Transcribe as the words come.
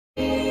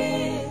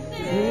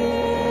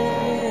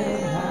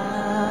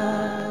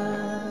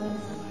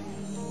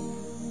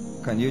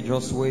Can you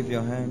just wave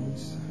your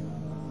hands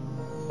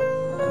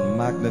and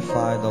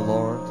magnify the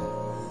Lord?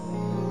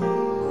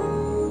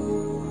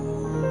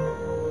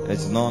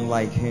 There's none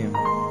like Him.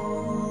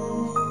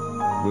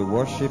 We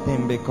worship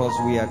Him because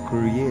we are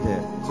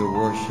created to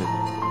worship.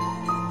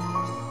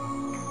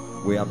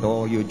 We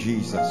adore you,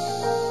 Jesus.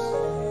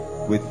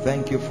 We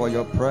thank you for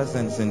your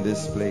presence in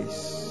this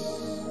place.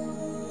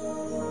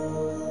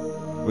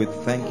 We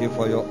thank you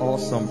for your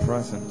awesome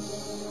presence.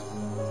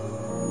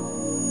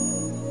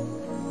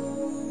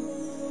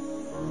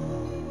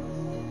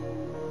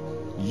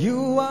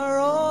 You are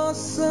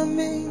awesome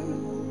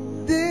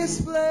in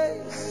this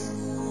place,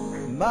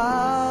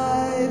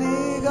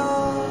 mighty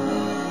God.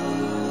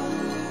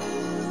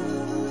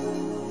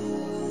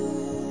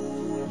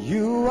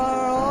 You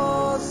are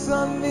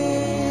awesome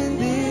in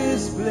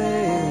this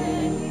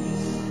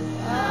place,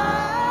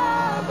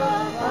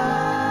 Abba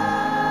Father.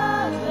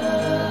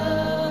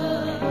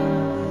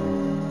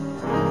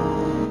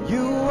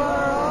 You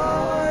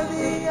are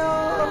worthy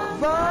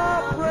of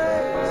our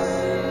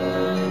praise.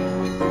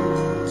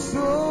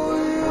 So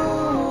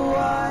you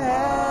our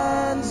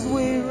hands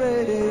we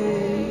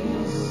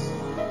raise.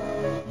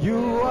 You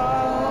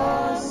are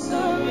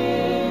awesome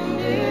in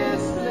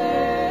this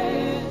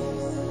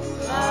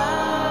place,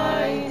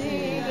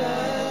 mighty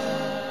God.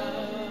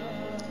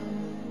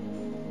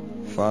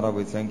 Father,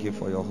 we thank you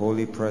for your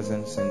holy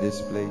presence in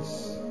this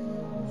place.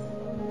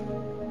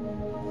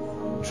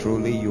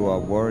 Truly, you are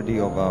worthy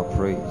of our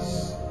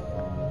praise.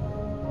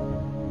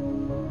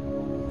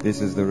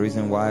 This is the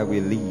reason why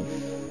we live,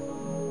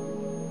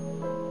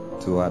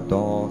 to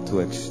adore, to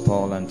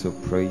extol, and to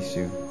praise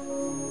you.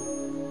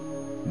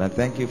 And I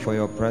thank you for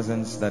your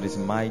presence that is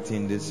mighty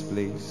in this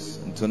place.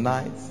 And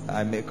tonight,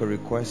 I make a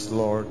request,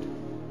 Lord,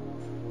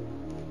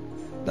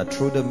 that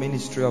through the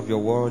ministry of your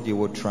word, you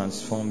will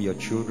transform your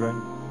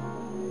children.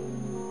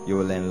 You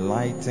will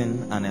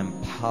enlighten and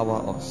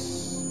empower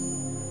us.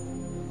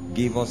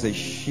 Give us a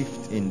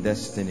shift in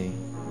destiny.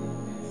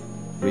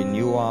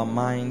 Renew our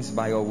minds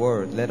by your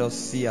word. Let us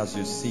see as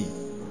you see.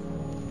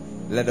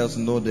 Let us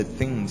know the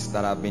things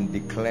that have been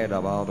declared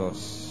about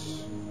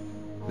us.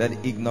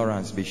 Let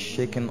ignorance be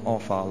shaken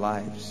off our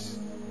lives.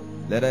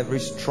 Let every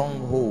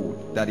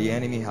stronghold that the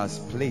enemy has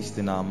placed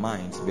in our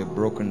minds be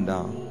broken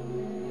down.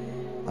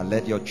 And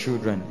let your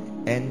children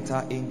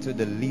enter into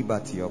the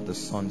liberty of the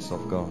sons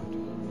of God.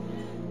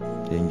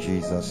 In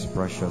Jesus'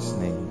 precious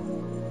name.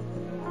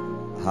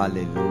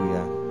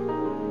 Hallelujah.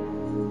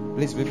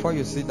 Please, before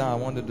you sit down, I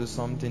want to do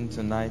something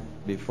tonight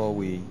before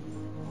we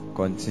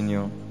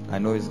continue. I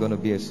know it's going to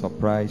be a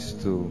surprise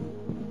to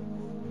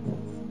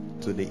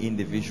the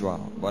individual,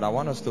 but I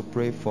want us to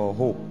pray for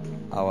Hope,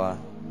 our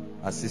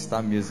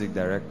assistant music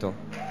director.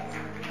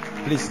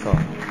 Please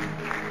come.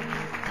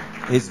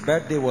 His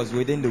birthday was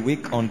within the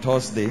week on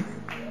Thursday,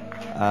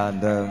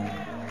 and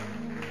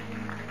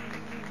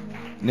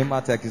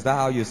Nimatek, is that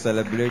how you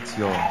celebrate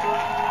your?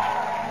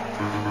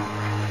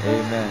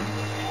 Amen.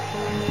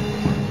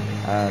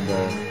 And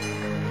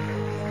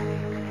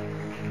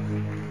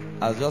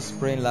I was just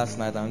praying last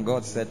night, and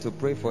God said to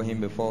pray for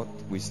him before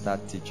we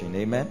start teaching.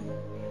 Amen.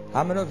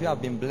 How many of you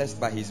have been blessed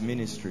by his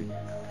ministry?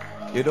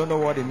 You don't know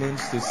what it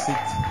means to sit.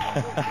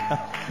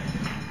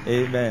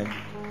 Amen.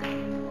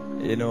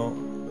 You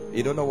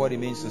don't know what it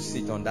means to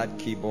sit on that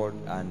keyboard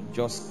and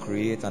just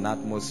create an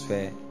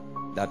atmosphere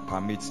that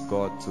permits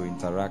God to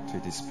interact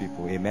with his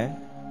people. Amen.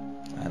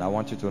 And I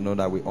want you to know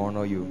that we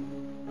honor you,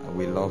 and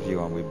we love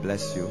you, and we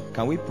bless you.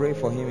 Can we pray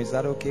for him? Is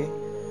that okay?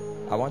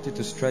 I want you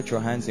to stretch your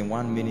hands in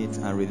 1 minute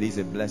and release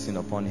a blessing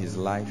upon his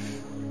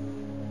life,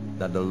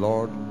 that the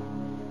Lord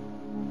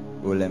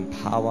will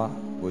empower,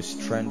 will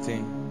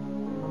strengthen,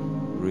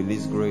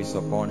 release grace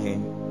upon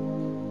him.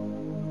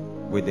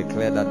 We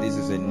declare that this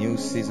is a new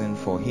season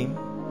for him.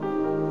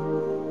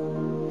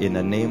 In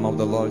the name of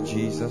the Lord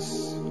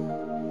Jesus,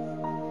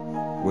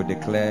 we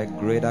declare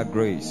greater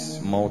grace,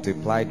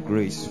 multiplied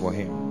grace for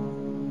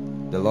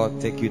him. The Lord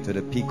take you to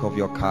the peak of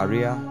your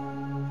career,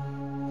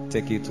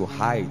 take you to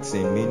heights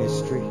in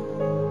ministry.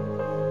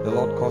 The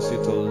Lord cause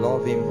you to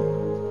love him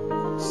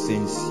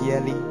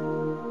sincerely,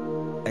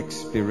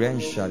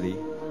 experientially.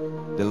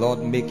 The Lord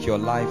make your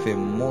life a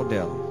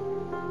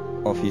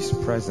model of his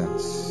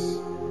presence.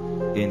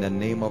 In the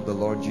name of the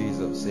Lord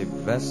Jesus, a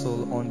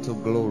vessel unto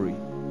glory.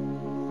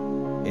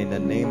 In the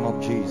name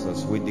of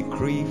Jesus, we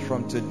decree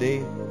from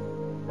today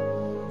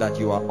that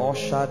you are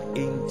ushered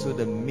into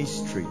the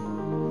mystery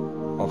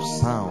of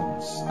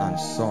sounds and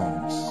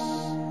songs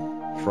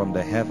from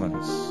the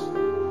heavens.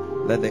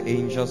 Let the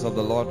angels of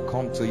the Lord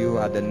come to you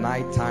at the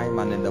night time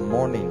and in the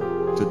morning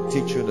to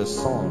teach you the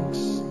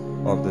songs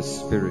of the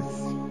Spirit.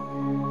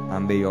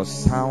 And may your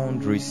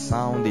sound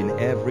resound in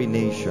every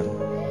nation.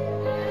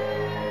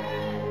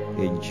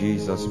 In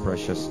Jesus'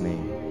 precious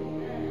name.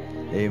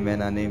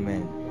 Amen and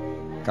amen.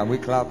 Can we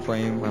clap for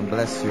him and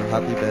bless you?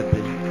 Happy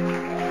birthday.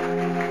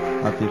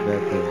 Happy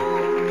birthday.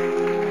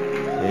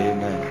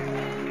 Amen.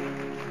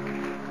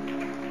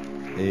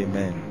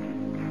 Amen.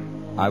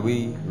 Are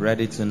we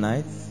ready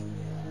tonight?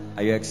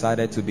 Are you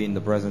excited to be in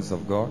the presence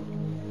of God?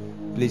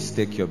 Please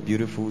take your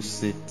beautiful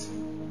seat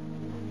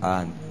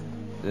and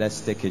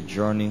let's take a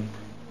journey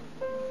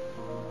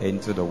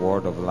into the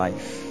word of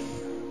life.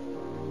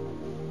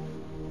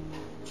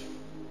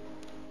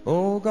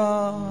 Oh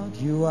God,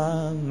 you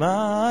are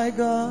my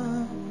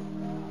God,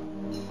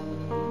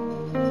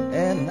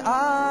 and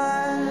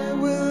I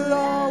will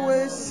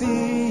always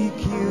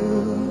seek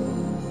you.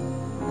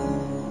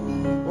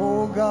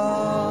 Oh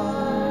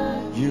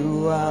God,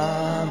 you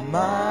are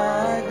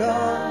my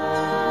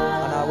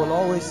God, and I will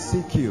always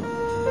seek you.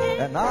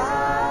 And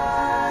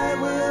I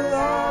will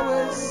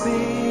always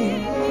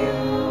seek you.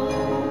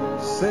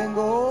 Sing,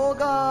 oh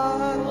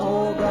God,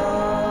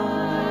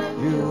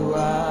 you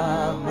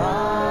are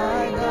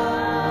my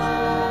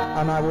God.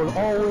 And I will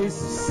always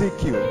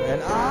seek you.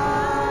 And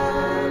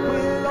I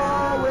will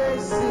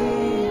always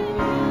seek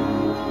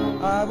you.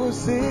 I will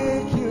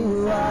seek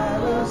you. I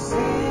will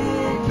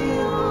seek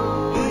you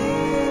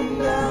in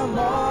the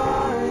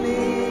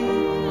morning.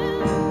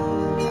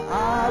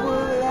 I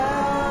will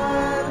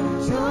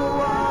learn to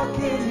walk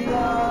in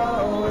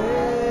your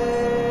ways.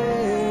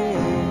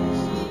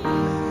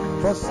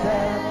 For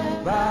step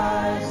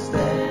by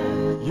step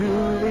you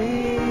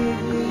lead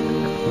me,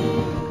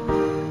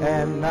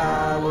 and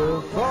I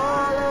will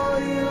follow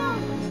you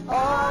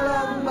all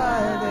of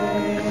my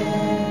days.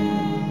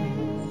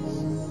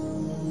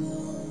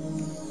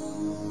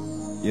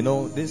 You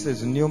know, this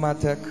is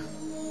Pneumatech.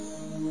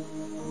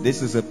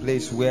 This is a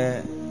place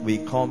where we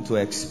come to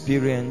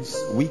experience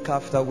week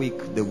after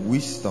week the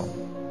wisdom,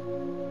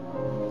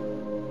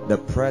 the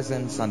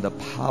presence and the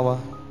power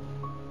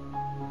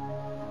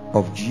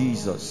of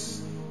Jesus.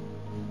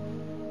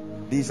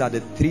 These are the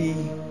three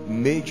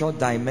major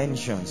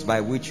dimensions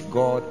by which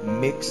God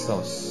makes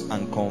us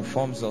and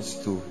conforms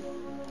us to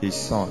His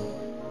Son.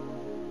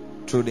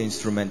 Through the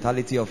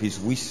instrumentality of His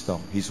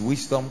wisdom. His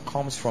wisdom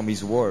comes from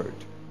His Word.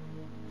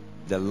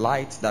 The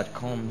light that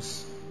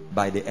comes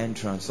by the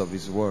entrance of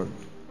His Word.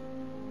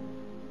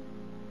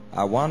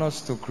 I want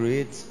us to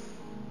create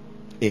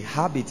a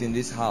habit in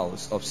this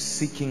house of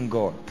seeking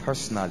God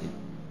personally.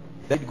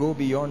 Let it go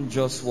beyond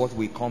just what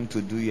we come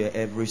to do here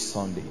every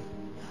Sunday.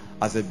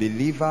 As a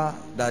believer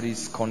that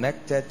is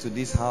connected to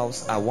this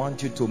house, I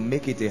want you to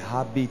make it a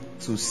habit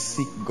to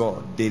seek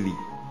God daily.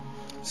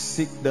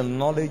 Seek the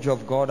knowledge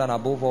of God, and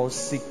above all,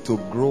 seek to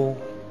grow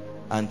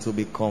and to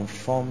be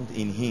conformed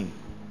in Him.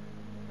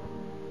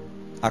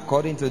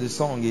 According to the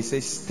song, it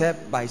says,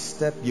 step by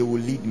step you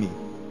will lead me.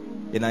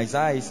 In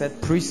Isaiah, he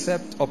said,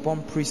 precept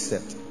upon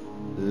precept,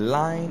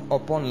 line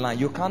upon line.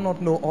 You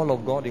cannot know all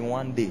of God in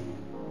one day.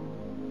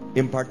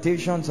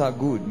 Impartations are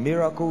good,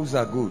 miracles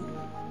are good,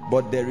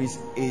 but there is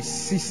a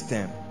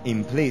system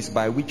in place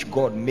by which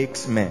God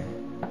makes men.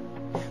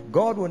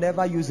 God will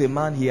never use a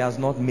man He has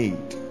not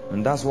made,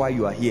 and that's why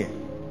you are here.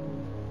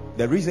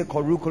 There is a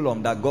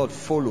curriculum that God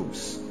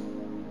follows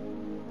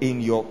in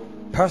your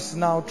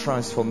personal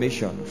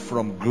transformation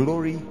from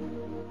glory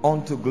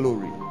unto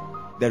glory.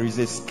 There is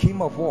a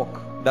scheme of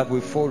work that we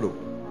follow.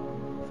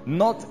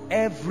 Not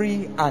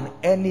every and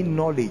any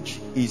knowledge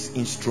is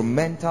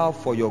instrumental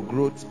for your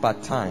growth per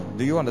time.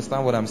 Do you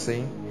understand what I'm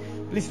saying?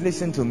 Please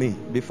listen to me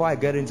before I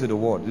get into the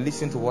word.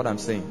 Listen to what I'm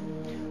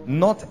saying.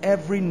 Not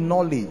every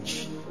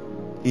knowledge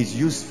is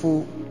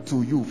useful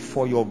to you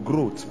for your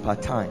growth per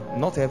time.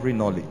 Not every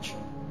knowledge.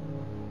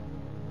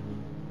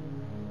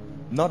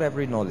 Not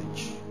every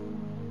knowledge.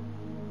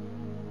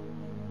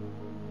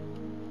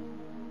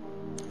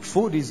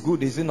 Food is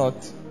good, is it not?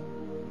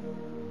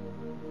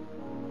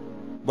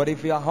 But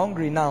if you are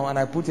hungry now and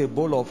I put a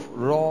bowl of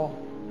raw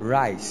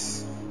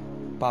rice,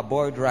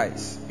 parboiled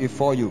rice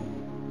before you,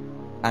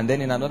 and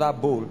then in another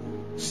bowl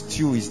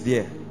stew is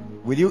there,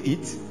 will you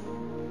eat?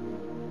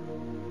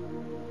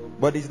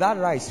 But is that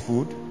rice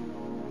food?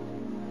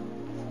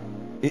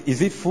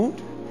 Is it food?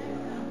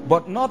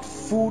 But not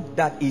food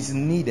that is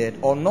needed,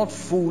 or not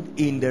food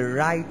in the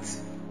right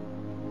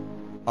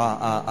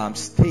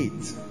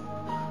state.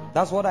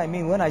 That's what I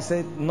mean when I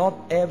say not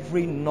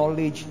every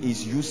knowledge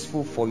is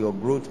useful for your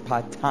growth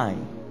per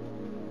time.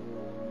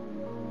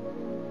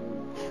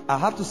 I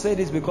have to say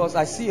this because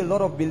I see a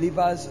lot of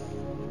believers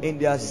in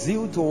their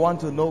zeal to want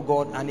to know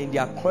God and in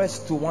their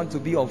quest to want to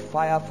be on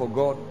fire for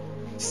God,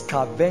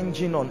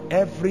 scavenging on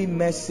every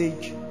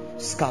message,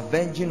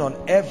 scavenging on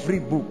every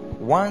book.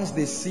 Once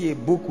they see a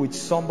book with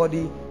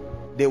somebody,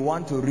 they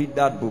want to read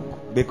that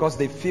book because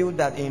they feel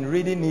that in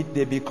reading it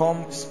they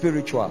become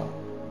spiritual.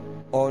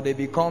 Or they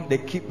become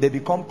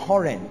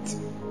current.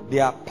 They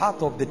are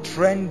part of the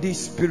trendy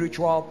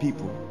spiritual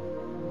people.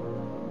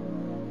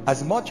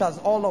 As much as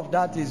all of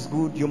that is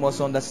good, you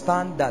must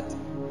understand that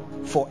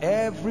for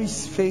every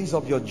phase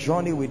of your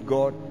journey with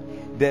God,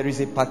 there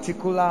is a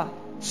particular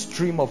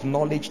stream of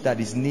knowledge that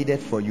is needed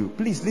for you.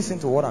 Please listen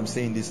to what I'm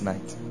saying this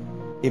night.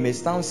 It may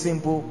sound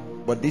simple,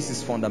 but this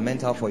is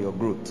fundamental for your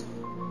growth.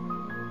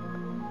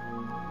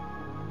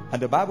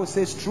 And the Bible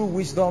says true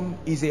wisdom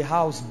is a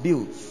house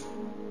built,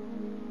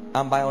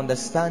 and by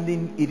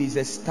understanding it is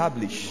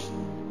established.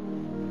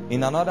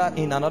 In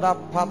another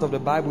part of the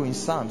Bible, in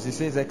Psalms, it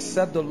says,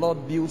 except the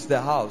Lord builds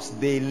the house,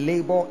 they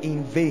labor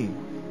in vain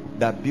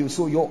that build.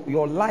 So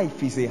your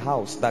life is a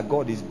house that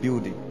God is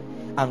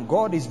building. And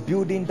God is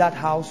building that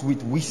house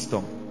with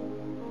wisdom.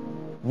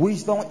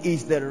 Wisdom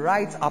is the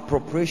right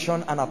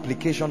appropriation and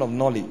application of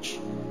knowledge.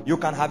 You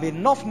can have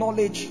enough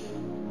knowledge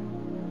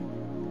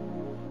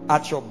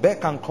at your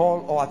beck and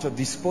call or at your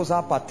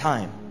disposal per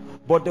time,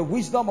 but the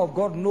wisdom of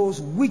God knows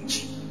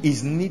which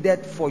is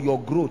needed for your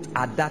growth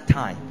at that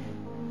time.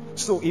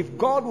 So if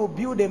God will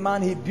build a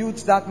man, he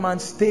builds that man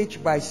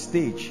stage by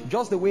stage,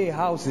 just the way a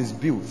house is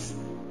built.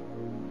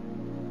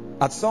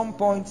 At some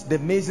point the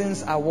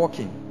masons are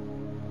working,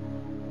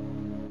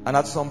 and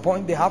at some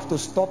point they have to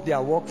stop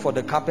their work for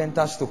the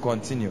carpenters to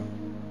continue.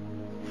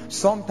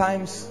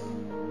 Sometimes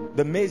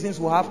the masons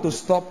will have to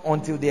stop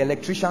until the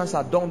electricians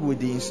are done with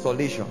the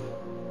installation.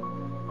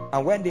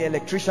 And when the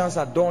electricians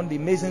are done, the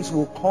masons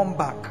will come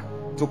back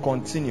to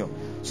continue.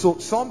 So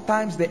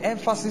sometimes the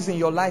emphasis in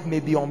your life may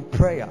be on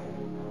prayer.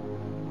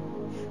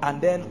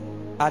 And then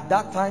at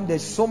that time,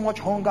 there's so much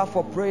hunger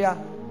for prayer.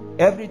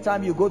 Every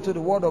time you go to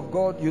the Word of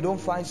God, you don't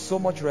find so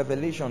much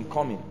revelation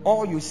coming.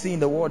 All you see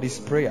in the Word is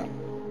prayer.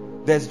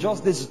 There's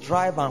just this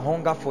drive and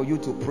hunger for you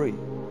to pray.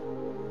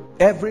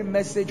 Every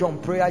message on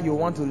prayer you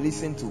want to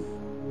listen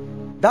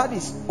to. That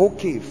is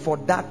okay for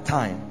that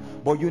time.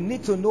 But you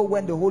need to know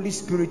when the Holy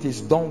Spirit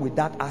is done with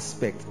that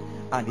aspect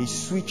and he's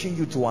switching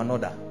you to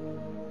another.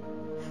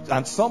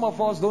 And some of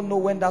us don't know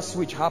when that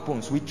switch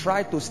happens. We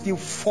try to still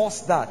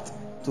force that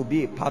to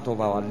be a part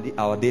of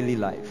our daily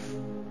life.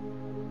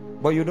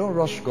 But you don't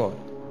rush God.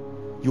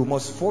 You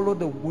must follow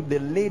the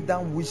laid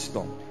down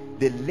wisdom,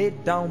 the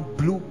laid down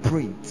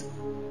blueprint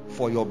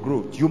for your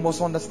growth. You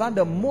must understand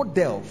the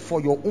model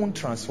for your own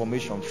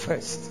transformation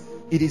first.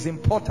 It is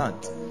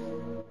important.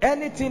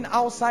 Anything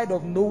outside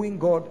of knowing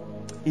God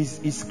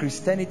is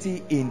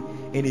Christianity in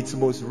its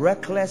most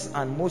reckless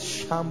and most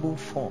shamble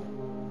form.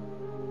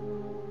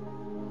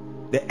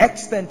 The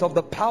extent of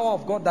the power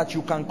of God that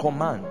you can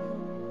command,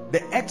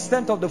 the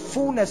extent of the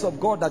fullness of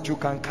God that you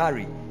can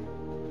carry,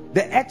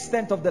 the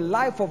extent of the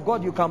life of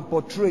God you can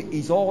portray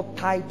is all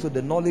tied to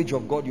the knowledge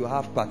of God you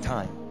have per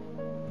time.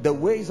 The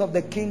ways of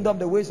the kingdom,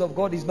 the ways of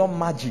God is not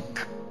magic.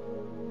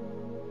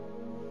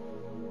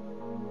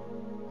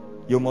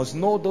 You must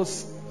know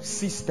those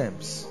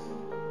systems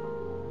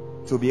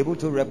to be able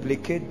to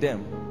replicate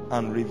them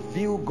and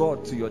reveal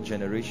God to your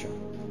generation.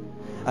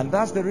 And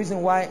that's the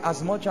reason why,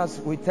 as much as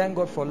we thank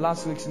God for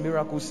last week's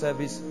miracle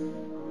service,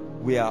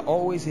 we are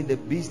always in the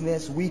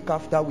business week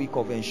after week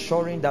of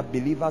ensuring that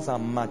believers are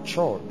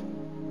matured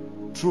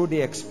through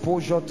the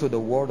exposure to the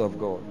Word of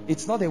God.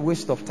 It's not a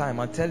waste of time,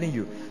 I'm telling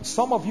you.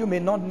 Some of you may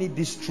not need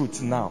this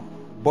truth now,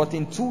 but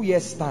in 2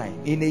 years'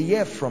 time, in a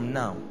year from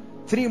now,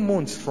 3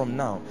 months from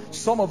now,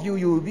 some of you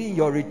will be in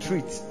your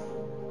retreat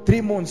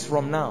 3 months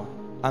from now,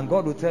 and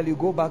God will tell you,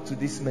 go back to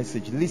this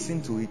message,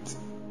 listen to it.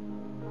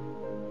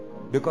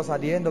 Because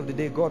at the end of the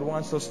day, God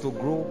wants us to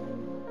grow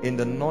in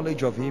the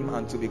knowledge of Him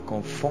and to be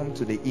conformed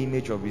to the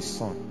image of His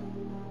Son.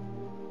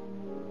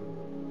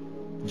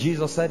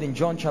 Jesus said in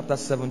John chapter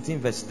 17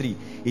 verse 3,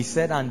 He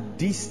said, and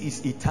this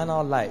is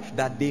eternal life,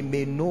 that they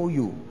may know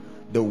you,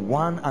 the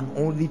one and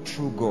only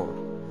true God,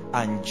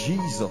 and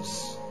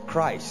Jesus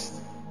Christ,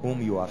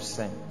 whom you have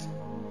sent.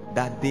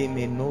 That they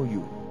may know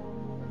you.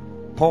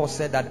 Paul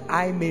said that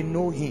I may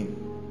know Him.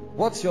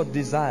 What's your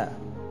desire?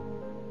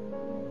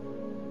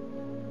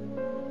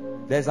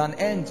 There's an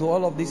end to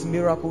all of this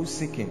miracle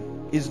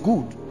seeking. It's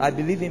good. I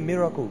believe in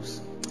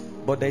miracles.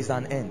 But there's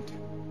an end.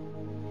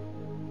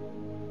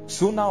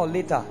 Sooner or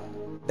later,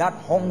 that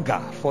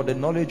hunger for the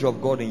knowledge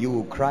of God in you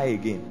will cry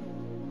again.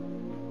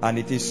 And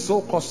it is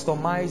so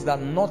customized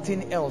that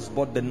nothing else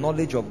but the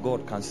knowledge of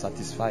God can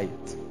satisfy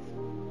it.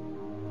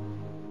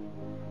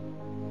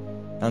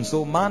 And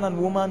so man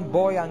and woman,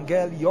 boy and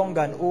girl, young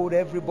and old,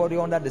 everybody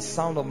under the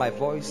sound of my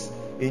voice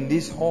in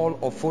this hall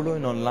or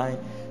following online,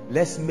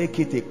 let's make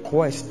it a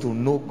quest to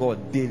know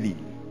God daily.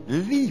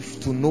 Live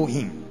to know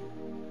Him.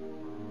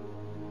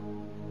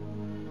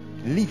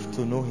 Live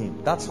to know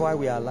Him. That's why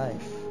we are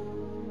alive.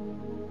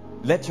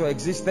 Let your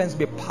existence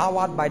be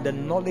powered by the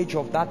knowledge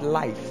of that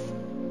life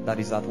that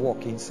is at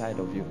work inside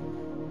of you.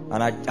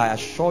 And I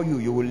assure you,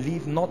 you will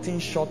leave nothing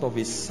short of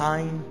a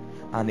sign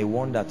and a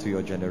wonder to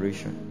your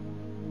generation.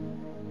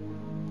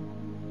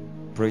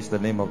 Praise the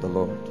name of the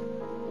Lord.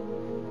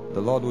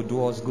 The Lord will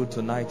do us good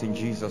tonight in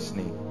Jesus'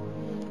 name.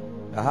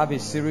 I have a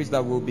series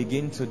that will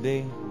begin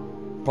today,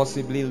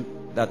 possibly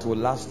that will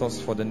last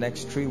us for the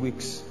next 3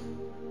 weeks.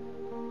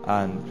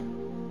 And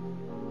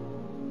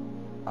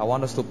I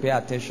want us to pay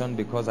attention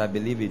because I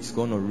believe it's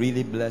going to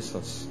really bless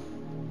us.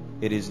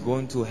 It is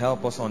going to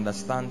help us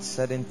understand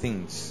certain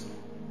things.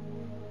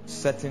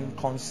 Certain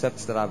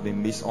concepts that have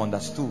been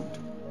misunderstood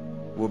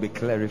will be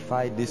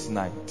clarified this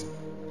night.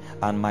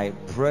 And my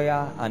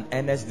prayer and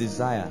earnest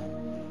desire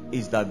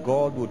is that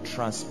God will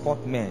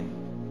transport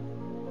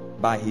men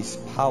by His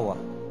power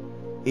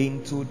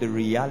into the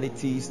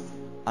realities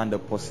and the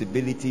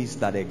possibilities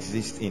that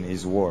exist in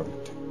His Word.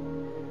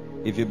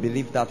 If you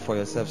believe that for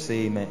yourself,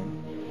 say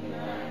amen.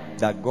 Amen.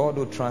 That God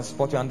will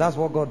transport you, and that's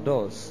what God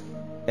does.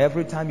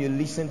 Every time you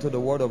listen to the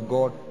Word of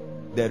God,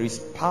 there is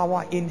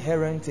power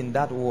inherent in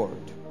that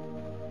Word.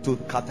 to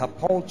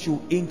catapult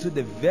you into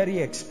the very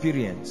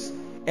experience.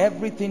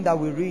 Everything that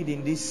we read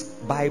in this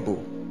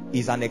Bible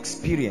is an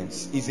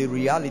experience, is a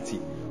reality,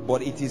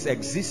 but it is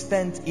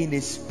existent in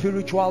a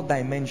spiritual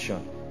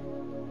dimension.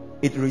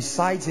 It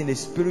resides in a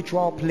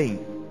spiritual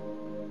plane.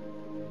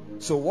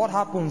 So what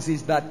happens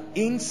is that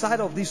inside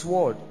of this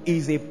word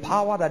is a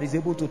power that is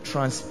able to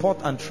transport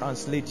and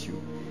translate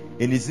you.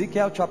 In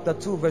Ezekiel chapter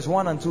 2 verse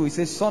 1 and 2, it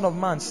says, Son of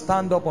man,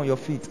 stand up on your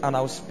feet and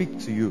I'll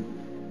speak to you.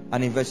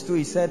 And in verse 2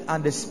 he said,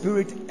 and the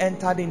Spirit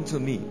entered into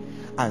me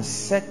and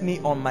set me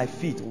on my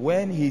feet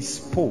when he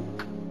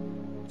spoke.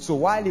 So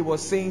while he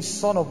was saying,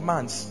 Son of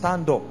man,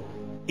 stand up,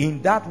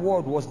 in that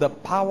word was the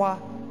power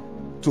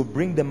to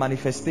bring the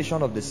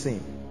manifestation of the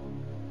same.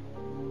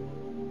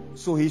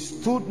 So he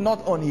stood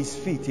not on his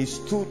feet, he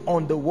stood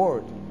on the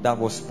word that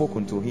was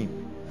spoken to him.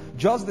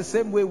 Just the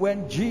same way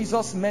when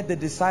Jesus met the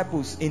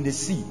disciples in the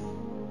sea,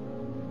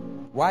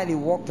 while he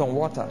walked on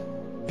water,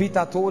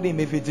 Peter told him,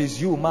 if it is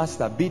you,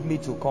 Master, bid me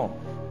to come.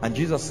 And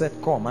Jesus said,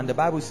 come. And the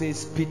Bible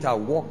says Peter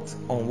walked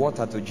on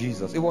water to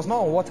Jesus. It was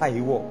not on water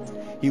he walked.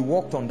 He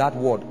walked on that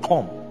word,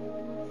 come.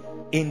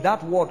 In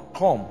that word,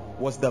 come,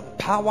 was the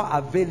power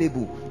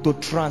available to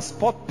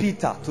transport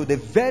Peter to the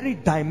very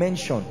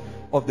dimension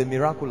of the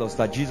miraculous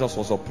that Jesus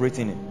was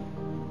operating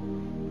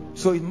in.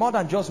 So it's more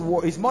than just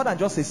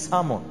a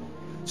sermon.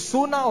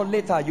 Sooner or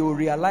later you will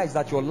realize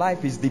that your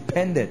life is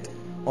dependent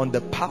on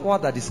the power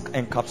that is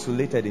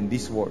encapsulated in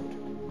this word.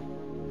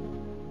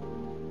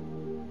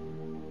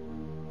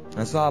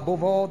 And so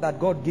above all that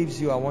God gives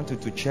you, I want you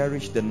to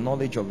cherish the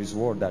knowledge of his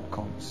word that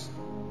comes.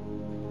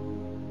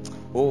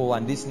 Oh,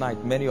 and this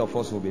night many of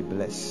us will be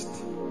blessed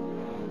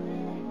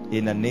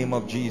in the name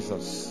of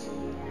Jesus.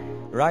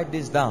 Write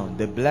this down: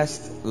 the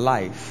blessed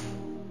life.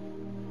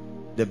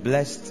 The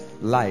blessed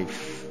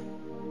life.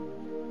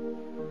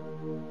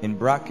 In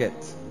bracket,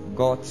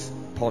 God's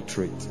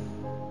portrait.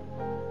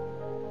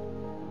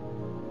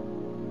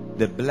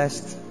 The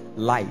blessed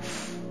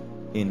life.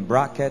 In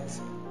bracket,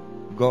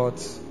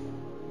 God's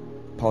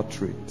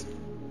portrait.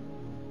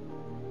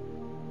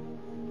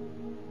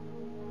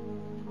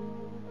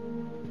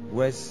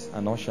 Where's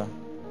an usher?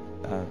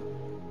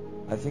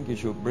 I think you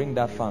should bring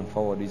that fan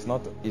forward. It's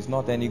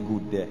not any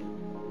good there.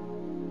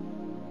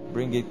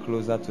 Bring it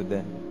closer to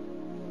them.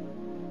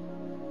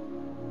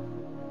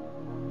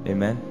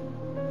 Amen.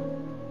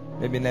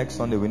 Maybe next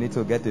Sunday we need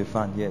to get a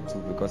fan here too,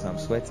 because I'm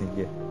sweating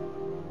here.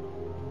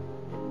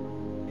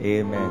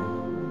 Amen.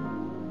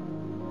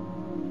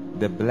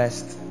 The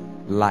blessed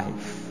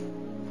life.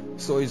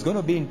 So it's going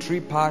to be in 3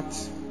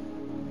 parts,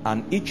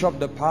 and each of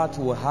the parts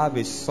will have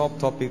a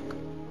subtopic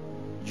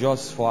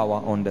just for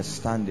our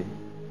understanding.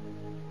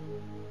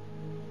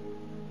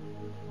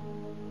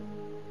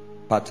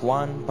 Part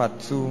 1, part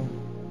 2,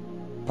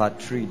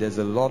 part 3. There's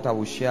a lot I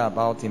will share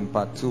about in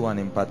part 2 and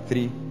in part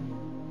 3.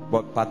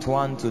 But part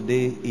 1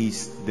 today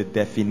is the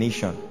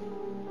definition.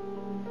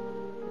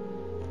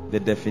 The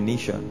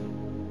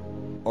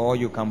definition. Or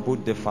you can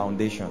put the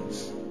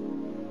foundations.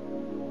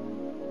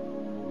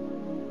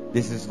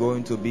 This is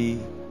going to be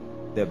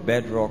the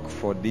bedrock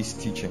for this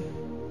teaching.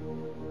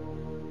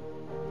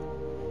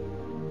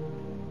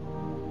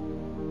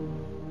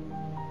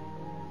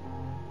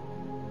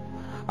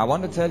 I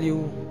want to tell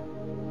you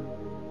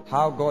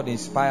how God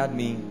inspired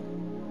me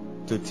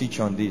to teach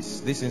on this.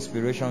 This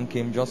inspiration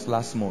came just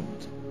last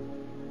month.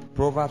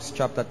 Proverbs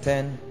chapter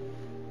 10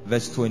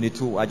 verse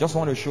 22. I just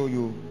want to show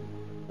you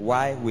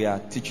why we are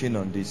teaching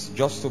on this,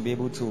 just to be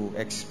able to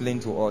explain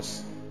to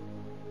us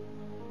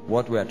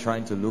what we are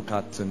trying to look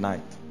at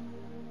tonight.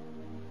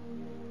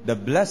 The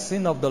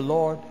blessing of the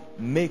Lord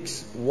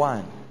makes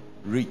one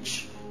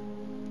rich,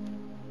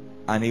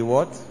 and he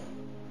what?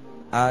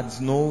 Adds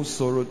no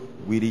sorrow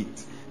with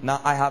it. Now,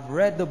 I have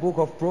read the book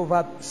of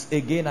Proverbs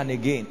again and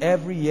again.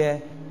 Every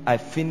year I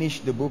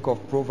finish the book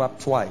of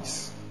Proverbs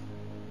twice,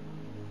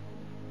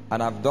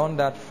 and I've done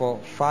that for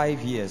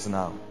 5 years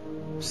now,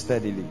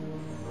 steadily.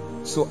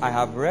 So I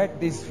have read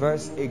this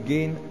verse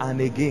again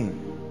and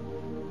again.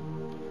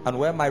 And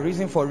where my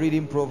reason for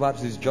reading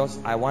Proverbs is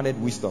just, I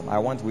wanted wisdom. I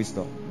want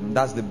wisdom. And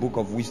that's the book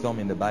of wisdom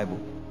in the Bible.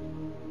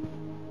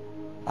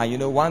 And you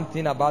know, one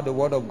thing about the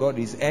Word of God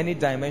is any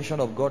dimension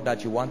of God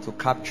that you want to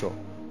capture,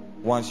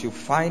 once you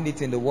find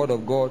it in the Word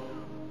of God,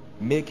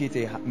 make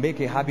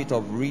a habit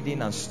of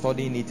reading and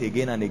studying it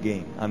again and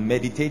again, and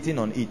meditating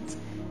on it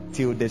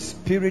till the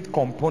spirit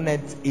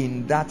component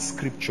in that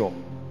scripture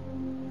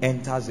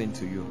enters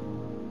into you.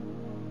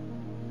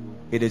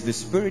 It is the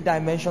spirit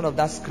dimension of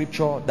that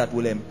scripture that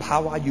will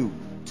empower you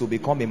to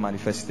become a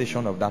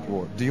manifestation of that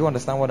word. Do you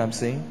understand what I'm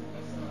saying?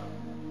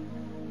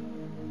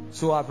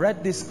 So I've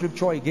read this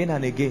scripture again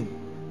and again.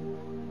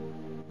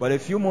 But a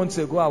few months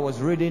ago I was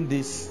reading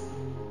this,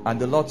 and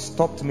the Lord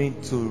stopped me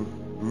to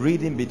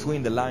read in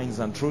between the lines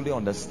and truly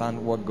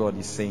understand what God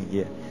is saying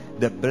here.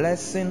 The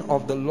blessing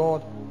of the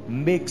Lord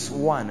makes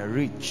one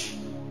rich.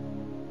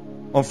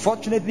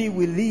 Unfortunately,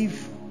 we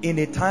live in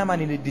a time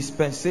and in a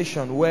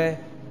dispensation where,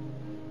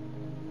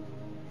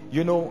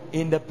 you know,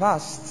 in the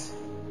past,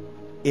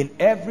 in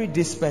every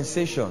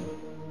dispensation,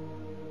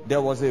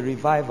 there was a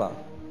revival.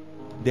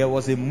 there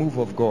was a move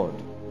of God.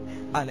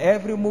 And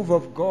every move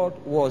of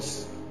God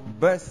was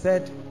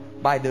birthed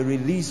by the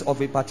release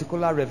of a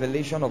particular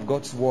revelation of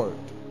God's word.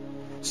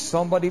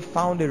 Somebody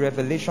found a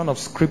revelation of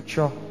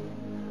scripture,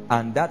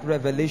 and that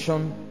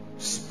revelation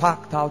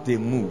sparked out a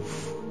move.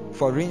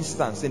 For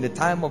instance, in the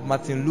time of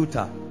Martin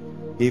Luther,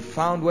 he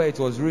found where it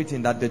was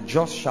written that the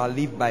just shall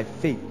live by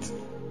faith,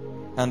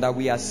 and that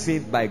we are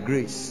saved by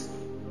grace.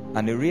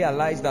 And he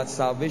realized that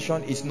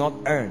salvation is not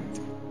earned,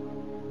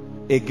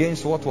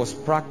 against what was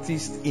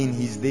practiced in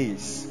his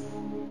days.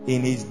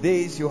 In his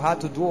days, you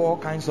had to do all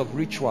kinds of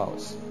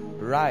rituals,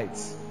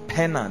 rites,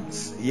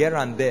 penance, here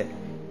and there,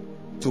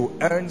 to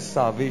earn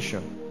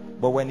salvation.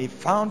 But when he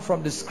found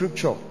from the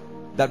scripture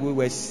that we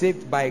were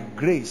saved by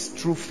grace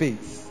through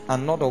faith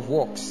and not of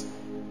works,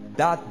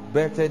 that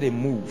birthed a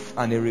move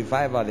and a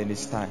revival in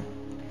his time.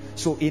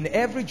 So in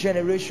every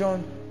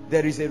generation,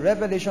 there is a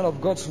revelation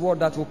of God's word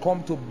that will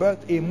come to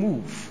birth a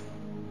move.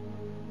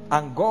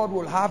 And God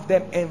will have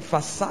them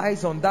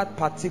emphasize on that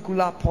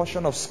particular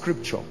portion of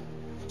scripture,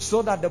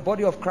 so that the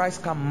body of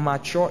Christ can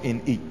mature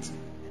in it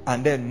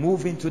and then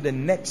move into the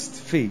next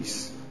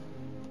phase.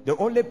 The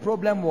only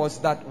problem was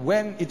that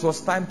when it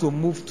was time to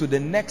move to the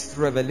next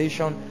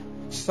revelation,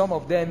 some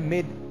of them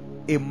made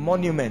a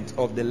monument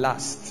of the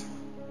last.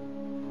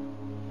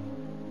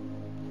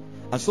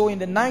 And so in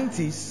the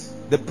 90s,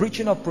 the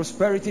preaching of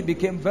prosperity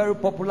became very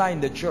popular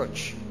in the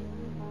church.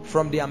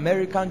 From the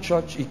American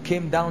church, it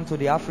came down to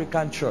the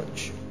African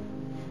church,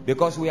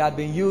 because we had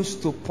been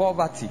used to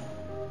poverty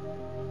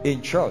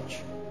in church,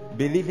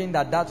 believing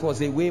that that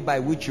was a way by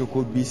which you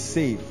could be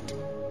saved,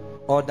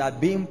 or that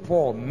being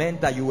poor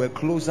meant that you were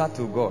closer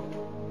to God.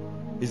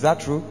 Is that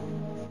true?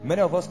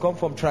 Many of us come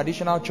from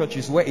traditional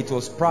churches where it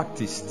was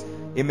practiced.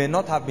 It may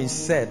not have been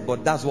said,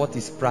 but that's what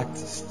is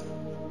practiced.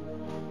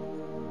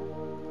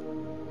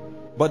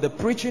 But the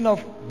preaching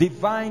of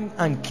divine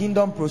and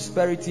kingdom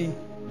prosperity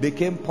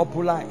became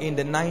popular in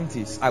the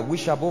 90s. I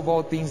wish above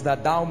all things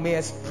that thou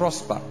mayest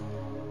prosper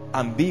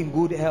and be in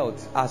good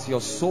health as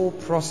your soul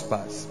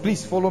prospers.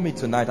 Please follow me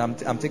tonight.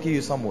 I'm taking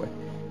you somewhere.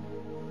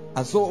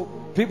 And so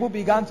people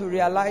began to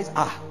realize,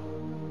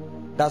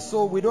 that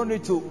so we don't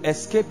need to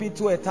escape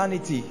into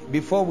eternity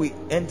before we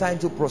enter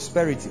into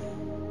prosperity.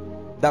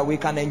 That we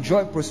can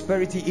enjoy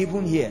prosperity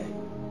even here.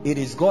 It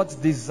is God's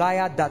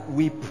desire that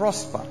we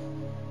prosper.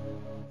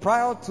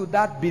 Prior to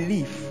that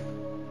belief,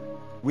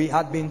 we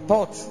had been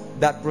taught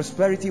that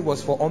prosperity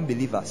was for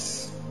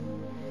unbelievers.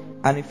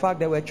 And in fact,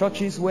 there were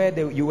churches where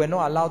you were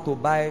not allowed to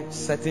buy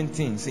certain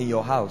things in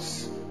your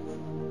house,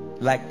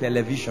 like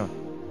television.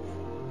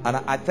 And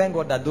I thank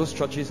God that those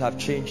churches have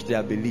changed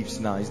their beliefs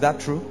now. Is that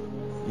true?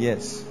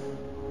 Yes.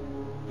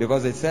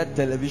 Because they said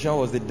television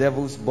was the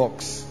devil's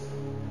box.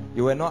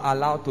 You were not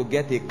allowed to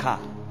get a car.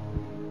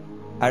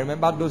 I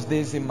remember those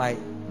days in my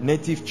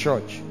native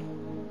church.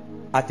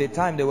 At the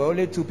time, there were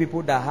only two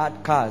people that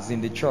had cars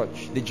in the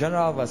church: the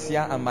general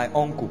overseer and my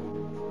uncle.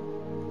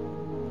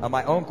 And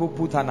my uncle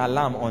put an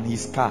alarm on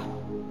his car.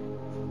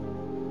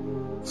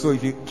 So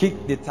if you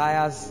kick the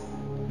tires,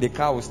 the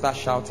car will start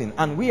shouting.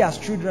 And we as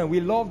children, we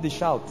love the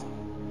shout.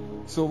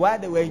 So while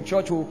they were in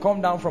church, we would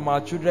come down from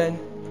our children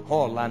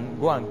hall and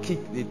go and kick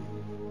it,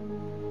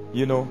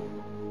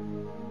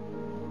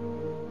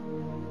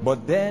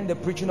 But then the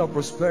preaching of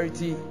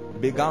prosperity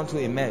began to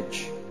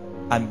emerge,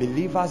 and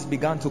believers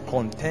began to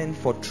contend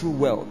for true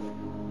wealth.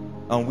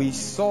 And we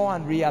saw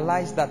and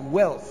realized that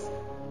wealth,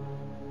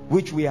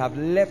 which we have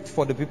left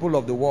for the people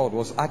of the world,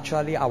 was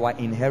actually our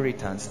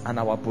inheritance and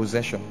our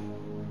possession.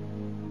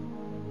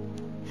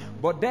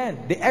 But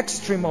then the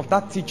extreme of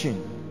that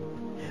teaching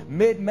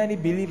made many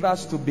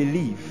believers to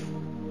believe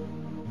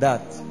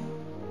that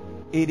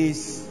it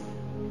is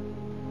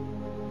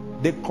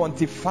the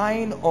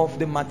quantifying of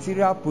the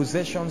material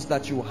possessions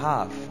that you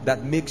have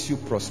that makes you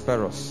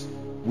prosperous,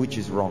 which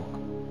is wrong.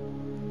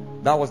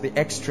 That was the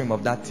extreme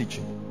of that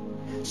teaching.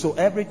 So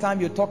every time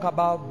you talk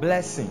about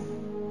blessing,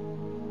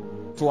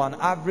 to an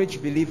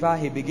average believer,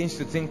 he begins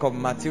to think of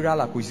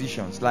material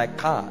acquisitions like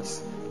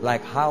cars,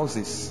 like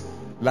houses,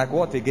 like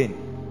what again?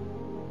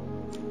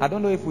 I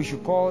don't know if we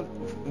should call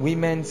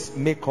women's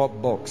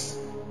makeup box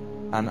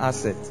an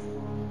asset.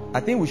 I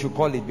think we should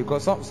call it,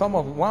 because some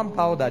of one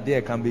powder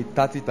there can be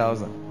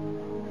 30,000.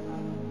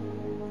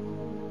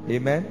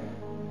 Amen?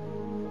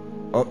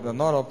 Oh,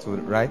 not up to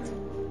it, right?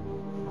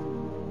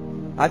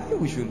 I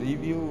think we should.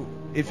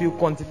 If you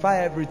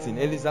quantify everything,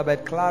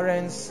 Elizabeth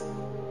Clarence,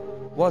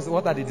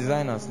 what are the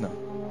designers now?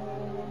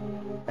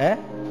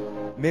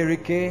 Mary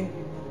Kay,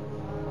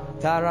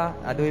 Tara,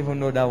 I don't even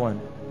know that one.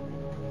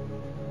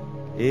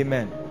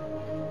 Amen.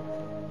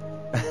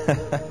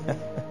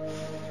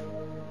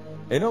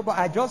 But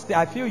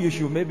I feel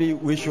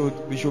we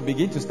should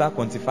begin to start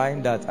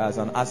quantifying that as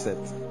an asset.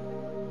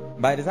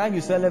 By the time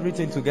you sell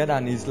everything together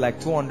and it's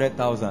like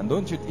 200,000,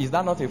 is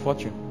that not a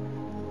fortune?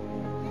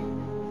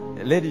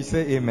 Ladies,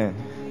 say amen.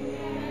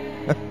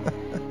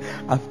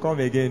 I've come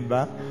again,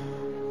 but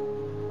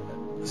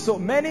so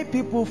many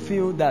people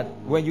feel that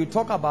when you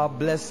talk about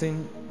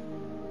blessing,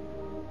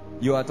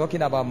 you are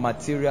talking about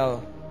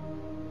material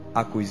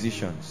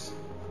acquisitions.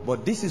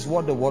 But this is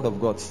what the word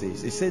of God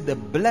says. It says the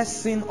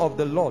blessing of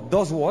the Lord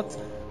does what?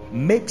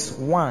 Makes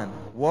one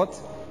what?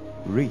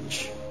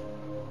 Rich.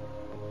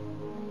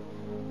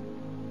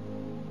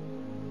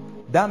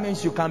 That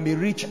means you can be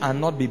rich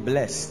and not be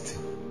blessed.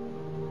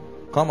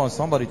 Come on,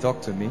 somebody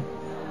talk to me.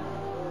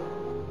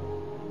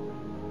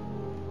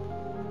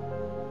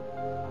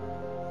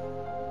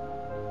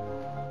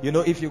 You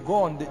know, if you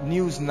go on the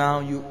news now,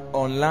 you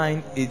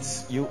online,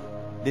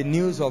 the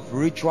news of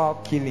ritual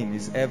killing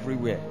is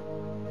everywhere.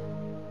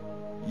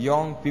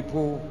 Young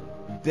people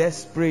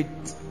desperate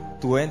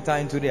to enter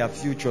into their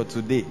future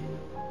today.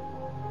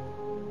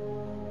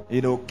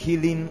 You know,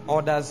 killing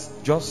others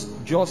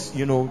just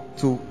you know,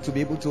 to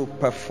be able to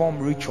perform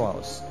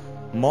rituals,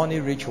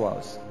 money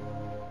rituals.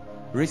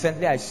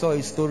 Recently I saw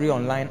a story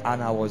online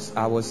and I was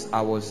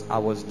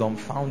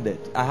dumbfounded.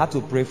 I had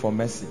to pray for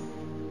mercy.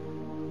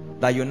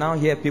 That you now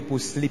hear people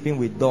sleeping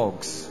with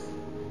dogs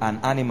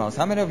and animals.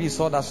 How many of you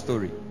saw that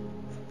story?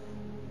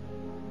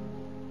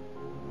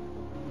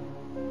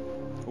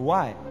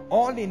 Why?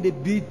 All in the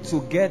bid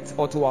to get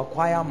or to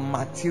acquire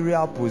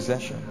material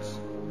possessions.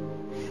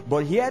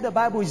 But here the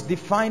Bible is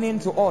defining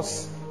to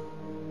us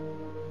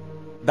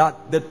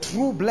that the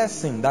true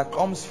blessing that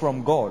comes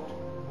from God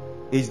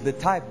is the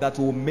type that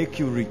will make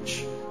you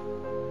rich.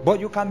 But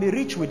you can be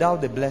rich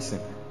without the blessing.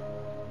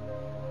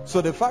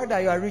 So the fact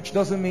that you are rich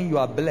doesn't mean you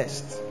are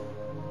blessed.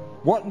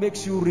 What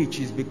makes you rich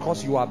is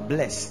because you are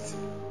blessed.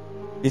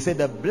 He said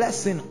the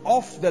blessing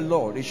of the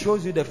Lord. It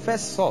shows you the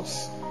first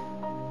source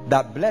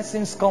that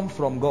blessings come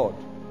from God.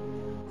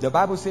 The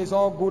Bible says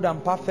all good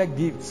and perfect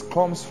gifts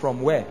comes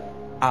from where?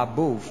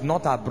 Above,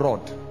 not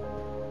abroad.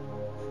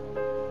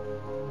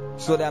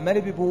 So there are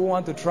many people who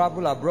want to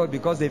travel abroad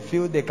because they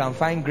feel they can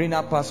find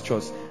greener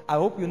pastures. I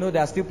hope you know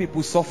there are still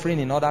people suffering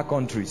in other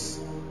countries.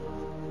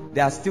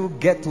 There are still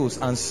ghettos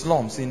and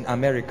slums in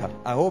America.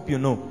 I hope you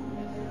know.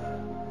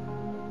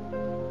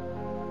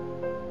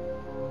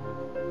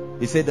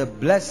 He said the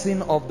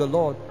blessing of the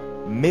Lord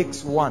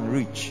makes one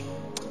rich.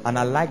 And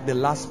I like the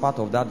last part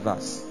of that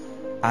verse.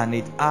 And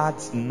it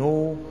adds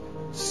no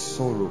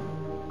sorrow.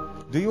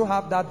 Do you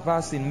have that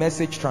verse in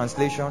Message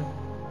translation?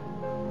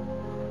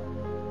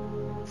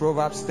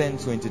 Proverbs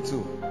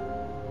 10:22.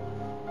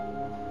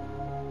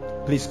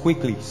 Please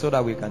quickly so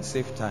that we can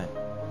save time.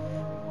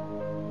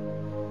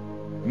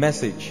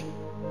 Message.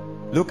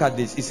 Look at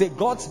this. It says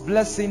God's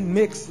blessing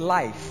makes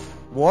life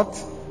what?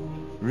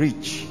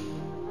 Rich.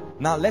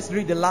 Now let's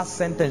read the last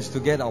sentence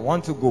together. I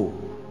want to go.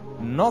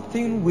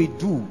 Nothing we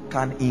do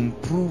can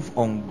improve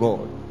on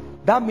God.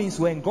 That means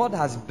when God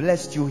has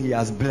blessed you, He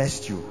has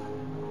blessed you.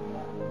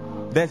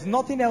 There's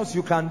nothing else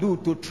you can do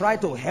to try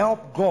to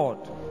help God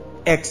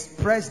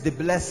express the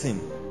blessing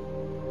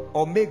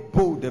or make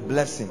bold the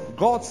blessing.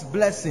 God's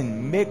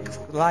blessing makes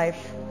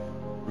life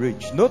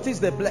rich. Notice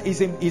the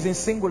is in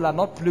singular,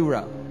 not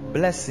plural.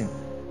 Blessing,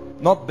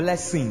 not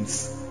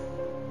blessings.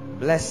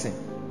 Blessing.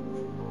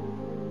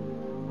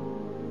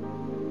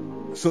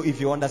 So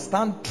if you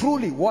understand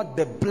truly what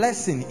the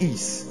blessing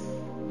is,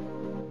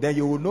 then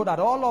you will know that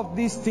all of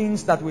these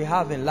things that we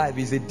have in life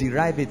is a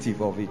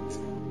derivative of it.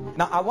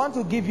 Now I want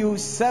to give you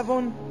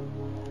 7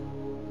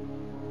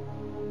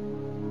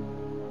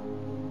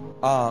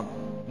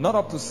 not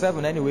up to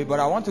 7 anyway, but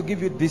I want to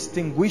give you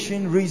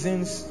distinguishing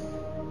reasons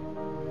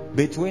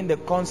between the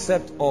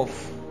concept of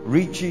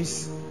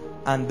riches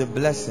and the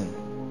blessing.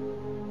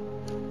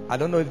 I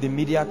don't know if the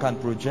media can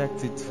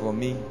project it for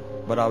me,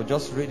 but I'll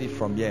just read it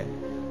from here.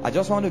 I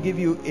just want to give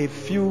you a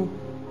few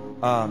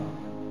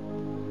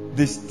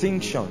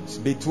distinctions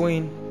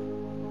between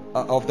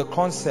of the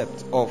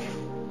concept of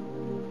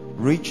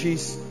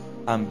riches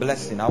and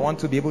blessing. I want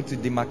to be able to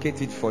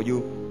demarcate it for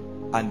you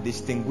and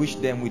distinguish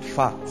them with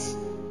facts.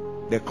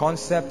 The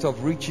concept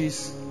of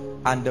riches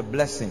and the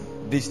blessing.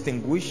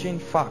 Distinguishing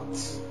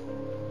facts.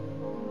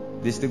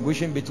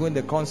 Distinguishing between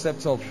the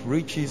concepts of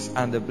riches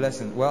and the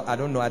blessing. Well, I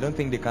don't know. I don't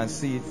think they can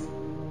see it.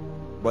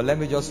 But let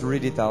me just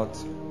read it out.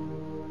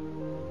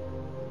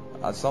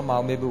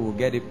 Somehow maybe we'll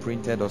get it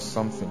printed or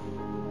something.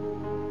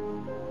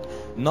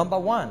 Number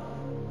 1.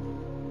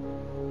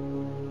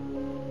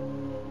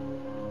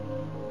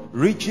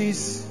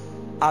 Riches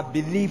are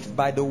believed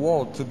by the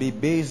world to be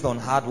based on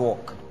hard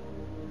work.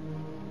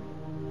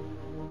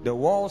 The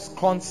world's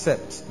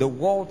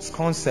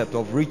concept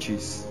of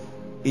riches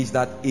is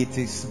that it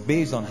is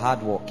based on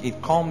hard work.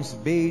 It comes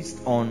based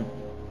on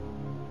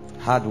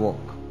hard work.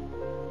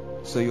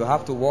 So you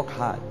have to work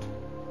hard.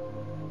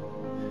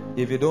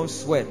 If you don't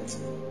sweat,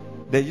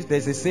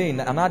 there's a saying,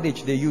 an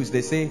adage they use,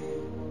 they say,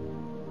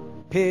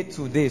 pay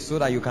today so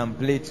that you can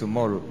play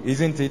tomorrow.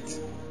 Isn't it?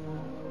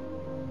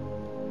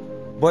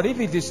 But if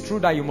it is true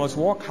that you must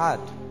work hard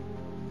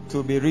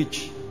to be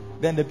rich,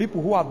 then the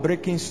people who are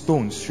breaking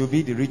stones should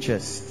be the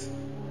richest.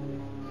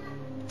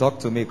 Talk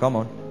to me, come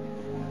on.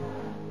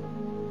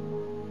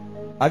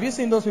 Have you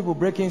seen those people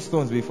breaking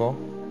stones before?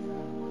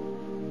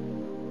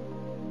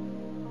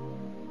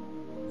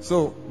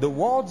 So the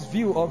world's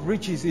view of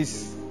riches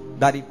is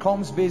that it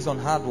comes based on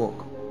hard work.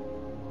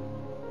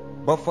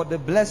 But for the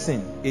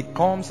blessing, it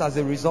comes as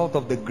a result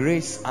of the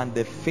grace and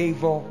the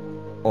favor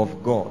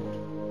of God.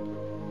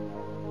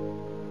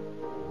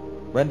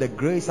 When the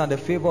grace and the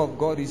favor of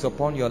God is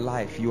upon your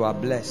life, you are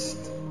blessed.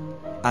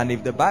 And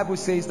if the Bible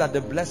says that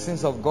the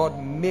blessings of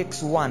God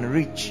makes one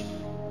rich,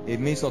 it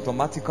means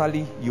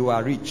automatically you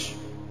are rich.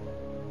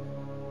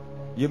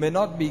 You may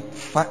not be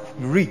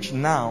rich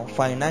now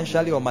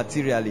financially or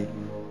materially,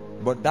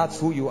 but that's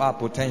who you are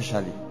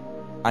potentially.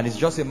 And it's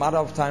just a matter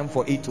of time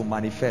for it to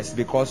manifest,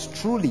 because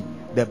truly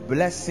the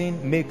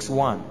blessing makes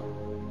one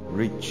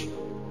rich.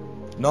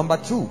 Number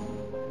 2,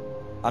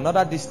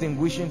 another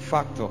distinguishing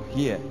factor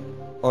here,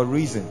 or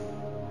reason.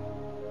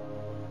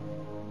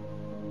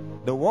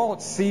 The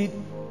world sees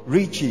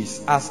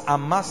riches as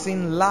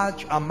amassing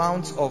large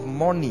amounts of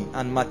money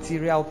and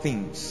material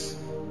things.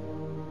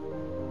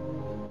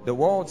 The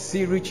world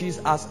sees riches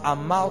as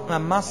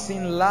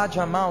amassing large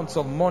amounts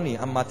of money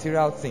and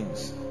material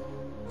things.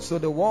 So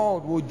the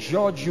world will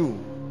judge you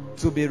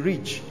to be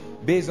rich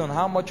based on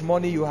how much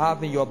money you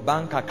have in your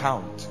bank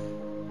account.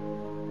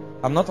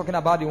 I'm not talking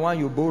about the one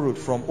you borrowed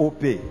from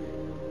OPay,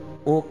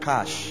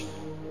 Cash.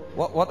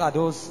 What are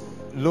those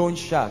loan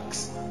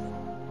sharks?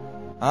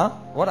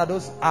 What are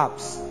those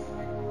apps?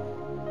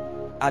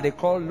 Are they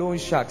called loan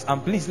sharks?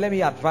 And please let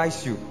me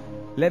advise you.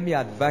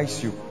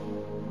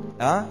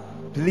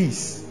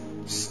 Please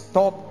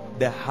stop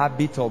the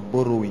habit of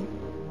borrowing.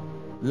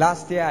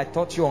 Last year I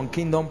taught you on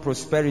Kingdom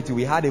Prosperity.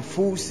 We had a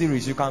full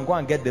series. You can go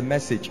and get the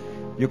message.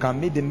 You can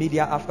meet the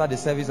media after the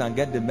service and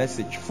get the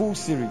message. Full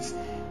series.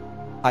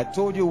 I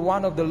told you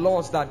one of the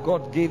laws that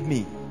God gave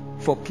me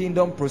for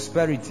Kingdom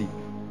Prosperity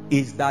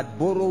is that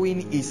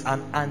borrowing is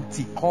an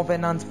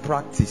anti-covenant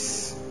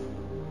practice.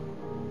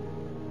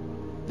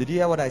 Did you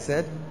hear what I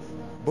said?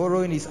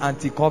 Borrowing is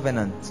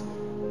anti-covenant.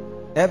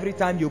 Every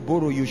time you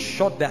borrow, you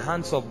shut the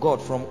hands of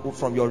God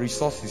from your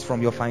resources,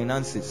 from your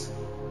finances.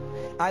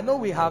 I know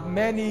we have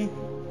many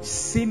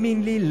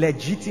seemingly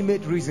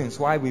legitimate reasons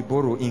why we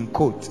borrow, in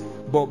quote,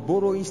 but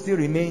borrowing still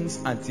remains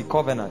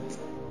anti-covenant.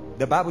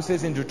 The Bible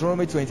says in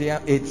Deuteronomy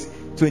 28,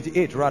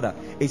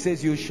 it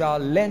says, you shall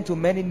lend to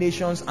many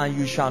nations and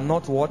you shall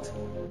not what?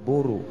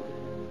 Borrow.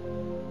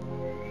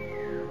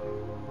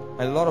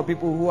 A lot of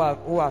people who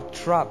are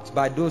trapped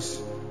by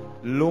those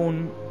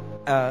loan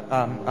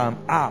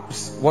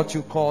apps, what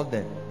you call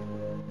them,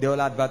 they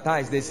will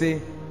advertise. They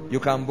say you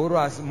can borrow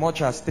as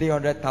much as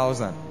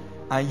 300,000,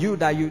 and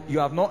you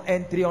have not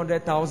earned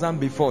 300,000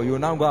 before, you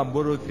now go and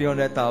borrow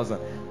 300,000.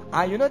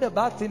 And you know the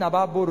bad thing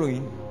about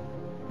borrowing,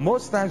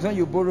 most times when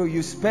you borrow,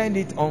 you spend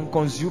it on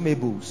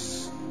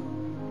consumables.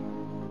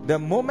 The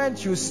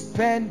moment you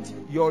spend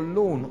your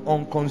loan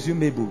on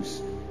consumables,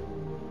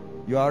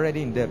 you are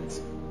already in debt.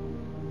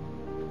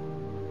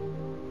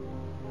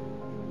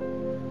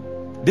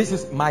 This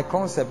is my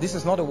concept. This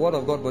is not the word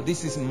of God, but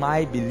this is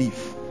my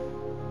belief.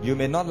 You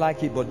may not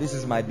like it, but this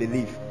is my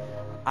belief.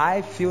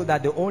 I feel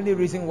that the only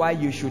reason why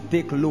you should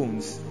take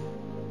loans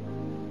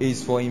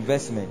is for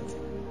investment,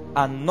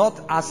 and not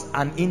as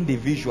an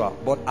individual,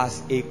 but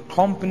as a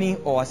company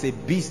or as a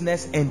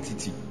business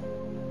entity.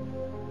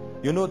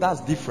 You know,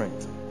 that's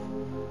different.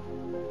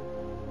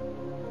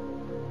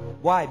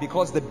 Why?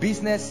 Because the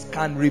business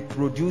can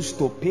reproduce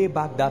to pay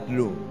back that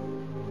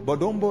loan. But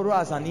don't borrow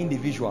as an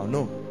individual,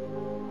 no.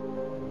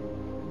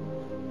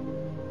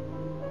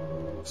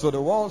 So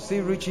the world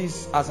sees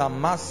riches as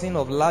amassing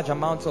of large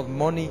amounts of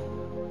money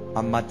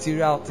and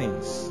material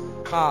things.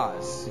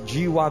 Cars,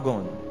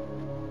 G-Wagon,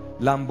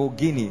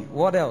 Lamborghini.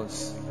 What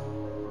else?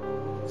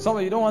 Some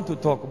of you don't want to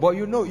talk, but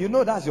you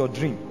know that's your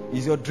dream.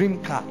 It's your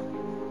dream car.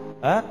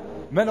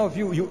 Many of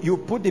you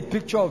put the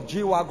picture of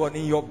G-Wagon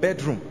in your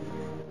bedroom,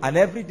 and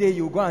every day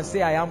you go and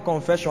say, I am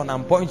confession,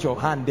 and point your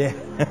hand there.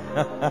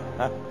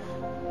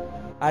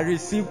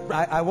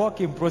 I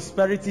walk in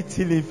prosperity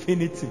till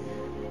infinity.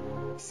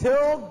 Say,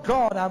 oh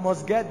God, I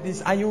must get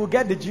this, and you will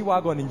get the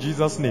G-Wagon in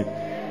Jesus' name.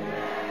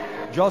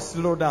 Just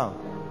slow down.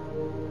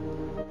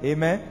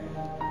 Amen.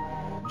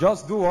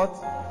 Just do what?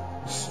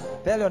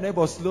 Tell your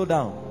neighbor, slow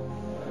down.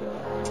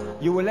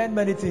 You will learn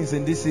many things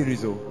in this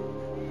series.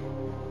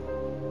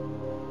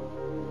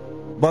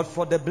 But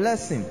for the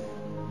blessing,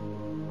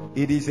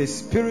 it is a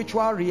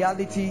spiritual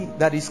reality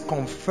that is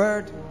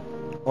conferred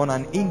on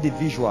an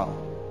individual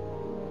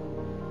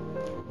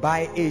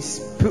by a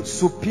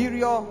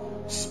superior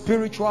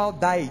spiritual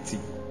deity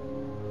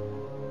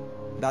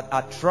that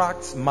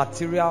attracts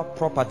material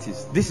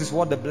properties. This is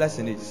what the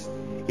blessing is.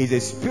 It's a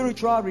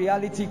spiritual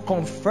reality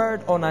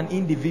conferred on an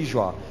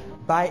individual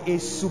by a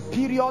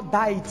superior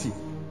deity.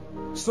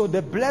 So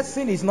the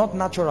blessing is not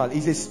natural,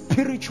 it's a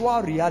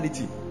spiritual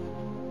reality.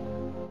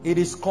 It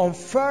is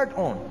conferred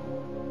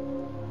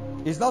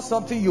on. It's not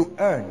something you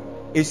earn.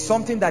 It's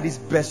something that is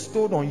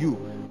bestowed on you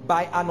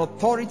by an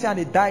authority and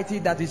a deity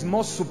that is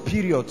more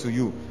superior to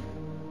you.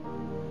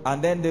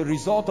 And then the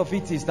result of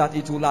it is that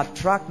it will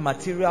attract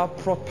material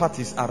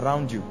properties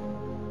around you.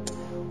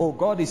 Oh,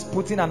 God is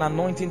putting an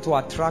anointing to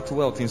attract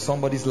wealth in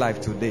somebody's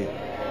life today.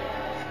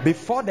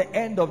 Before the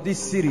end of this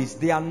series,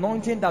 the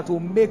anointing that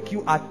will make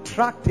you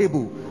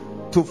attractable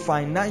to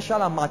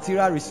financial and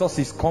material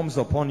resources comes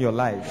upon your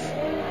life.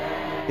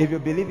 If you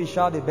believe it,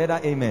 shout a better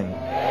amen.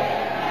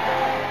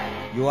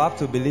 You have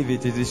to believe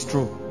it. It is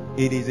true.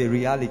 It is a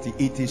reality.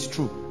 It is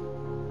true.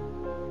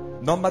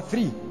 Number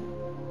 3,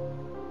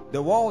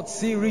 the world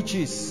see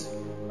riches.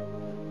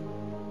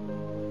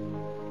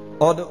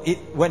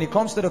 When it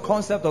comes to the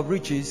concept of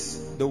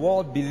riches, the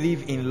world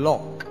believe in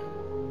luck.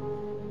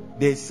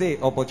 They say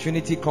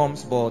opportunity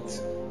comes, but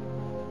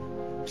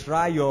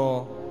try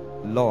your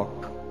luck.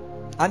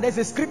 And there's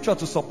a scripture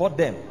to support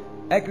them.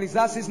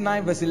 Ecclesiastes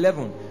 9 verse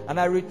 11. And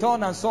I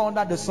returned and saw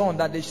under the sun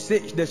that they say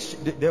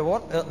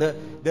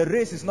the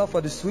race is not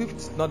for the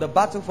swift, nor the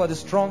battle for the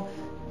strong,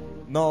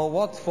 nor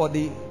what for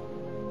the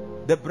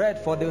bread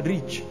for the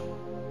rich.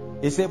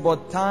 He said,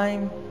 but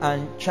time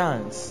and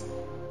chance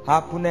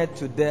happened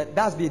to them.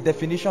 That's the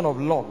definition of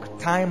luck.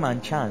 Time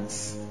and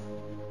chance.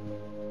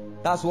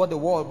 That's what the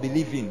world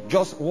believe in.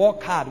 Just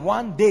work hard.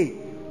 One day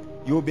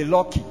you'll be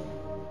lucky.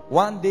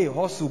 One day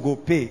hustle go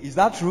pay. Is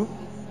that true?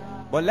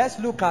 But let's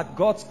look at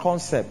God's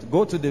concept.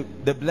 Go to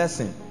the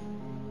blessing.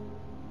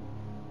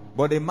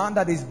 But a man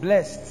that is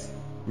blessed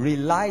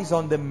relies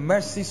on the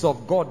mercies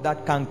of God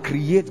that can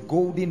create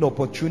golden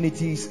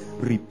opportunities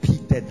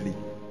repeatedly.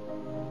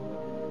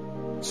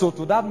 So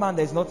to that man,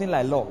 there's nothing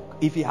like luck.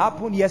 If it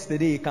happened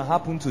yesterday, it can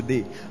happen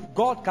today.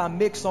 God can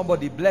make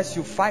somebody bless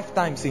you 5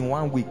 times in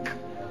 1 week.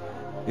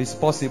 It's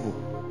possible.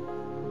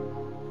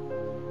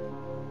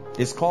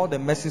 It's called the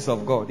mercies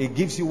of God. It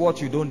gives you what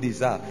you don't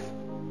deserve.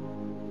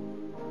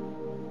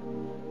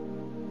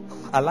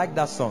 I like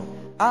that song.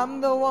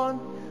 I'm the one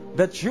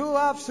that you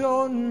have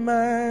shown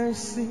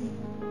mercy.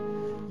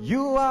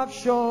 You have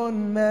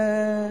shown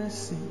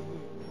mercy.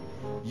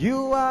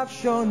 You have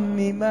shown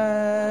me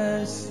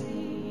mercy.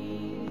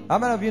 How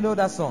many of you know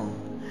that song?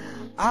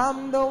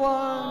 I'm the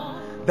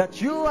one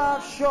that you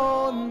have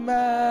shown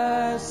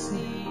mercy.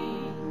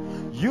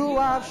 You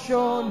have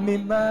shown me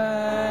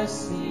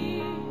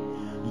mercy.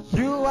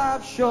 You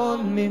have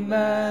shown me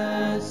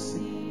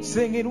mercy.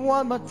 Sing it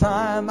one more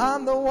time.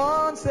 I'm the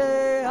one,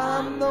 say,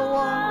 I'm the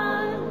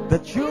one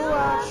that you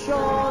have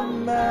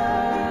shown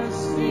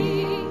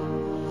mercy.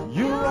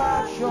 You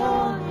have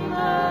shown me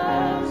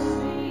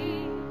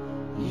mercy.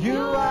 You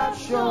have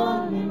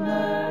shown me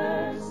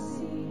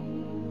mercy.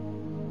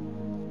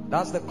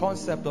 That's the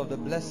concept of the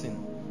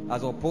blessing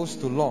as opposed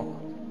to luck.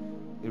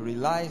 It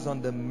relies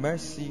on the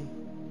mercy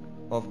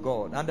of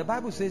God. And the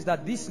Bible says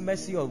that this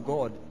mercy of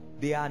God,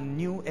 they are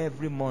new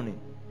every morning.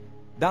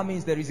 That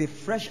means there is a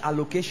fresh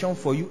allocation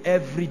for you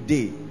every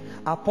day.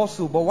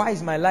 Apostle, but why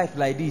is my life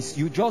like this?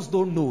 You just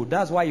don't know.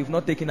 That's why you've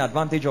not taken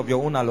advantage of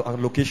your own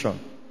allocation.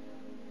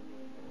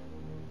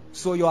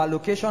 So your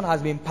allocation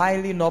has been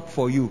piling up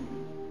for you.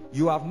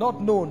 You have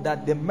not known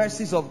that the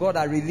mercies of God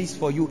are released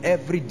for you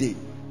every day.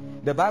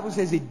 The Bible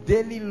says it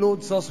daily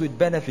loads us with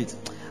benefits.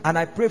 And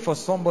I pray for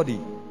somebody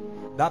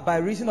that by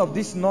reason of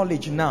this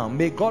knowledge now,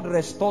 may God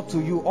restore to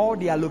you all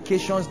the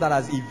allocations that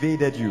has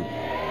evaded you.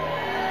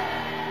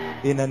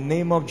 In the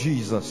name of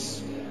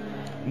Jesus.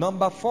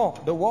 Number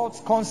 4, the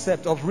world's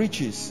concept of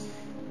riches.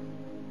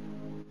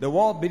 The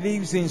world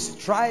believes in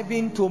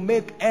striving to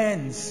make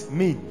ends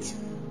meet.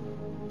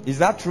 Is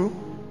that true?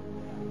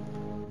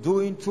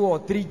 Doing 2 or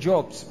 3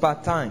 jobs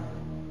part time.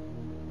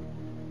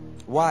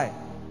 Why?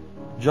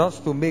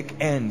 Just to make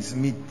ends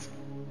meet.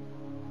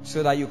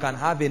 So that you can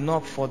have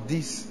enough for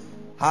this,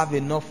 have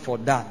enough for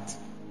that.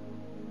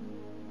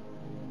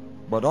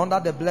 But under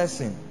the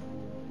blessing,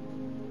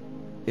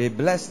 a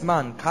blessed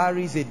man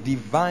carries a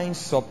divine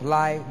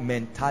supply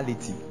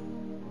mentality.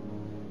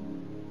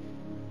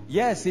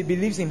 Yes, he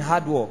believes in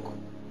hard work,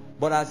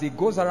 but as he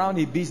goes around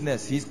his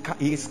business,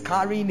 he's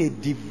carrying a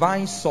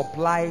divine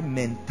supply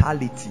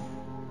mentality.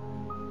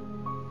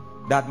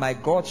 That my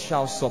God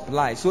shall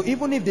supply. So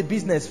even if the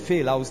business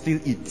fail, I will still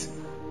eat.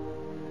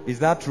 Is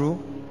that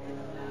true?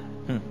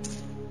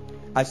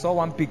 I saw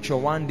one picture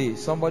one day,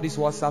 somebody's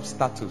WhatsApp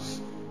status.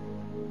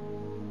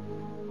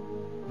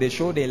 They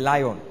showed a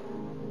lion.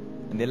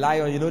 And the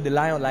lion, you know the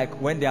lion,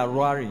 like when they are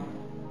roaring.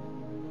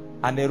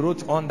 And they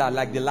wrote on that,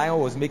 like the lion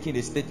was making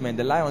a statement.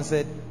 The lion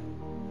said,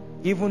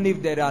 even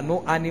if there are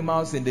no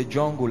animals in the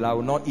jungle, I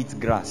will not eat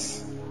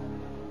grass.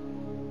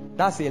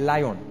 That's a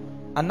lion.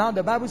 And now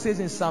the Bible says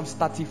in Psalms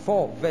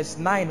 34 verse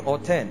 9 or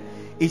 10,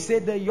 it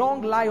said the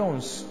young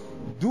lions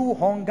do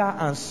hunger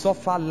and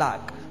suffer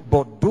lack,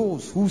 but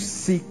those who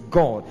seek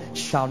God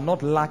shall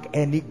not lack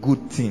any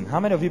good thing.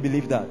 How many of you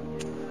believe that?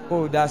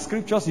 Oh, there are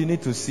scriptures you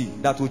need to see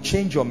that will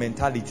change your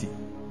mentality.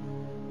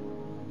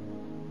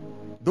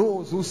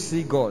 Those who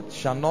seek God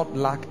shall not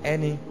lack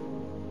any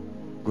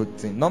good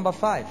thing. Number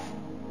 5,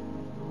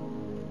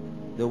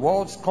 the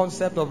world's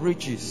concept of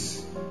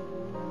riches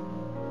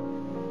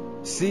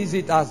sees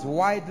it as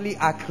widely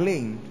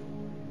acclaimed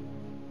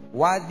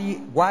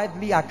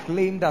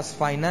as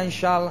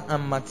financial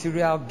and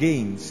material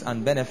gains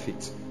and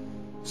benefits.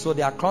 So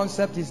their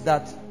concept is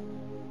that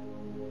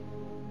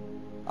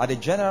at a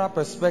general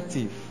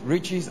perspective,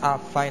 riches are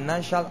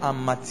financial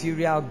and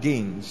material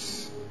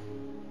gains.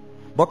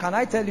 But can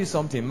I tell you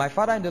something? My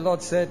father in the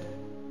Lord said,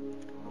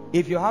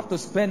 If you have to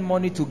spend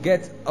money to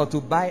get or to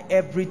buy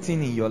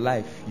everything in your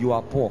life, you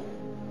are poor.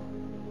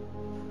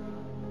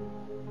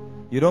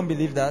 You don't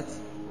believe that?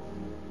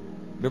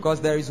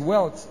 Because there is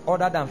wealth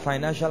other than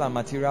financial and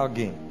material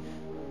gain.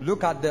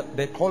 Look at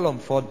the column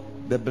for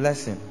the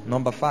blessing,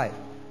 number 5.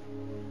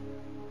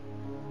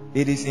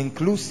 It is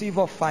inclusive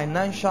of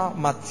financial,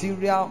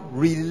 material,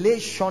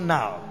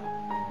 relational.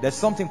 There's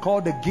something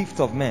called the gift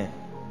of men,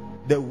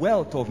 the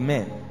wealth of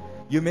men.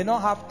 You may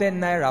not have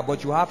 10 naira,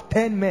 but you have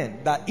 10 men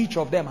that each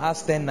of them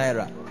has 10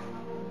 naira.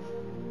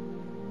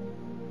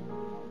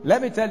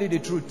 Let me tell you the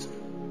truth.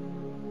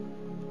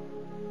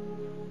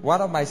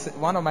 One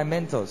of my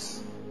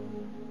mentors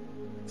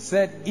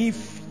said,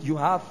 if you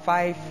have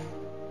 5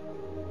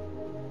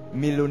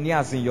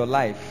 millionaires in your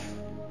life,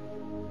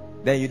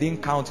 then you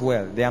didn't count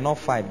well. They are not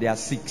 5, they are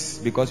 6,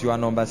 because you are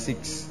number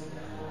 6.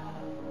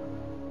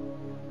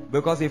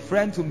 Because a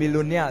friend to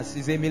millionaires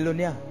is a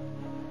millionaire.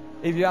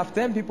 If you have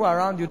 10 people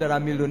around you that are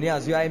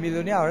millionaires, you are a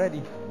millionaire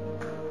already.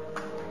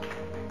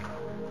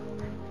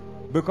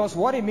 Because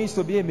what it means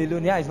to be a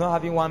millionaire is not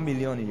having 1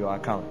 million in your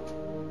account.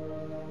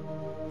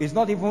 It's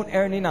not even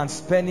earning and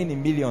spending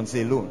in millions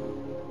alone.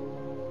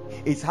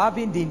 It's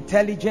having the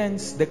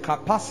intelligence, the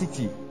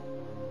capacity,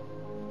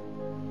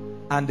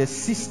 and the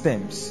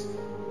systems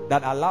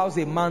that allows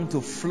a man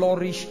to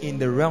flourish in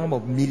the realm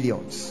of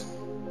millions.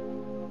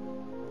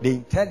 The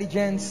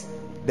intelligence,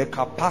 the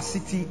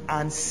capacity,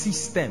 and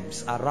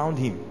systems around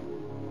him.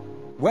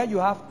 When you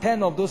have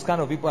 10 of those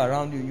kind of people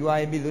around you, you are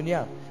a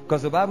millionaire.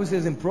 Because the Bible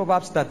says in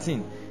Proverbs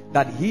 13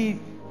 that he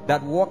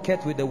that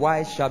walketh with the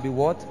wise shall be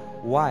what?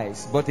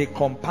 Wise. But a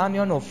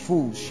companion of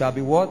fools shall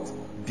be what?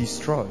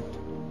 Destroyed.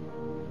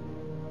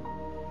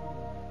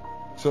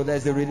 So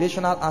there's a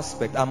relational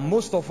aspect, and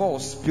most of all,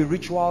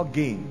 spiritual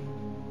gain.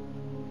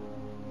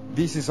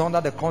 This is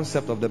under the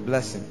concept of the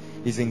blessing.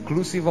 It's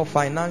inclusive of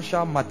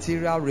financial,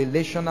 material,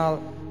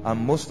 relational,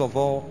 and most of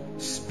all,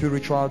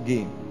 spiritual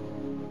gain.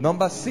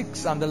 Number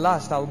 6, and the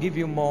last, I'll give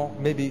you more,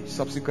 maybe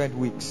subsequent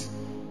weeks.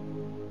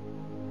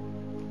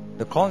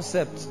 The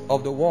concept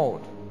of the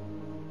world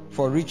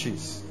for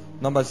riches.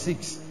 Number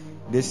 6,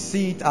 they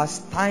see it as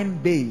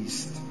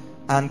time-based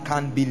and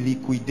can be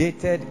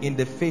liquidated in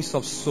the face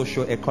of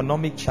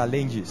socio-economic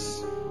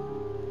challenges.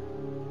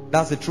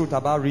 That's the truth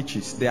about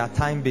riches. They are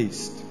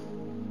time-based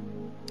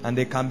and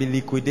they can be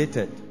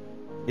liquidated.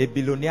 A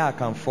billionaire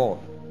can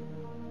fall.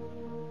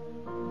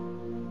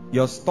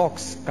 Your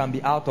stocks can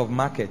be out of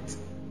market.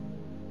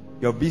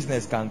 Your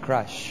business can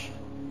crash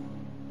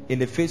in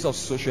the face of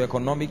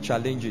socio-economic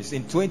challenges.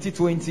 In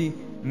 2020,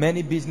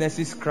 many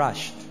businesses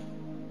crashed.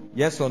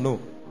 Yes or no?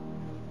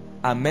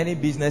 And many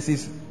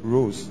businesses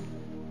rose.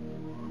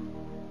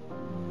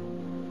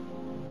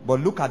 But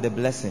look at the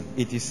blessing.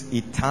 It is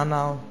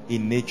eternal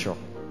in nature,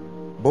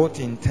 both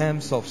in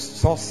terms of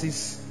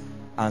sources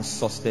and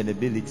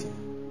sustainability.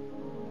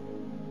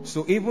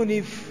 So even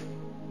if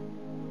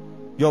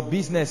your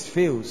business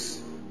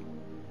fails,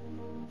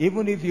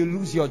 even if you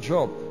lose your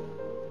job,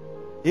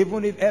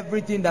 even if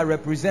everything that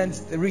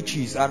represents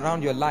riches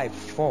around your life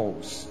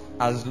falls,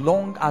 as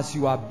long as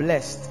you are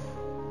blessed,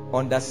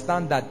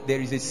 understand that there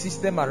is a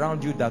system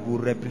around you that will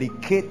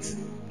replicate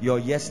your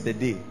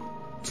yesterday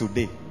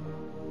today.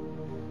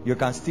 You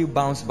can still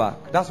bounce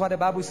back. That's why the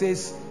Bible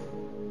says,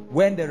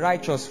 when the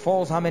righteous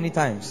falls, how many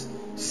times?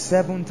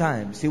 7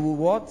 times. He will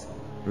what?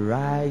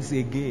 Rise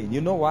again.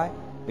 You know why?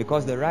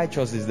 Because the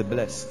righteous is the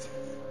blessed.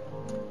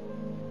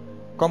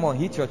 Come on,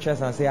 hit your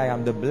chest and say, I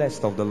am the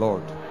blessed of the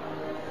Lord.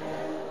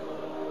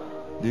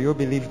 Do you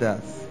believe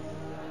that?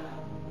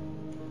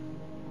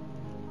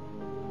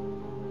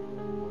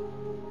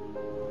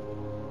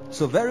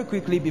 So very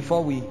quickly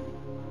before we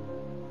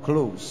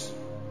close,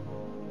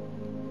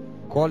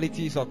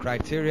 qualities or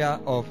criteria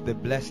of the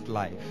blessed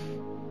life.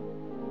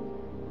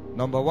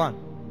 Number 1,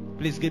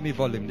 please give me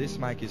volume. This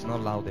mic is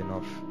not loud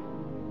enough.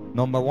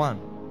 Number 1,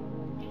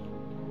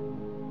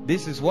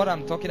 this is what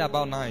I'm talking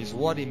about now, is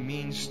what it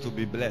means to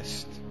be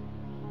blessed.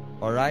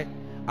 Alright?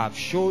 I've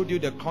showed you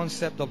the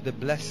concept of the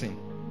blessing.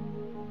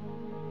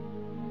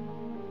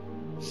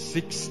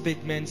 6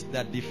 statements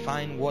that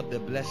define what the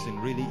blessing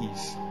really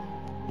is.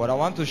 But I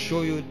want to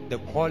show you the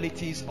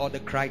qualities or the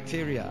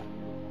criteria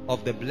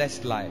of the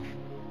blessed life.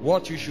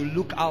 What you should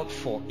look out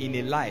for in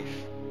a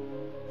life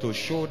to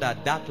show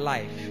that that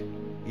life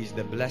is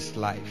the blessed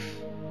life.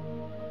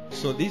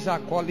 So these are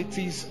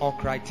qualities or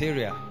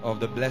criteria of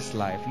the blessed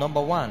life.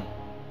 Number 1,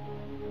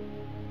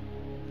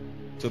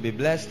 to be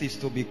blessed is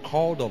to be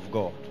called of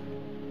God.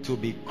 To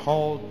be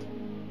called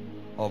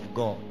of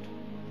God.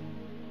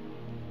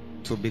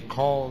 To be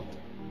called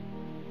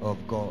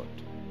of God.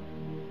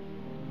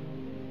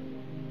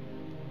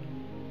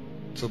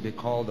 To be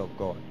called of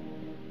God.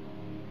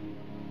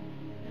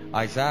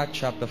 Isaiah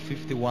chapter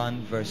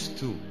 51 verse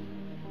 2.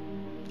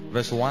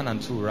 Verse 1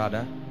 and 2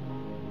 rather.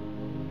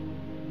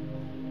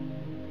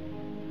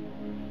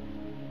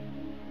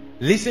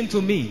 Listen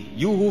to me,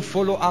 you who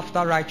follow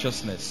after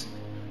righteousness,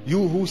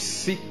 you who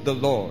seek the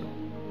Lord.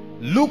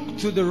 Look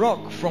to the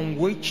rock from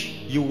which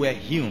you were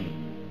hewn,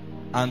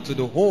 and to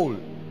the hole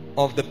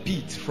of the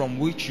pit from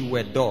which you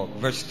were dug.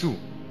 Verse 2.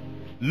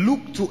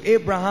 Look to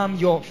Abraham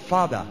your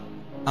father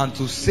and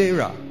to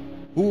Sarah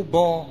who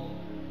bore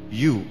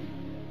you.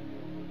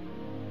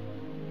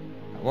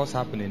 What's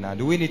happening now?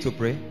 Do we need to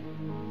pray?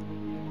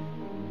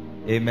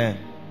 Amen.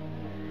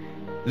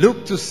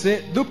 Look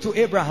to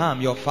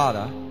Abraham your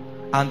father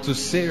and to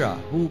Sarah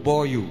who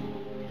bore you.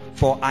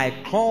 For I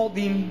called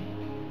him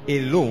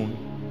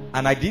alone,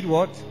 and I did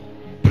what?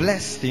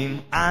 Blessed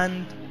him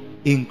and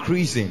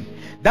increased him.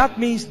 That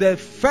means the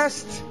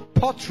first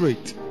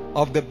portrait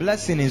of the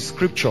blessing in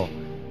scripture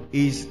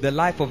is the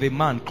life of a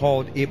man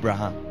called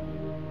Abraham.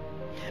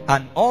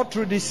 And all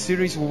through this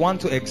series we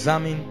want to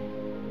examine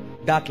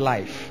that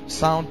life.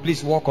 Sound,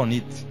 please work on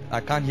it.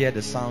 I can't hear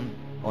the sound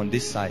on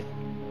this side.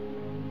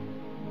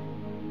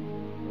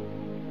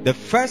 The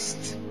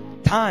first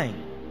time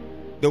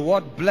the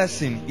word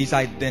blessing is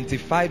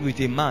identified with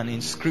a man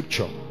in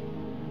scripture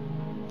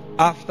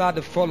after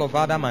the fall of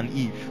Adam and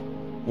Eve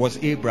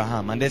was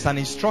Abraham. And there's an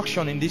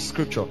instruction in this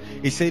scripture.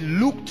 It says,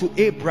 look to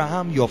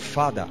Abraham your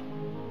father,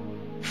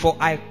 for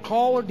I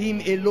called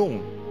him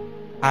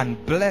alone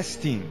and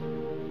blessed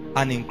him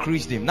and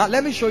increased him. Now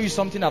let me show you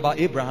something about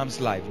Abraham's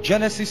life.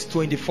 Genesis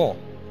 24.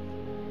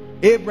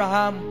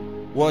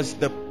 Abraham was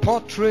the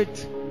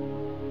portrait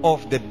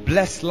of the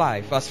blessed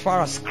life as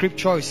far as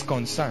scripture is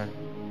concerned.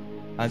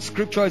 And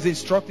scripture is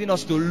instructing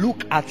us to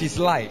look at his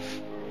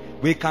life.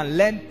 We can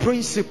learn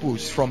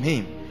principles from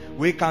him.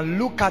 We can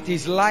look at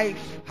his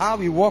life, how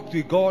he walked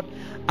with God,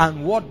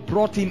 and what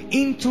brought him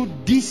into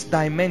this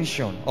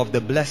dimension of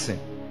the blessing,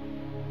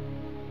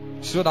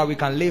 so that we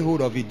can lay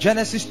hold of it.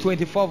 Genesis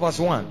 24 verse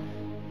 1.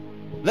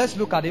 Let's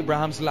look at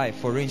Abraham's life,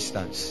 for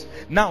instance.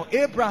 Now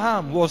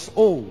Abraham was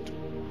old,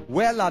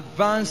 well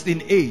advanced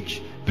in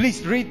age.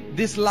 Please read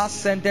this last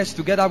sentence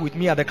together with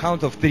me at the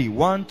count of 3.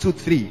 1, 2,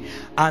 3.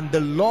 And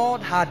the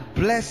Lord had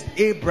blessed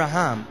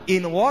Abraham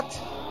in what?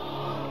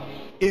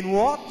 In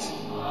what?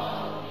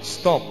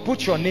 Stop.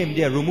 Put your name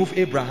there. Remove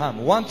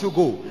Abraham. 1 to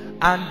go.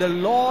 And the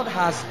Lord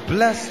has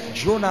blessed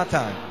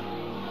Jonathan.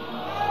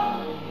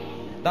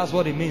 That's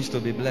what it means to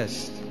be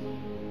blessed.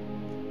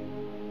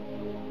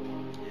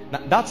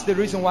 Now, that's the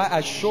reason why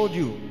I showed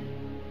you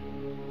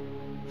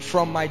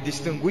from my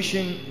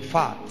distinguishing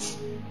facts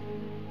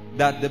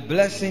that the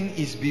blessing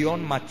is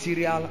beyond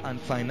material and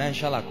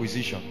financial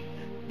acquisition.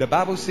 The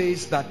Bible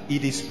says that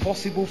it is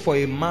possible for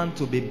a man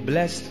to be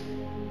blessed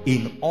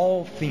in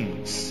all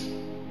things.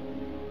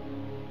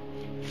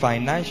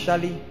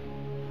 Financially,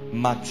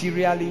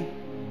 materially,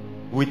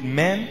 with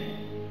men,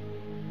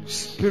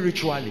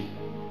 spiritually.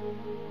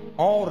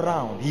 All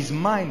round, his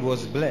mind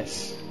was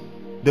blessed.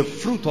 The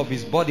fruit of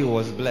his body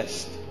was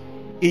blessed.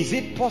 Is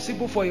it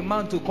possible for a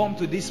man to come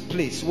to this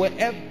place where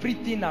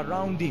everything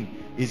around him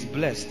is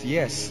blessed?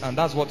 Yes, and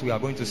that's what we are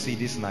going to see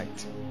this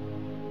night.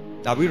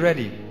 Are we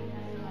ready?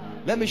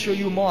 Let me show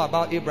you more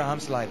about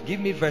Abraham's life. Give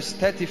me verse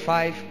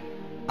 35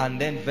 and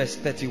then verse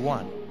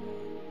 31.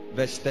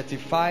 Verse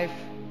 35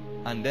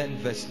 and then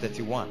verse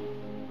 31.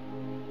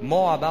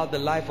 More about the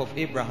life of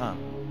Abraham.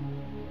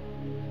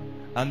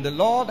 And the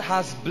Lord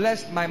has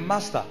blessed my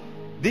master.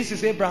 This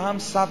is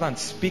Abraham's servant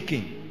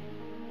speaking.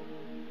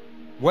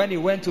 When he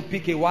went to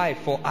pick a wife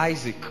for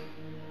Isaac,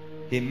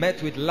 he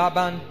met with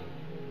Laban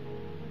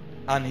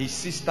and his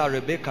sister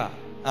Rebekah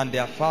and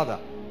their father.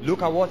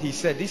 Look at what he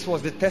said. This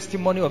was the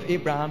testimony of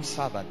Abraham's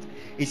servant.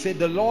 He said,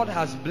 the Lord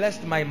has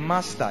blessed my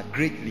master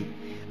greatly,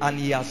 and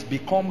he has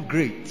become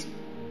great.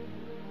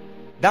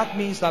 That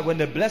means that when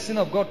the blessing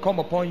of God come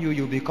upon you,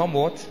 you become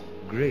what?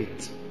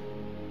 Great.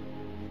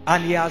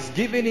 And he has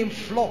given him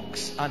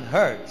flocks and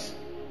herds,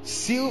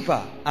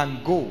 silver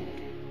and gold,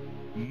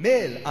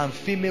 male and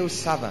female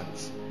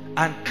servants,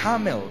 and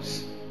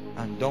camels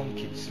and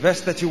donkeys.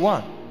 Verse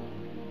 31.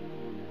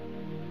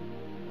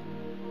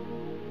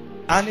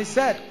 And he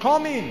said,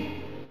 come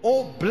in,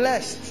 O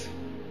blessed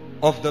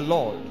of the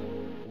Lord.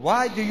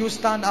 Why do you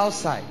stand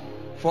outside?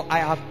 For I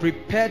have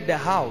prepared the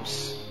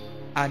house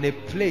and a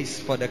place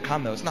for the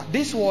camels. Now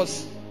this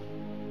was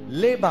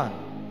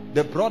Laban,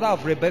 the brother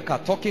of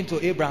Rebekah, talking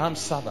to Abraham's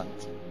servant.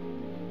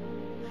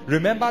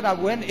 Remember that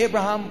when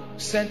Abraham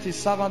sent his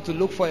servant to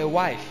look for a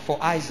wife for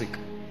Isaac,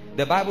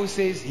 the Bible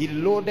says he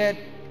loaded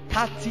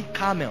 30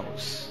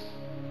 camels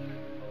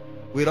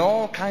with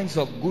all kinds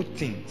of good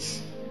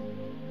things.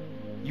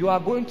 You are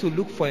going to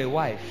look for a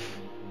wife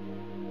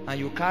and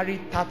you carry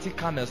 30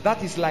 camels.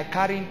 That is like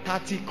carrying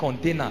 30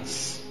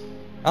 containers.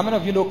 How many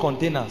of you know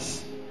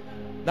containers?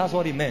 That's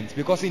what it meant.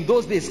 Because in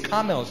those days,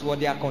 camels were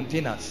their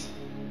containers.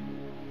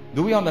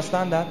 Do we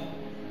understand that?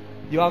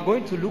 You are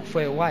going to look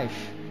for a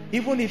wife.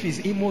 Even if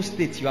it's Imo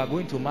State you are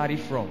going to marry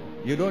from,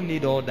 you don't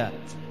need all that.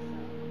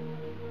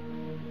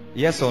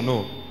 Yes or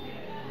no?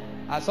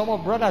 And some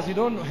of brothers, you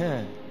don't,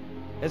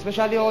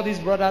 especially all these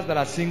brothers that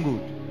are single,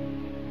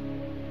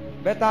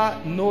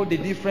 better know the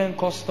different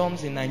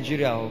customs in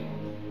Nigeria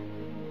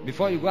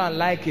before you go and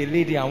like a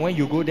lady, and when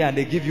you go there and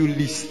they give you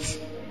lists,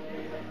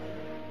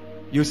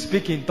 you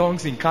speak in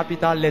tongues in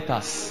capital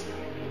letters.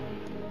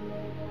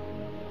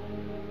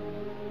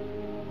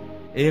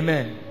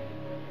 Amen.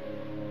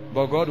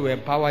 But God will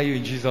empower you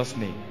in Jesus'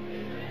 name.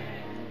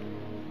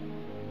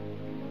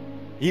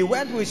 He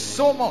went with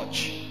so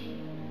much,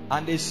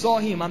 and they saw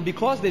him, and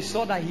because they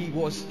saw that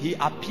he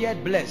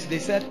appeared blessed, they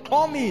said,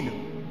 "Come in,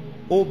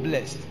 O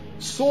blessed."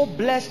 So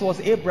blessed was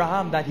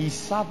Abraham that his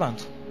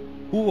servant,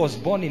 who was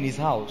born in his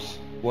house,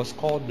 was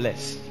called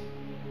blessed.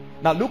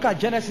 Now look at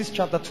Genesis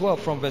chapter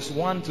 12 from verse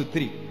 1 to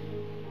 3.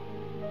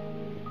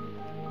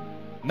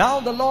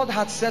 Now the Lord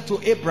had said to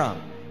Abraham,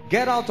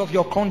 "Get out of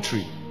your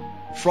country,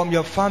 from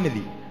your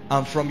family,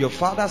 and from your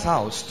father's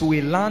house, to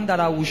a land that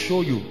I will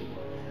show you.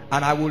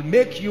 And I will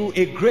make you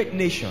a great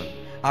nation.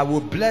 I will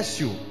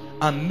bless you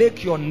and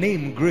make your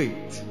name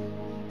great,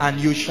 and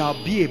you shall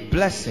be a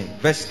blessing."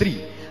 Verse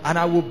 3. "And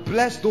I will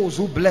bless those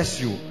who bless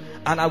you,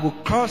 and I will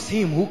curse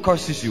him who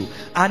curses you.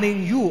 And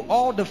in you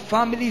all the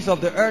families of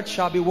the earth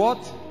shall be" what?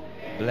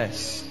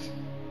 Blessed.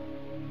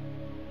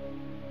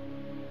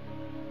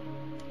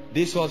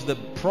 This was the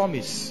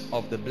promise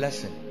of the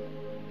blessing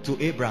to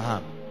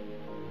Abraham.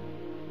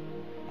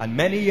 And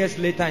many years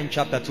later in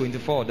chapter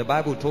 24, the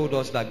Bible told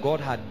us that God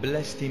had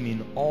blessed him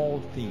in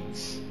all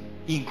things,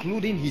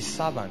 including his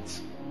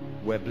servants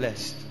were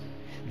blessed.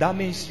 That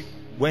means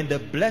when the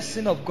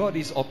blessing of God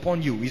is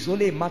upon you, it's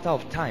only a matter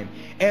of time.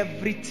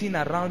 Everything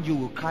around you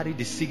will carry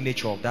the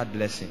signature of that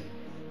blessing.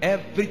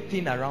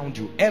 Everything around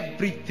you,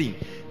 everything.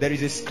 There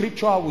is a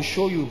scripture I will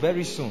show you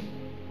very soon,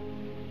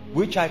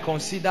 which I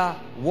consider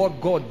what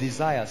God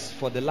desires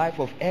for the life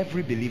of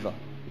every believer.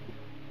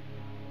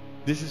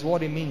 This is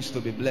what it means to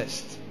be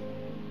blessed.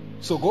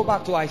 So go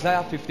back to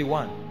Isaiah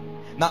 51.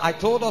 Now I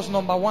told us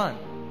number one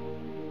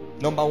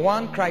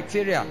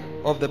criteria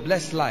of the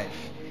blessed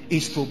life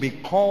is to be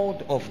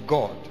called of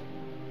God.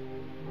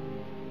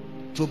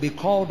 To be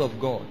called of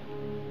God.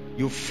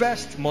 You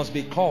first must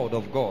be called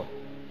of God.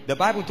 The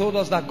Bible told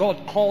us that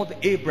God called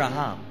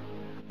Abraham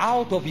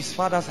out of his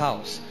father's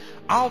house,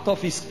 out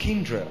of his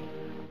kindred,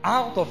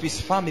 out of his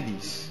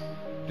families.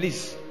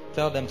 Please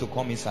tell them to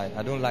come inside.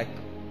 I don't like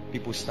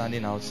people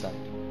standing outside.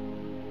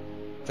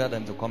 Tell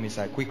them to come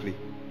inside quickly.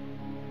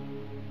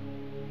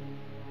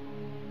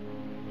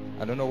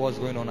 I don't know what's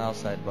going on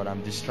outside, but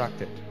I'm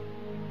distracted.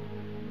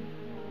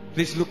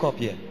 Please look up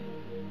here.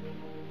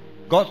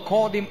 God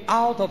called him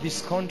out of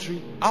his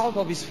country, out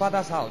of his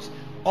father's house.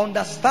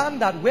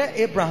 Understand that where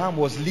Abraham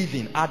was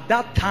living at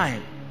that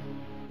time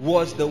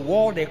was the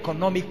world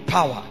economic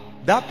power.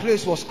 That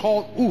place was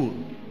called Ur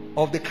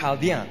of the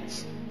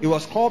Chaldeans. It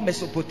was called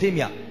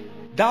Mesopotamia.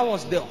 That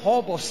was the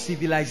hub of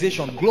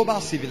civilization,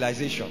 global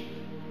civilization.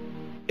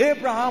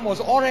 Abraham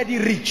was already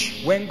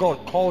rich when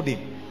God called him.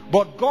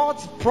 But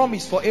God's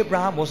promise for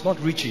Abraham was not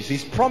riches.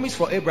 His promise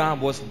for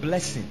Abraham was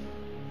blessing.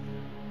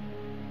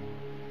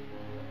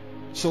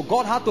 So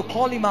God had to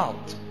call him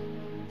out.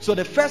 So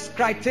the first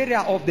criteria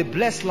of the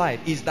blessed life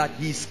is that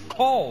he is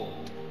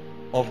called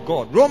of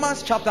God.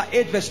 Romans chapter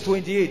 8 verse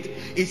 28.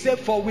 It said,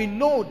 "For we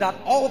know that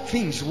all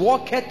things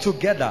work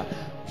together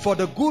for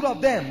the good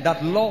of them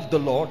that love the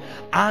Lord,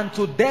 and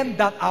to them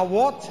that are"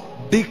 what?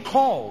 "The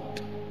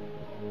called."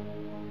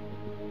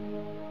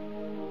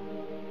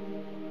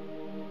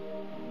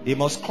 He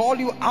must call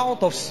you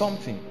out of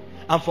something.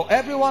 And for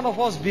every one of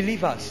us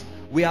believers,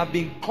 we have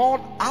been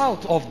called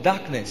out of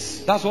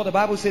darkness. That's what the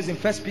Bible says in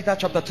 1 Peter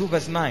chapter 2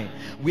 verse 9.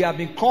 We have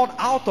been called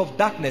out of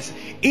darkness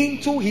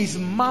into his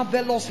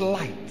marvelous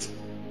light.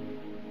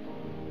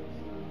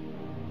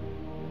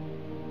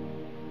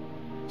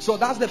 So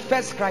that's the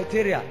first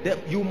criteria,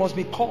 that you must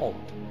be called.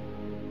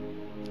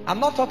 I'm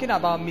not talking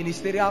about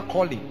ministerial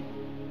calling.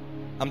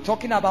 I'm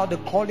talking about the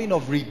calling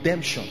of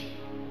redemption.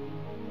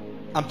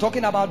 I'm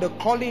talking about the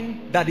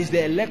calling that is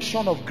the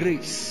election of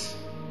grace.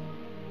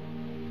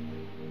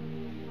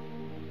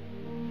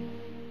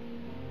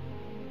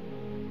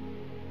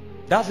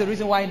 That's the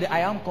reason why in the I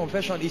Am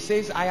confession it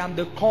says, "I am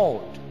the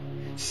called,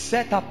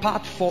 set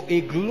apart for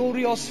a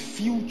glorious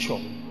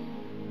future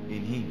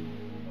in him."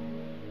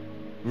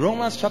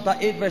 Romans chapter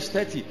 8 verse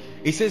 30,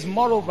 it says,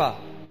 "Moreover,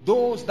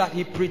 those that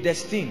he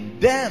predestined,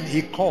 them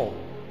he called.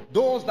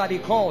 Those that he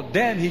called,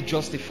 them he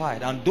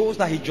justified. And those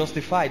that he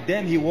justified,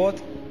 them he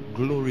what?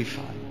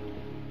 Glorified."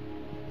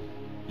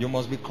 You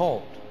must be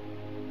called.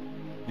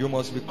 You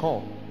must be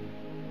called.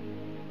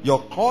 Your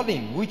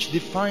calling, which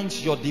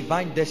defines your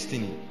divine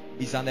destiny,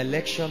 is an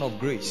election of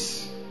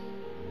grace.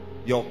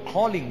 Your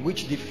calling,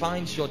 which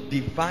defines your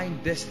divine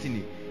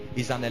destiny,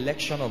 is an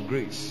election of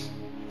grace.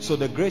 So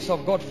the grace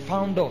of God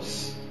found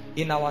us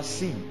in our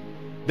sin.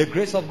 The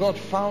grace of God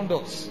found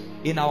us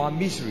in our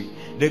misery.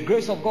 The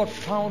grace of God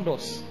found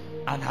us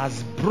and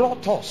has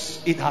brought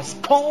us, it has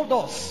called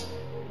us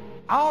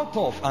out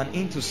of and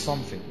into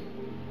something.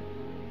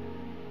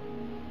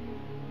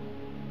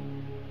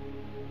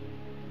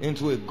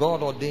 Into a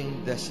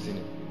God-ordained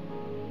destiny.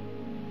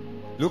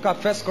 Look at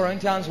 1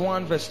 Corinthians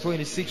 1 verse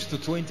 26 to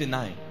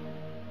 29.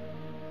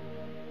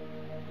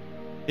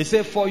 It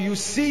says, "For you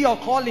see your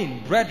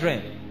calling,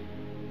 brethren."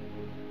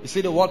 You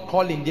see the word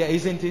calling there,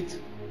 isn't it?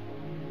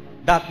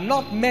 "That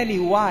not many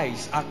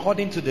wise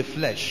according to the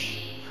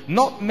flesh,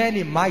 not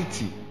many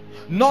mighty,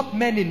 not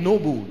many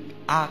noble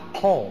are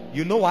called."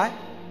 You know why?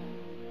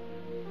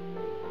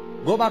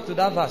 Go back to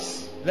that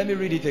verse. Let me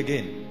read it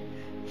again.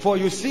 For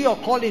you see your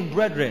calling,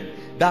 brethren,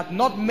 that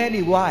not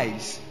many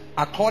wise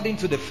according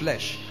to the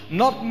flesh,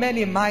 not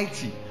many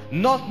mighty,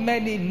 not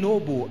many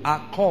noble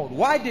are called.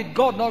 Why did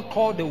God not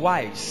call the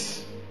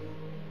wise?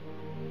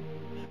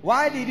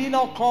 Why did he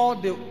not call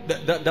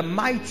the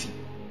mighty?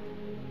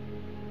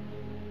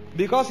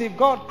 Because if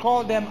God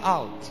called them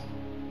out,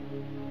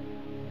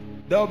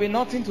 there will be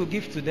nothing to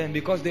give to them,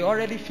 because they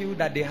already feel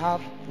that they have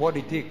what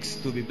it takes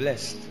to be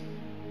blessed.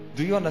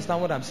 Do you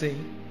understand what I'm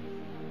saying?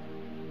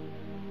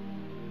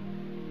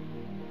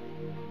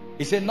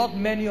 He said not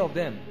many of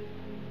them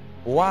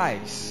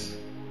wise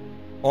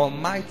or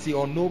mighty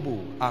or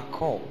noble are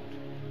called.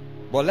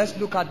 But let's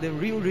look at the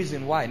real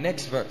reason why.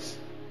 Next verse.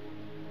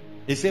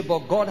 He said,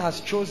 but God has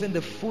chosen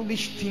the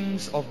foolish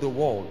things of the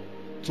world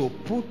to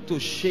put to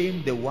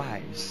shame the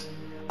wise.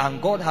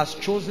 And God has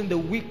chosen the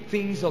weak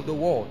things of the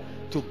world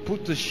to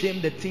put to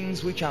shame the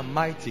things which are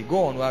mighty.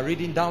 Go on, we are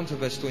reading down to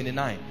verse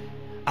 29.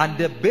 And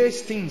the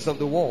base things of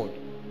the world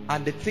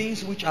and the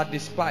things which are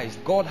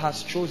despised God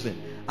has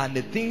chosen, and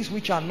the things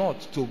which are not,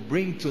 to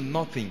bring to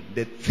nothing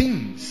the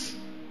things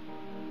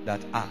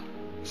that are.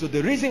 So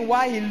the reason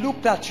why he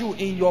looked at you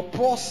in your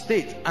poor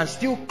state and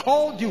still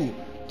called you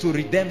to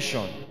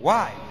redemption,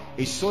 why?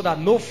 Is so that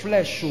no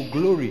flesh should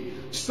glory.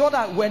 So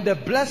that when the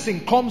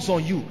blessing comes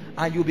on you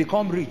and you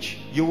become rich,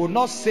 you will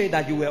not say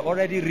that you were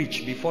already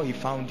rich before he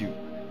found you.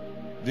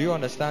 Do you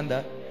understand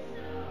that?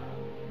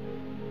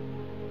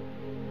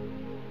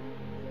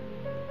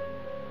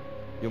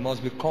 You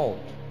must be called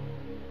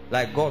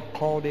like God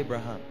called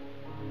Abraham.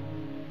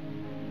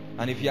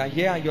 And if you are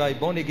here and you are a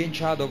born again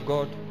child of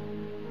God,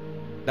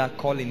 that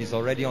calling is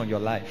already on your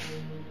life.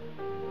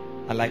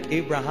 And like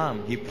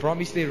Abraham, he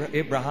promised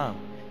Abraham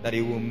that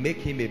he will make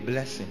him a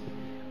blessing.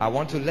 I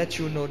want to let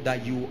you know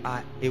that you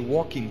are a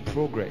work in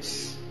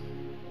progress.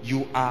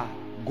 You are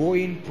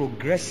going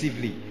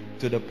progressively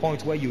to the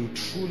point where you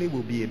truly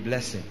will be a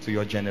blessing to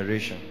your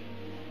generation.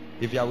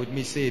 If you are with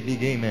me, say a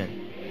big amen.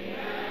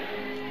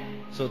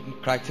 So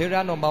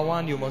criteria number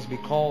 1, you must be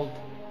called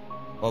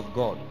of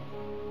God.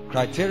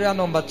 Criteria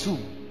number 2,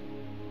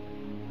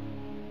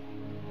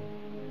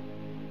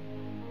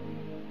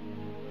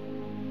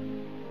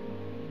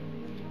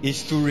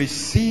 is to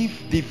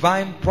receive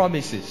divine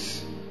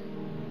promises.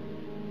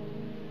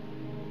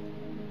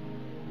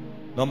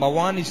 Number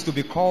 1 is to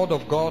be called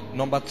of God.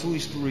 Number 2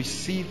 is to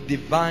receive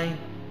divine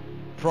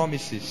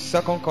promises.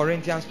 2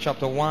 Corinthians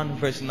chapter 1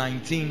 verse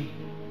 19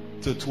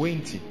 to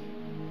 20.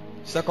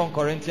 2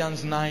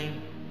 Corinthians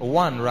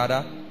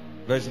 1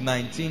 verse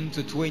 19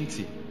 to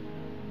 20.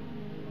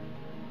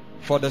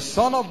 For the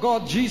Son of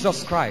God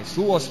Jesus Christ,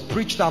 who was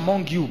preached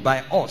among you by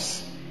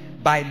us,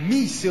 by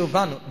me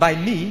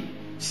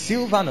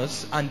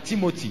Silvanus and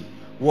Timothy,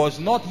 was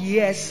not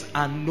yes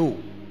and no,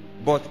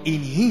 but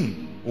in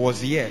him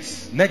was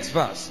yes. Next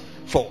verse.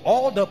 For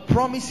all the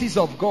promises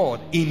of God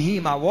in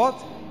him are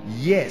what?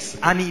 Yes.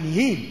 And in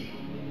him,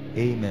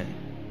 amen.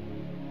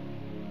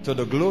 To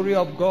the glory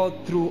of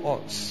God through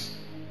us.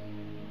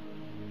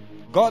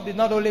 God did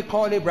not only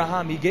call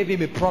Abraham, he gave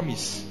him a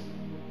promise.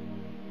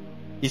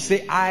 He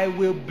said, I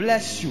will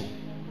bless you.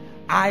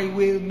 I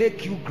will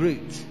make you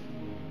great.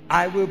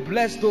 I will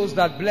bless those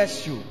that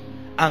bless you,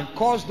 and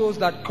curse those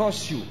that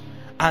curse you,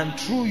 and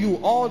through you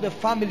all the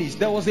families.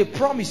 There was a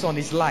promise on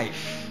his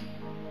life.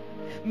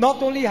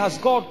 Not only has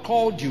God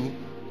called you,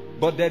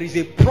 but there is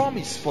a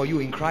promise for you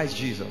in Christ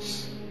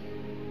Jesus.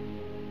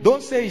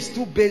 Don't say it's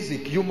too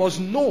basic. You must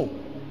know,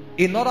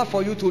 in order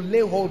for you to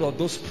lay hold of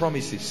those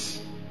promises.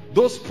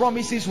 Those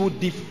promises will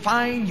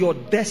define your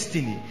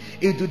destiny.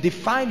 It will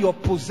define your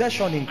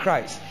possession in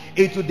Christ.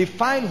 It will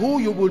define who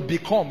you will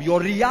become, your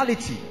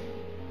reality.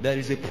 There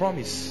is a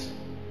promise.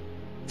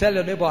 Tell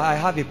your neighbor, I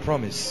have a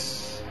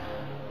promise.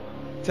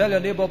 Tell your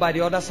neighbor by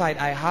the other side,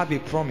 I have a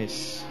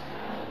promise.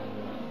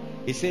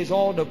 It says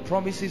all the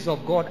promises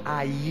of God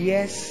are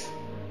yes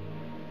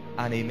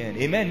and amen.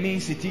 Amen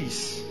means it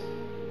is.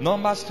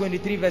 Numbers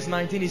 23 verse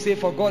 19, he says,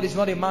 for God is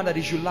not a man that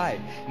he should lie,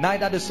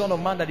 neither the son of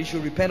man that he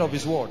should repent of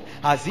his word.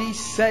 Has he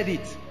said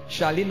it,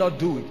 shall he not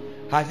do it?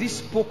 Has he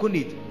spoken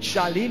it,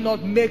 shall he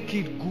not make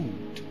it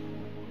good?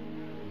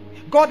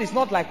 God is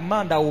not like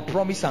man that will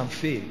promise and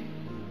fail.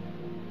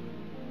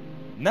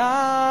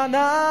 Na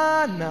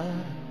na na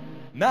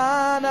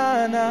na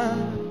na na,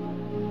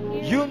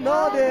 you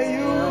know they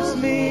use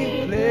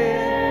me play.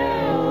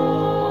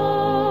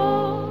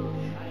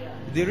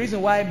 The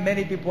reason why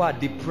many people are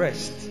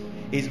depressed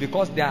is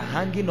because they are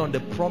hanging on the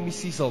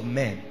promises of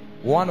men.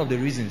 One of the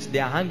reasons, they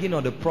are hanging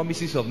on the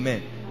promises of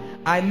men.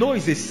 I know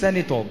he's a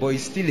senator, but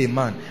he's still a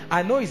man.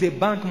 I know he's a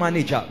bank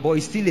manager, but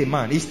he's still a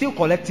man. He's still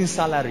collecting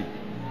salary.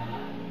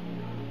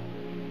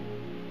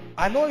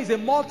 I know he's a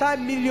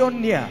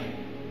multi-millionaire,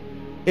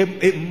 a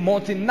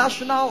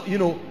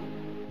multinational,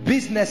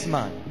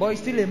 businessman, but he's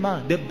still a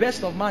man. The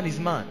best of man is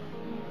man.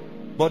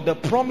 But the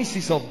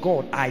promises of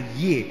God are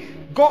yea.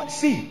 God,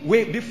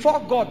 before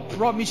God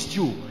promised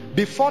you,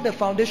 before the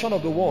foundation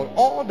of the world,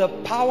 all the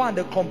power and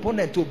the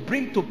component to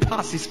bring to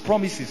pass his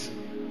promises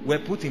were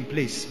put in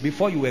place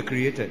before you were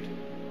created.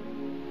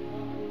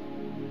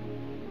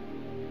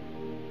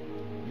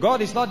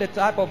 God is not the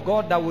type of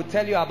God that will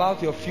tell you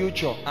about your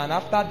future and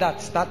after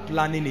that start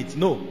planning it.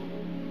 No.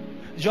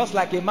 Just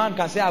like a man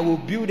can say, I will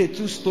build a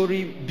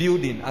 2-story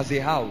building as a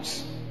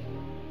house.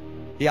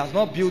 He has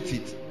not built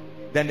it.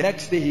 Then the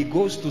next day he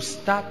goes to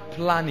start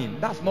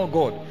planning. That's not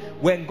God.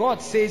 When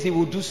God says he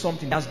will do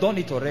something, he has done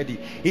it already.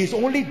 He's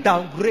only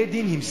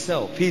downgrading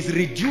himself. He's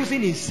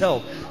reducing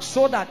himself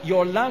so that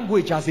your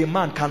language as a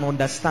man can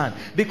understand.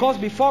 Because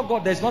before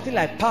God, there's nothing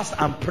like past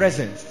and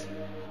present.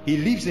 He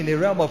lives in the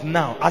realm of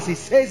now. As he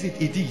says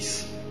it, it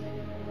is.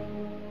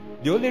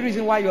 The only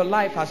reason why your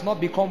life has not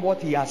become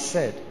what he has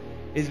said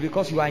is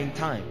because you are in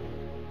time.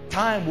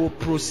 Time will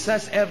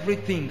process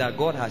everything that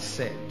God has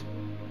said.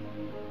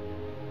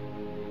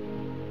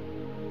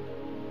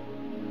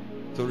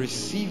 To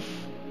receive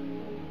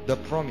the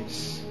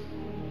promise.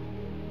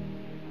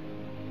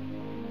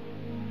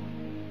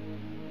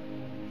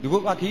 You go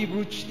back to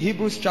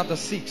Hebrews chapter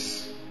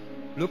 6.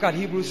 Look at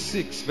Hebrews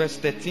 6 verse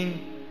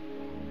 13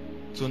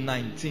 to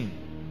 19.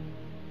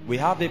 We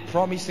have a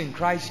promise in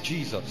Christ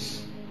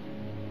Jesus.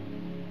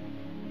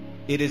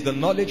 It is the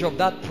knowledge of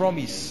that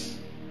promise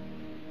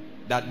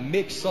that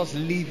makes us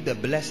live the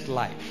blessed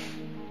life.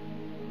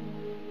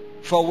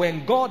 For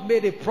when God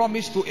made a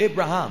promise to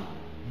Abraham,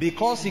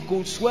 because he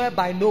could swear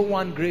by no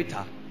one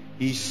greater,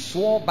 he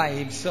swore by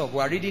himself.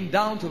 We are reading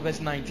down to verse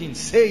 19,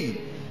 saying,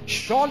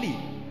 surely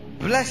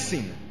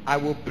blessing I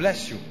will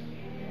bless you,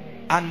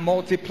 and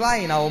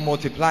multiplying I will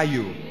multiply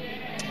you.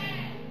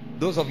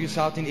 Those of you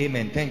shouting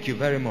amen, thank you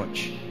very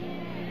much.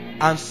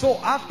 And so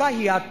after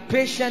he had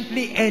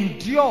patiently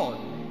endured,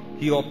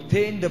 he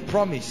obtained the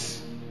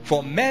promise.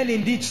 For men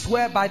indeed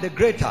swear by the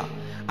greater,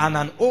 and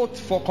an oath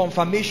for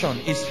confirmation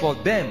is for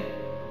them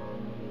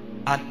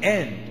an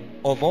end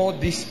of all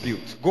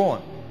dispute. Go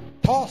on.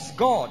 Thus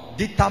God,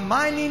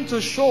 determining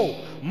to show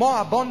more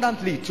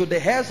abundantly to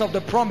the heirs of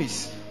the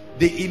promise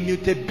the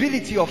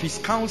immutability of his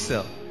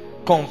counsel,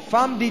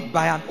 confirmed it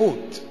by an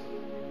oath,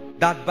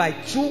 that by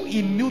two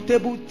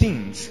immutable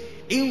things,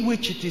 in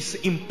which it is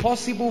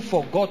impossible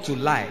for God to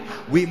lie,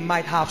 we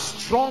might have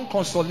strong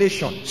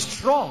consolation.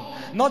 Strong,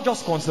 not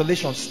just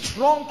consolation,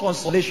 strong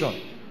consolation,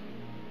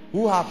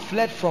 who have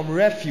fled from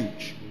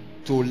refuge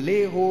to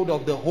lay hold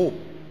of the hope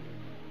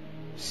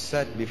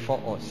set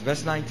before us.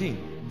 Verse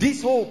 19.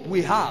 This hope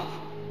we have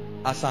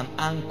as an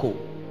anchor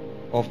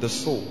of the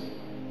soul,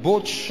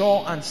 both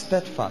sure and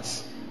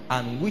steadfast,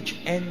 and which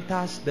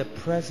enters the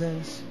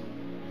presence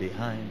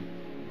behind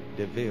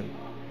the veil.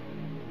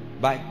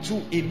 By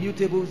two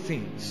immutable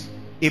things.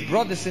 He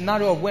brought the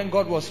scenario of when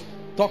God was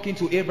talking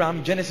to Abraham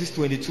in Genesis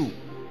 22.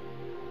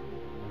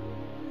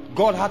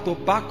 God had to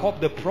back up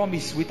the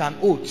promise with an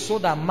oath so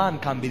that man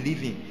can believe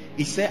him.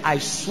 He said, I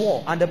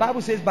swore. And the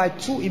Bible says by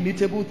two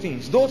immutable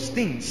things. Those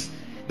things,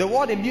 the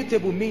word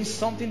immutable means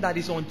something that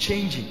is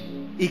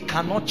unchanging. It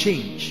cannot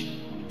change.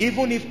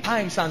 Even if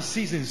times and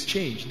seasons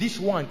change, this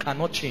one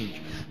cannot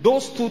change.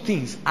 Those two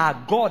things are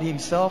God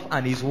himself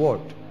and his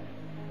word.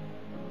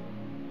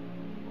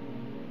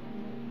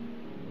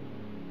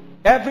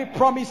 Every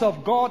promise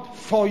of God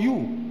for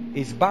you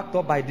is backed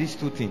up by these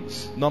two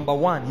things. Number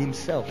one,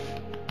 himself.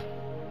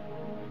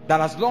 That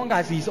as long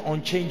as he is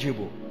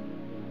unchangeable.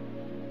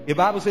 The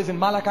Bible says in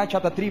Malachi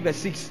chapter 3 verse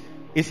 6,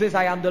 it says,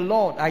 I am the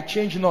Lord, I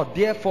change not.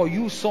 Therefore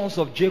you sons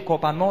of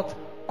Jacob are not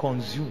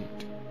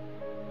consumed.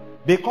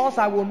 Because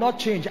I will not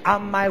change,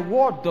 and my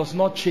word does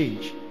not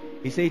change.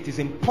 He said it is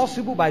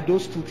impossible by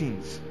those two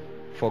things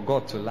for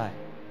God to lie.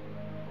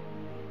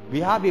 We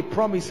have a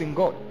promise in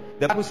God.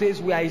 The Bible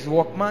says we are his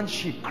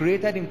workmanship,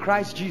 created in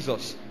Christ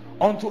Jesus,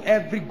 unto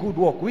every good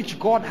work which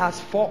God has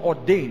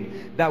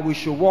foreordained that we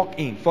should walk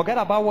in. Forget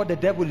about what the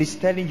devil is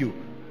telling you.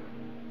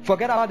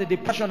 Forget about the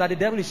depression that the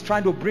devil is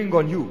trying to bring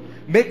on you,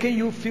 making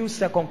you feel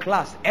second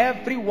class.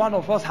 Every one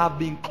of us have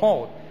been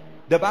called.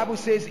 The Bible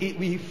says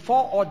we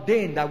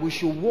foreordained that we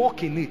should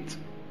walk in it.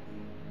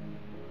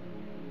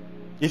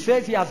 It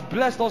says he has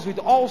blessed us with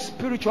all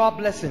spiritual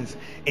blessings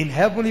in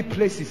heavenly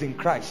places in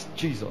Christ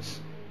Jesus.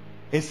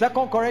 In 2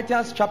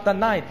 Corinthians chapter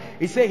 9,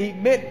 he said he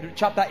made,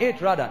 chapter 8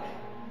 rather,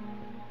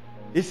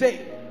 he said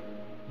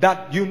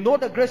that you know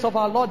the grace of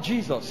our Lord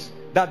Jesus,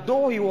 that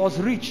though he was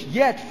rich,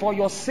 yet for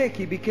your sake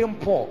he became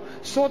poor,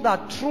 so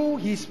that through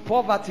his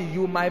poverty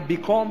you might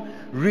become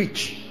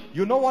rich.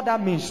 You know what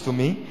that means to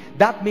me?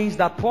 That means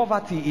that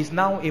poverty is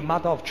now a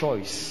matter of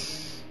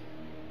choice.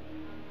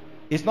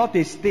 It's not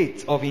a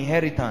state of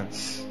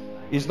inheritance.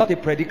 It's not a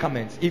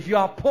predicament. If you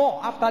are poor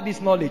after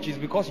this knowledge, it's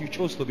because you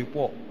chose to be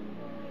poor.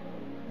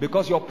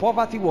 Because your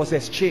poverty was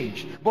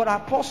exchanged. But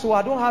apostle,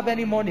 I don't have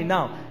any money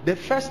now. The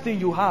first thing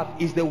you have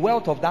is the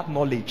wealth of that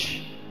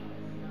knowledge.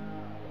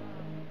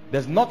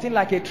 There's nothing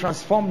like a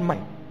transformed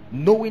mind,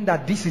 knowing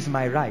that this is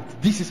my right,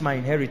 this is my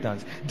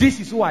inheritance, this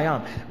is who I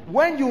am.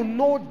 When you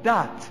know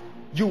that,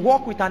 you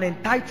walk with an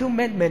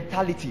entitlement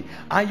mentality,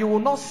 and you will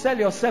not sell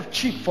yourself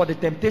cheap for the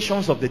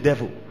temptations of the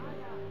devil.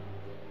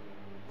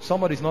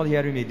 Somebody's not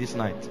hearing me this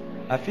night.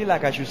 I feel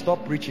like I should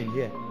stop preaching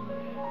here.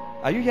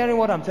 Are you hearing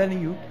what I'm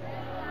telling you?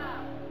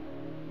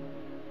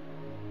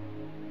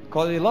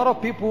 Because a lot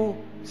of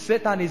people,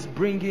 Satan is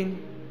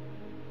bringing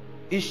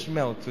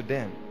Ishmael to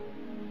them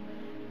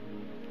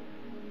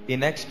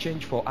in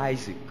exchange for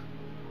Isaac.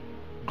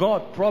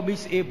 God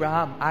promised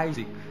Abraham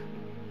Isaac.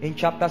 In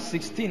chapter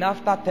 16,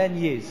 after 10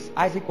 years,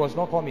 Isaac was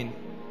not coming.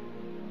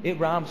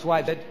 Abraham's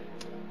wife said,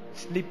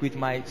 sleep with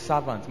my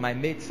servant, my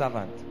maid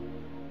servant.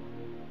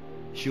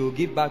 She will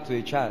give back to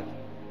a child.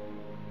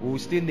 We will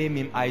still name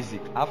him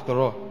Isaac. After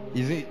all,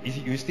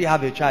 you still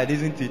have a child,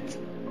 isn't it?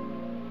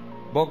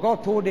 But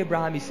God told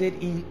Abraham, he said,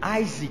 in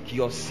Isaac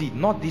your seed,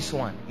 not this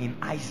one, in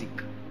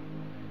Isaac.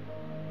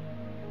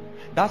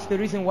 That's the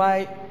reason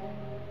why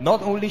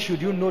not only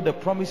should you know the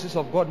promises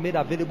of God made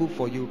available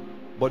for you,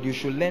 but you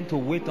should learn to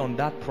wait on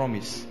that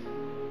promise.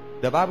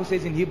 The Bible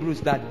says in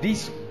Hebrews that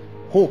this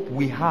hope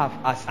we have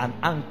as an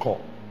anchor.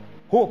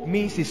 Hope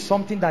means it's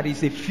something that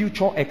is a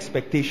future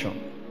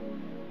expectation.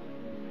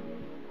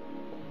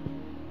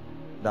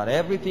 That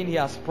everything He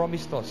has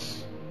promised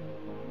us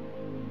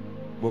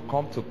will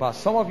come to pass.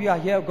 Some of you are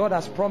here, God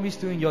has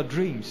promised you in your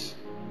dreams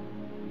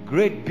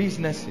great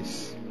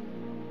businesses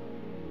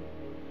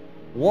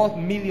worth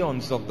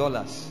millions of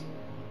dollars.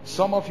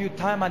 Some of you,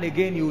 time and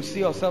again, you will see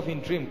yourself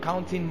in dream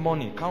counting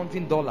money,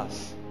 counting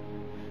dollars.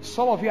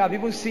 Some of you have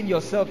even seen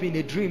yourself in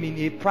a dream in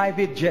a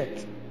private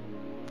jet.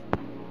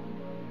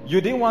 You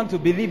didn't want to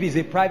believe it's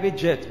a private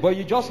jet, but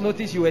you just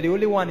noticed you were the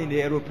only one in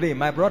the aeroplane.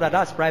 My brother,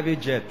 that's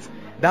private jet.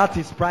 That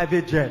is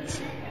private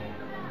jet.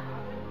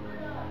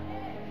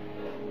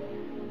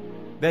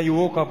 Then you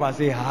woke up and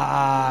say,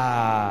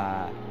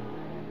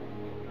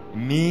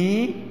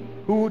 me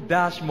who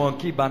dash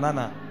monkey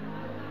banana.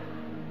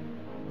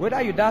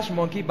 Whether you dash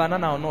monkey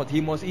banana or not, he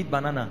must eat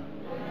banana.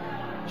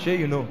 Sure,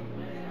 you know.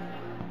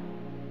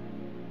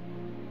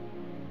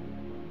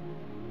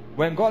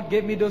 When God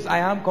gave me those I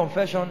am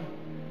confession,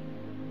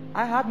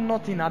 I had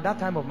nothing at that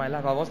time of my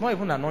life. I was not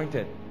even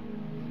anointed.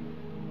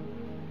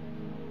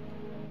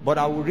 But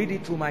I will read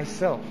it to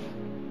myself,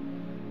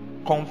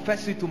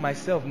 confess it to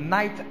myself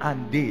night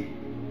and day.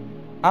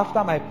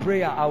 After my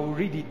prayer, I will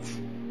read it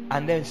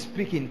and then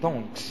speak in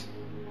tongues.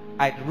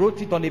 I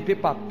wrote it on a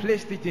paper,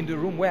 placed it in the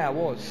room where I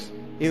was.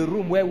 A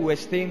room where we were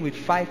staying with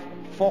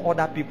four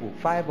other people,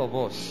 5 of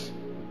us.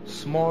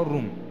 Small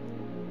room.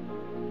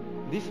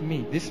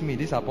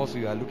 This apostle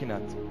you are looking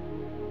at.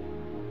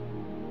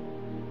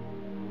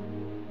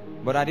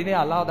 But I didn't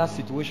allow that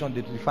situation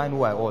to define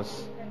who I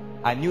was.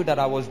 I knew that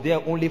I was there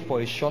only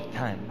for a short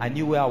time. I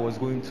knew where I was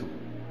going to.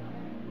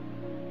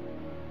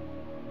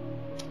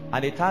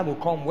 And a time will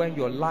come when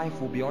your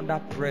life will be under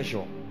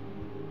pressure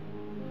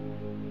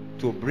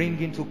to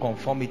bring into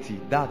conformity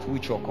that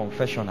which your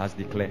confession has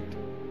declared.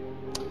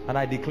 And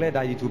I declare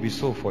that it will be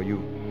so for you.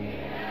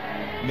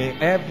 May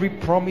every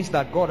promise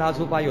that God has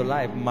over your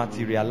life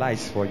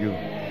materialize for you.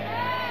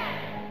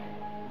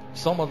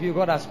 Some of you,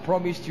 God has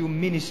promised you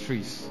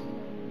ministries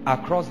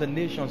across the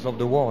nations of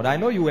the world. I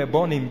know you were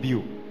born in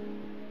Biu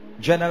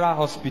General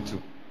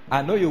Hospital.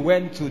 I know you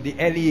went to the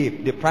LEA,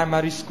 the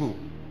primary school.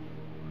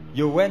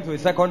 You went to a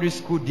secondary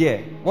school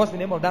there. What's the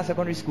name of that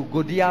secondary school?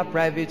 Godia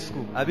Private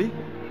School. Abi?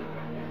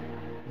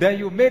 Then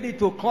you made it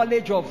to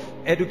College of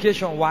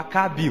Education,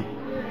 Wakabiu.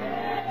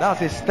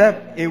 That's a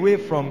step away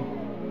from.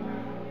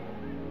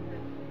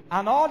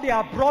 And all the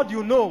abroad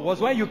you know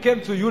was when you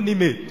came to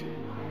Unimate.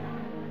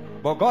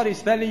 But God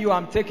is telling you,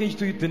 I'm taking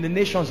you to the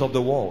nations of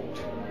the world.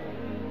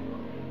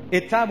 A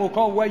time will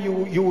come where you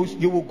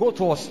will go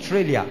to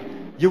Australia.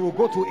 You will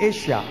go to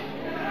Asia.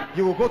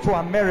 You will go to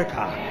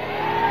America.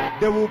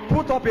 They will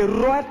put up a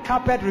red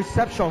carpet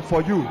reception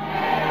for you.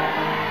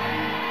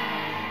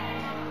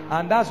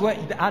 And that's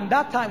when, and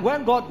that time,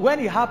 when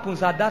it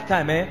happens at that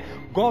time,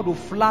 God will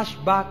flash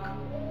back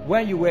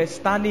when you were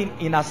standing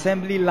in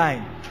assembly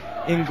line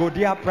in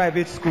Godia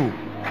Private School.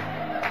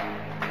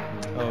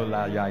 Oh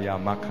la ya ya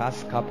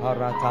makas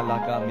kaparata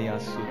lagamia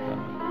suta.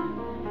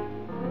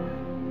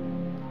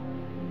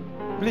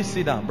 Please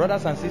sit down,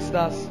 brothers and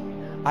sisters.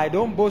 I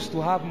don't boast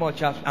to have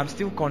much. I'm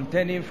still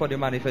contending for the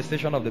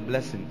manifestation of the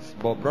blessings.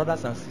 But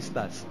brothers and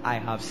sisters, I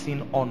have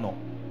seen honor.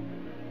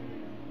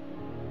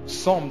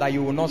 Some that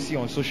you will not see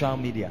on social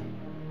media.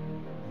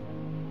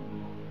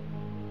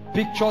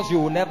 Pictures you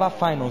will never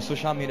find on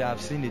social media. I've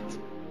seen it.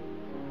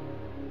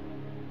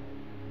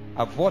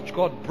 I've watched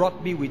God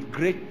brought me with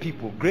great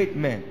people, great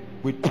men,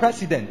 with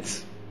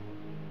presidents.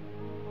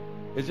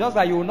 It's just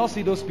that you will not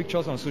see those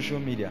pictures on social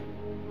media.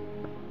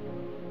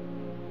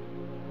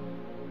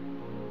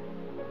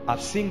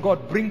 I've seen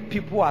God bring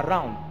people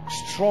around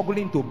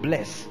struggling to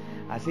bless.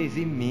 I say, is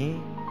it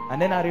me?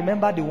 And then I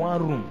remember the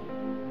one room.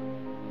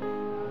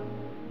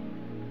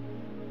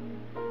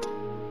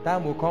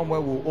 Time will come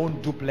where we'll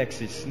own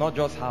duplexes, not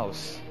just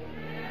house.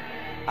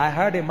 I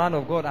heard a man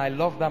of God. I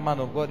love that man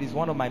of God. He's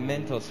one of my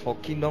mentors for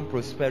Kingdom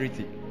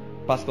Prosperity,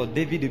 Pastor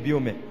David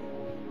Ibiome.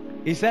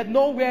 He said,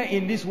 nowhere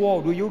in this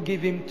world will you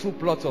give him 2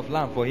 plots of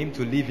land for him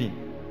to live in.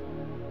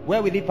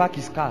 Where will he park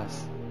his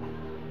cars?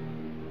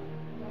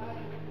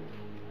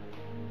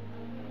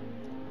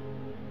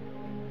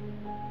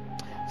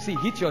 See,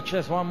 hit your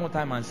chest one more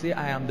time and say,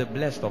 I am the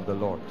blessed of the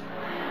Lord.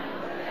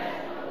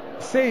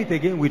 Say it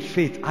again with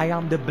faith. I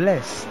am the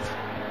blessed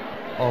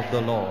of the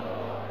Lord.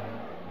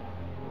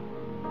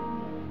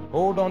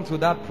 Hold on to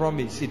that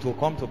promise. It will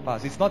come to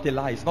pass. It's not a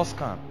lie. It's not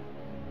scam.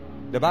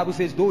 The Bible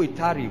says, though it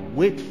tarry,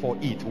 wait for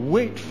it.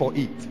 Wait for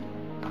it.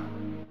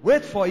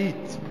 Wait for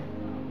it.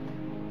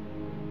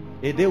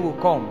 A day will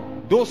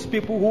come. Those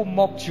people who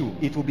mocked you,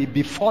 it will be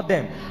before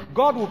them.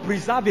 God will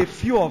preserve a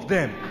few of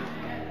them.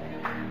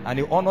 And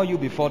He'll honor you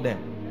before them.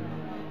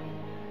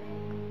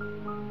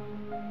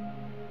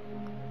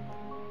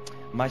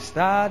 My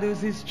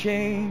status is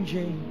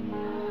changing.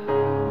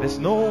 There's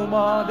no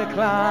more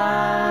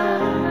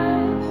decline.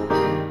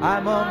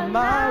 I'm on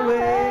my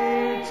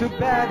way to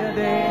better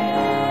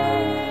days.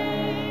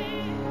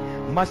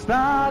 My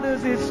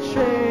status is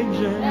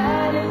changing.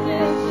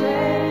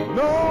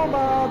 No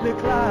more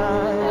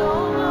decline.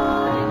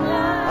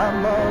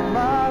 I'm on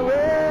my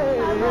way.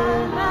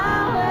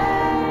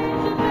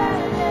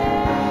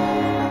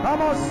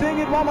 Come on, sing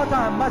it one more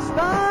time. My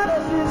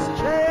status is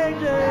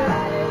changing.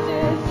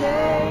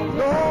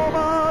 No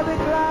more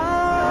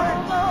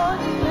decline.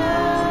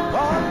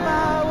 On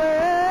my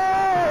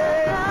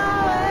way.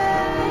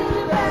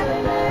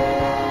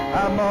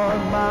 I'm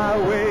on my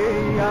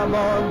way. I'm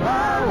on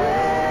my way.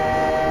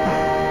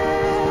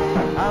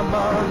 I'm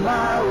on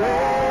my way.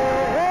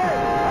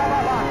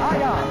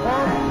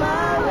 On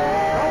my way.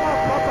 Come on,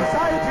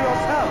 prophesy it to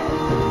yourself.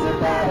 It's a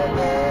better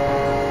day.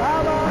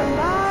 I'm on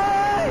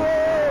my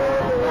way.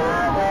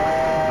 My way.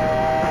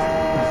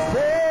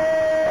 Say,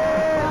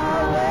 my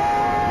way.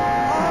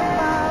 On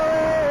my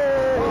way.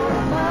 On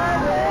my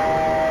way.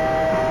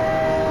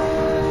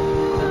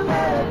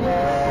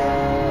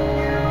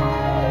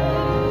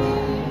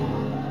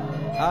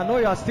 I know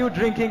you are still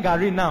drinking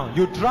Gary now.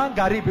 You drank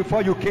Gary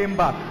before you came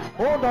back.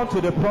 Hold on to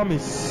the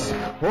promise.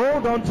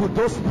 Hold on to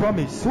those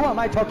promises. Who am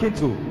I talking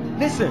to?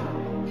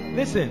 Listen.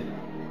 Listen.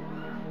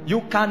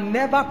 You can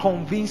never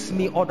convince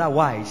me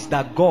otherwise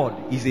that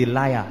God is a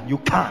liar. You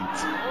can't.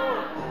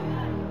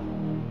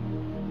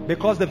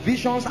 Because the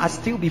visions are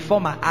still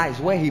before my eyes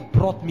where He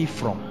brought me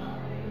from.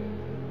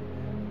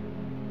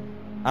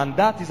 And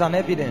that is an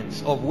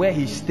evidence of where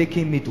He's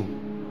taking me to.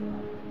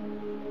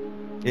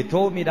 He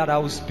told me that I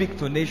will speak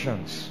to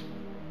nations.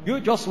 You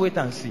just wait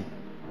and see.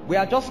 We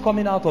are just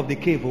coming out of the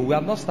cave. We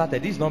have not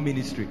started. This is not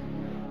ministry.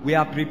 We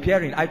are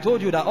preparing. I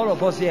told you that all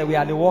of us here, we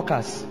are the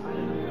workers.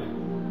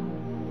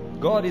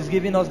 God is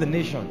giving us the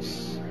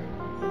nations.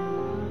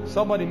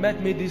 Somebody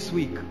met me this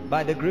week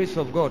by the grace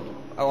of God.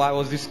 I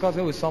was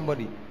discussing with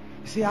somebody.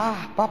 He said,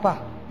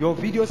 Papa, your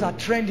videos are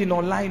trending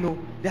online. Oh,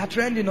 they are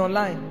trending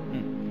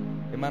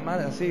online. In my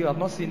mind, I say, you have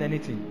not seen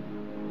anything.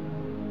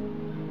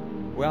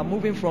 We are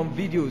moving from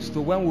videos to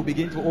when we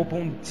begin to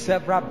open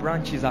several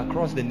branches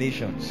across the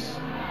nations.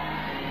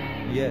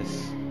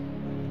 Yes.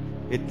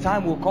 A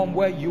time will come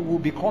where you will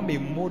become a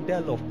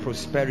model of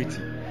prosperity.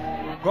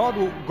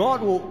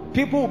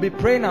 People will be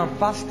praying and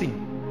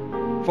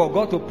fasting for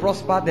God to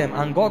prosper them,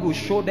 and God will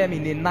show them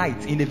in the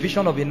night, in the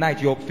vision of the night,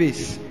 your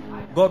face.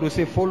 God will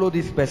say, follow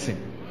this person.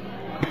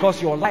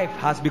 Because your life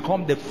has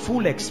become the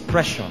full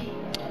expression.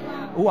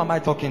 Who am I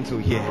talking to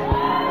here?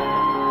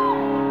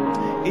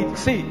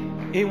 See,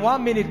 in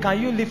 1 minute,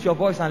 can you lift your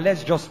voice and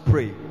let's just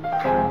pray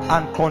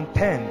and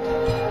contend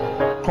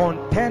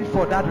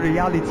for that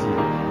reality.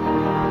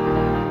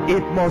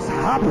 It must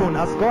happen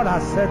as God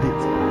has said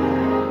it.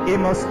 It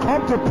must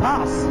come to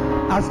pass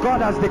as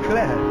God has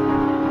declared.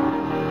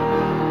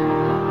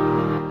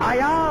 I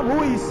am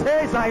who He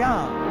says I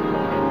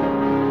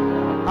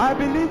am. I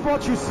believe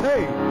what you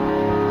say.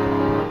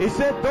 He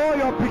said, though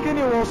your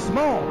beginning was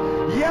small,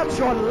 yet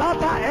your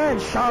latter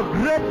end shall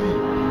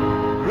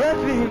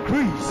greatly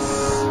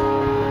increase.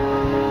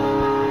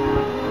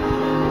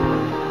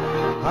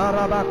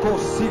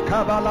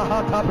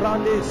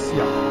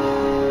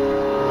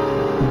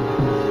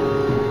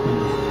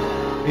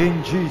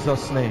 In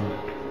Jesus' name.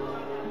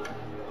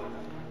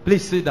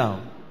 Please sit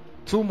down.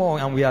 2 more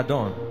and we are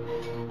done.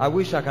 I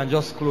wish I can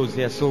just close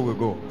here, so we'll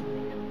go.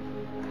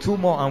 2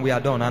 more and we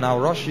are done, and I'll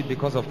rush it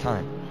because of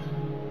time.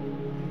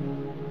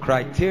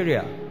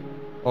 Criteria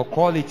or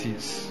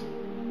qualities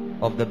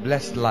of the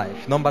blessed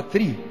life. Number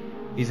 3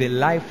 is a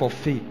life of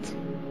faith.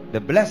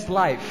 The blessed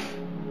life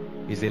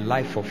is a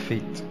life of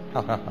faith.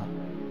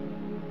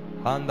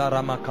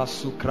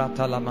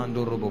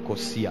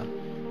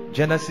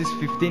 Genesis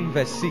 15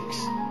 verse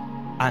 6.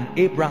 And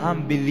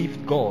Abraham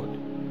believed God,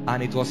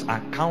 and it was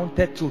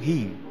accounted to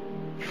him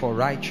for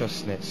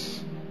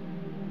righteousness.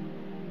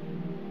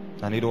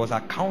 And it was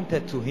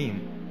accounted to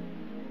him.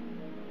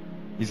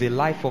 It's a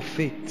life of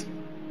faith.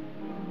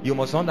 You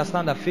must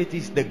understand that faith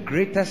is the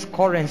greatest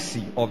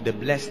currency of the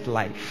blessed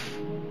life.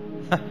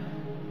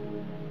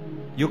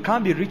 You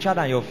can't be richer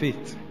than your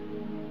faith.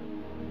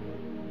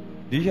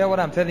 Do you hear what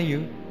I'm telling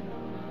you?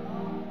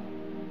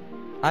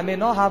 I may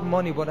not have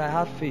money, but I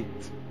have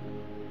faith.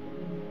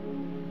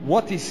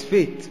 What is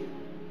faith?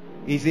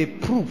 Is a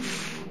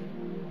proof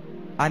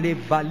and a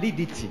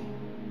validity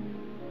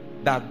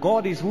that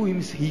God is who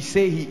He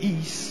say He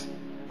is,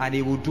 and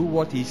He will do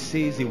what He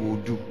says He will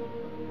do.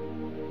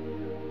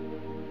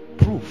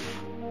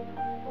 Proof.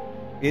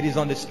 It is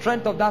on the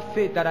strength of that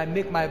faith that I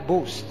make my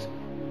boast,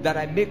 that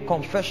I make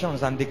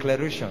confessions and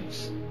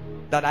declarations.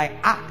 that I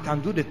act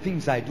and do the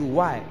things I do.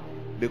 Why?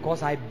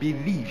 Because I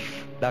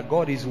believe that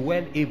God is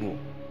well able.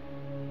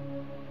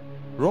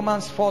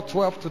 Romans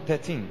 4:12 to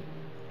 13,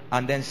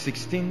 and then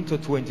 16 to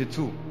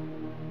 22.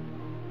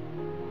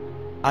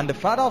 And the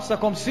father of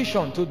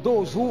circumcision to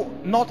those who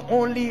not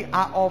only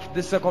are of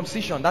the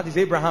circumcision, that is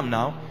Abraham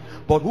now,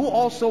 but who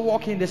also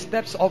walk in the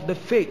steps of the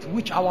faith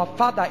which our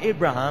father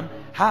Abraham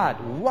had,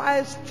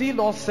 while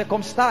still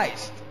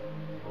uncircumcised.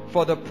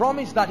 For the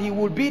promise that he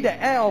would be the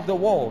heir of the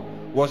world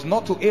was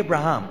not to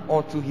Abraham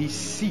or to his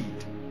seed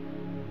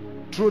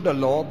through the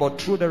law,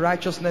 but through the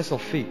righteousness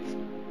of faith.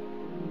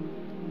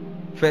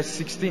 Verse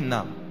 16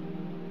 now.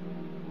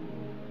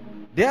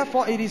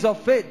 Therefore it is of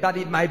faith that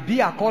it might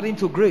be according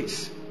to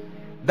grace.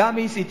 That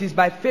means it is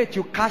by faith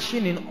you cash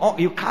in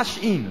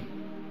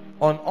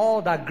on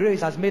all that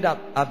grace has made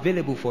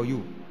available for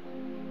you.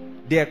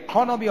 The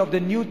economy of the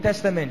New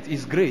Testament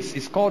is grace.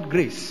 It's called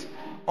grace.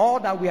 All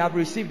that we have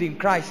received in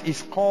Christ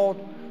is called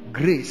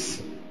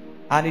grace.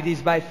 And it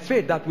is by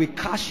faith that we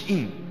cash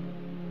in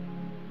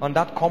on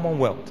that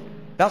commonwealth.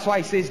 That's why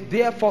it says,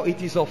 therefore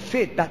it is of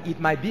faith that it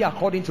might be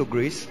according to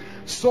grace,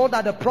 so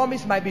that the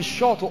promise might be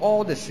sure to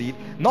all the seed,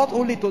 not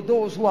only to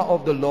those who are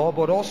of the law,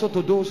 but also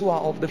to those who are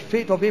of the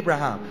faith of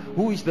Abraham,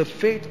 who is the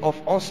faith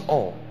of us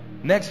all.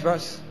 Next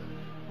verse.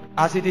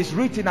 As it is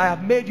written, I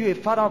have made you a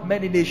father of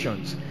many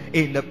nations,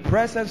 in the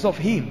presence of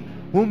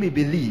him whom he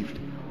believed.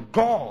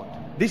 God,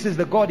 this is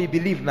the God he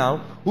believed now,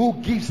 who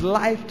gives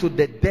life to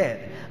the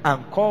dead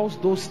and calls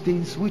those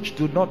things which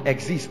do not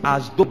exist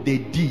as though they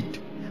did.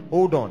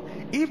 Hold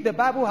on. If the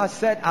Bible has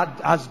said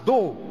as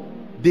though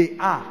they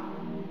are,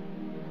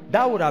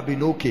 that would have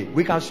been okay.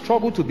 We can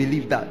struggle to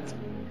believe that.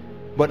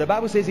 But the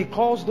Bible says he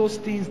calls those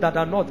things that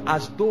are not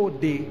as though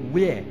they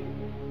were.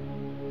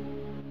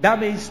 That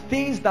means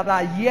things that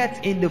are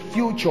yet in the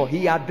future,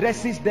 he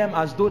addresses them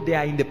as though they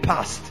are in the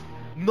past.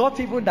 Not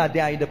even that they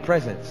are in the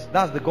present.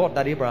 That's the God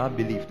that Abraham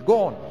believed.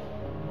 Go on.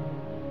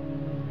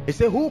 He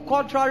said, who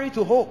contrary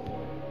to hope,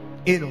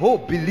 in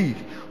hope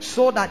believed,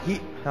 so that he...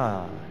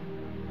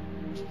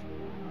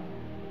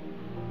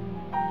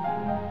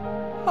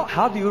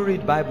 How do you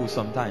read Bible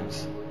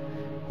sometimes?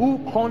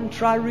 Who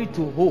contrary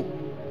to hope,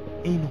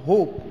 in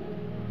hope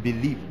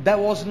believed. There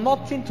was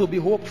nothing to be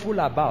hopeful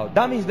about.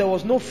 That means there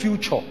was no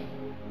future.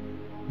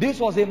 This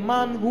was a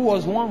man who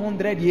was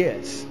 100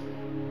 years.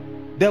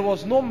 There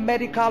was no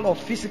medical or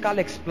physical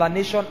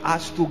explanation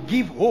as to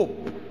give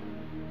hope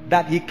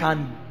that he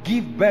can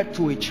give birth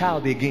to a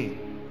child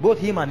again. Both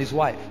him and his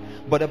wife.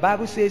 But the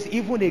Bible says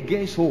even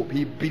against hope,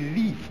 he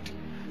believed,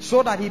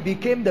 so that he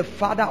became the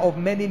father of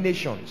many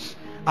nations,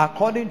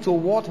 according to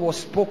what was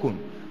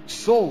spoken.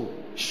 So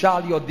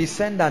shall your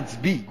descendants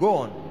be. Go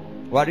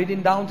on. We're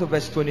reading down to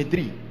verse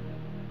 23.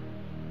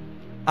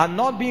 And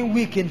not being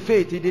weak in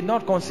faith, he did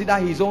not consider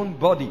his own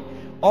body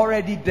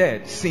already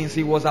dead, since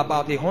he was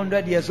about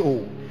 100 years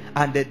old,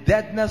 and the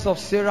deadness of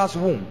Sarah's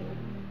womb.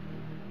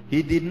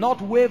 He did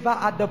not waver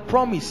at the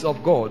promise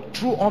of God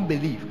through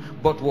unbelief,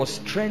 but was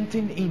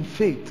strengthened in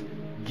faith,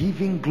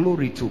 giving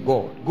glory to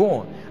God. Go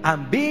on.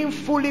 And being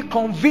fully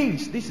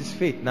convinced, this is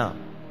faith now,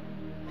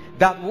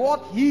 that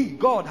what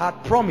God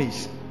had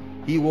promised,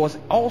 he was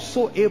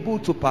also able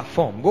to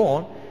perform. Go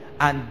on.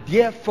 And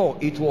therefore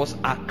it was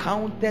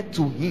accounted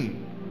to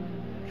him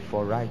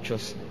for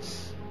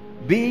righteousness.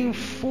 Being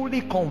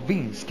fully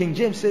convinced. King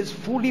James says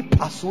fully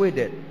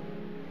persuaded.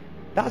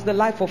 That's the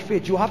life of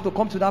faith. You have to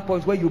come to that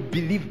point where you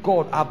believe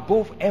God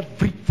above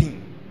everything.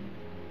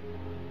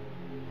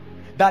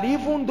 That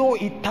even though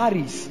it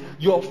tarries,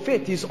 your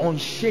faith is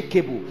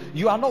unshakable.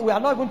 We are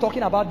not even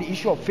talking about the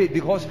issue of faith,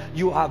 because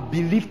you have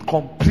believed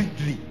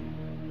completely.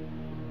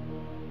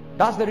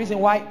 That's the reason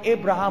why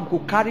Abraham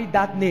could carry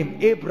that name,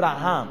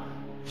 Abraham,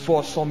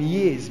 for some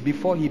years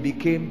before he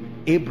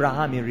became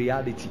Abraham in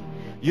reality.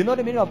 You know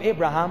the meaning of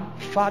Abraham?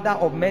 Father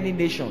of many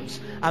nations.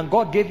 And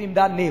God gave him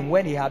that name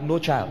when he had no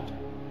child.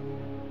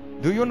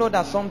 Do you know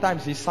that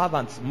sometimes his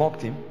servants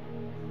mocked him?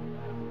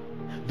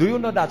 Do you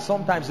know that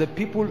sometimes the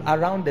people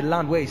around the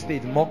land where he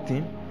stayed mocked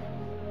him?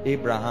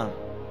 Abraham.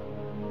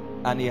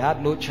 And he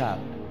had no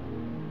child.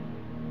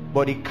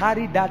 But he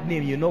carried that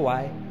name. You know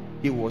why?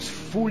 He was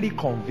fully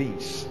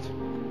convinced.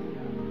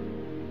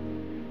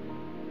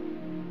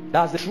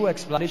 That's the true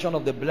explanation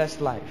of the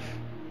blessed life.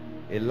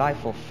 A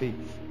life of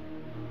faith.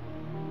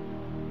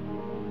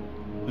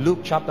 Luke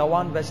chapter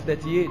 1 verse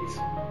 38.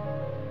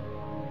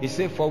 He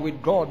said, for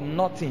with God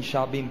nothing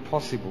shall be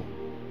impossible.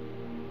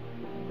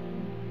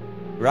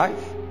 Right?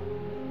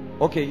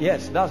 Okay,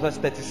 yes, that's verse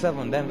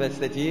 37. Then verse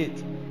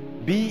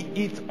 38. Be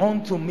it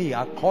unto me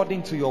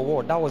according to your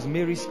word. That was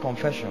Mary's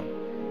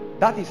confession.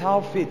 That is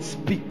how faith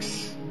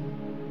speaks.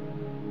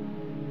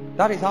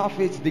 That is how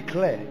faith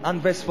declares.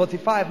 And verse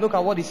 45, look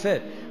at what he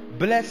said.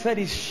 Blessed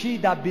is she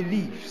that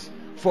believes,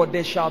 for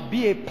there shall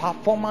be a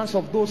performance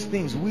of those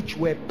things which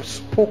were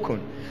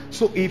spoken.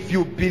 So if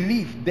you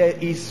believe, there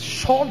is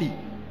surely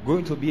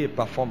going to be a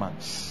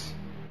performance.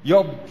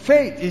 Your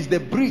faith is the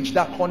bridge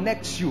that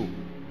connects you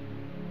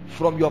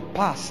from your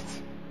past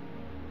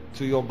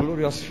to your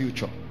glorious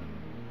future.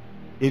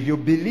 If you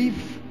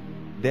believe,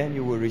 then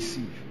you will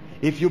receive.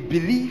 If you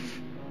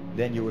believe,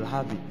 then you will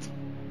have it.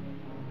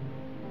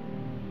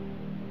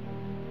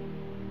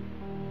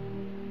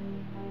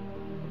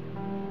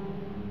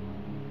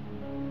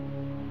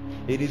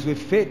 It is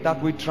with faith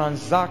that we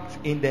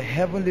transact in the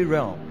heavenly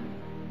realm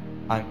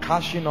and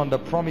cash in on the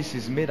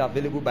promises made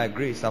available by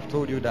grace. I've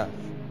told you that.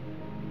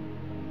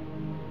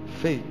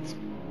 Faith.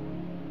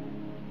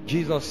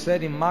 Jesus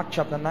said in Mark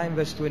chapter 9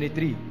 verse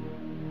 23,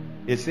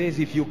 it says,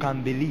 if you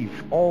can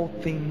believe, all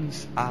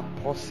things are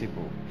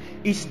possible.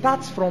 It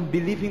starts from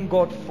believing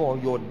God for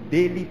your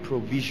daily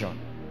provision.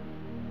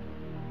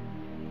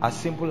 As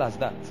simple as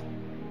that.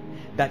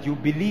 That you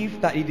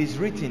believe that it is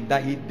written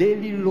that He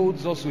daily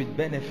loads us with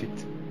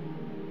benefit.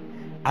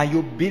 And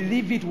you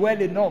believe it well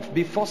enough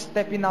before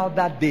stepping out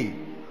that day,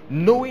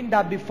 knowing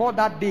that before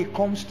that day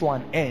comes to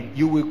an end,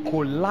 you will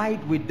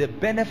collide with the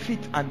benefit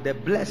and the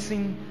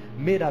blessing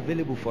made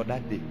available for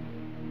that day.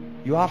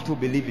 You have to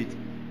believe it.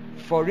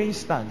 For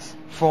instance,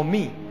 for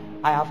me,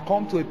 I have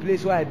come to a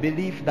place where I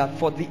believe that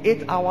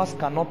 48 hours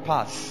cannot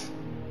pass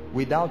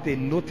without a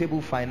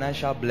notable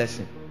financial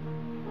blessing.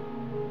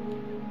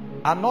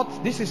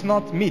 This is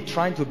not me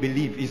trying to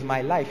believe, it's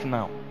my life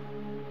now.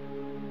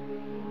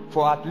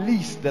 For at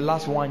least the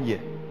last 1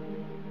 year.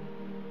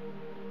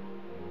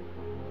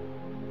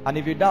 And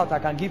if you doubt, I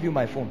can give you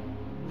my phone.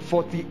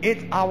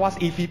 48 hours,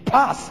 if it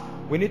pass,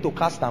 we need to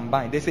cast and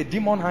bind. There's a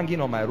demon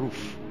hanging on my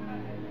roof.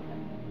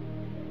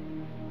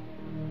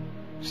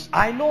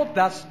 I know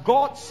that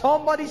God,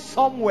 somebody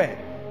somewhere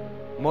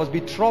must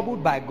be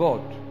troubled by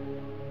God.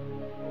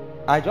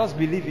 I just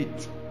believe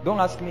it. Don't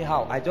ask me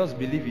how. I just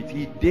believe it.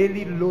 He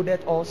daily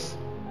loaded us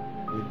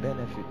with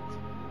benefit.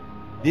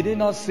 Did He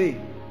not say?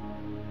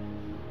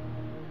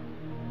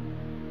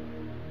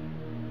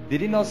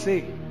 Did He not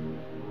say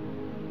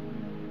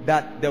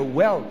that the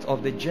wealth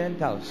of the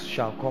Gentiles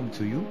shall come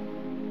to you?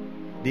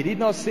 Did He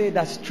not say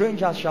that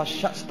strangers shall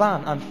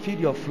stand and feed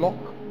your flock,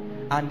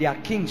 and their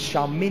kings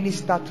shall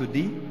minister to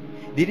thee?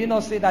 Did He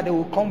not say that they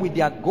will come with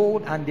their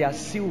gold and their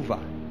silver?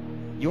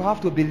 You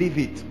have to believe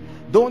it.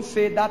 Don't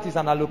say that is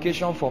an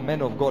allocation for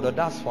men of God or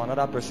that's for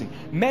another person.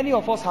 Many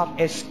of us have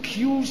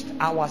excused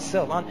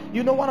ourselves. And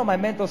you know, one of my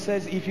mentors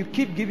says, if you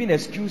keep giving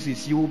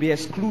excuses, you will be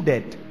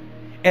excluded.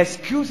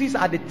 Excuses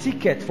are the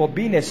ticket for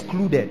being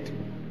excluded.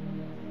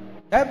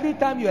 Every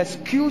time you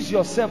excuse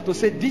yourself to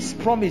say, this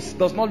promise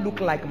does not look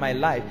like my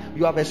life,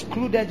 you have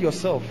excluded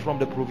yourself from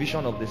the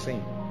provision of the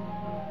same.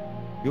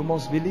 You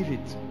must believe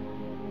it.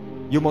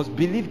 You must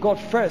believe God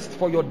first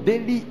for your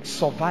daily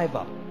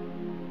survival.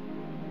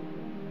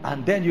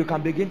 And then you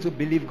can begin to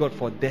believe God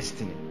for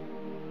destiny.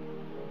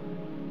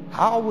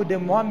 How would the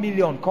 1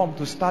 million come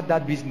to start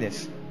that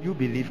business? You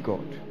believe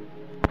God.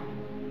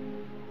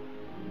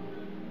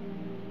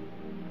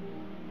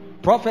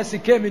 Prophecy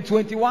came in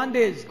 21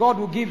 days. God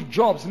will give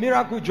jobs,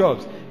 miracle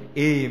jobs.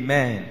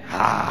 Amen.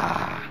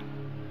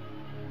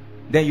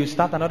 Then you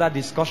start another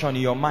discussion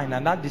in your mind,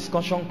 and that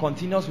discussion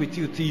continues with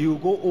you till you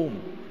go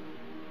home.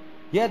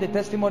 Hear the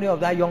testimony of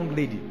that young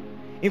lady.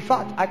 In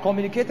fact, I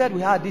communicated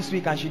with her this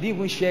week and she didn't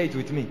even share it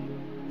with me.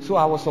 So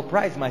I was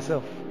surprised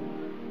myself.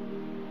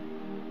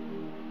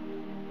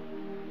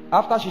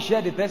 After she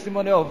shared the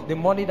testimony of the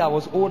money that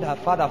was owed her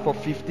father for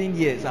 15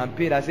 years and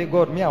paid, I said,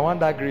 God, me, I want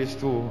that grace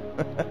too.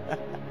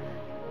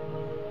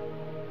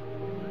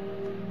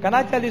 Can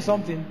I tell you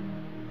something?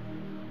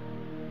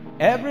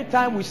 Every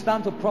time we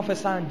stand to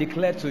prophesy and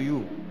declare to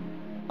you,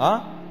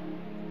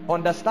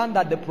 understand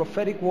that the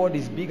prophetic word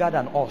is bigger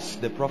than us,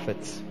 the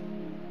prophets.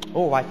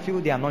 Oh, I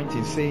feel the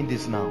anointing saying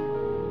this now.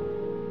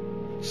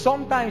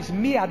 Sometimes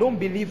me, I don't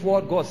believe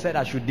what God said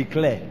I should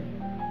declare.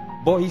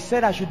 But He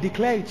said I should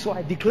declare it, so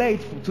I declare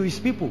it to His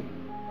people.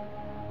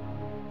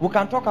 We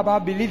can talk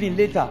about believing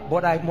later,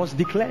 but I must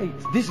declare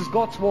it. This is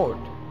God's word.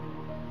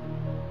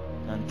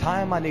 And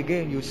time and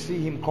again you see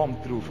Him come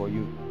through for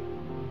you.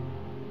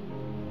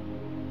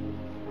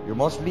 You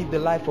must live the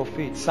life of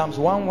faith. Psalms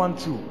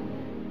 112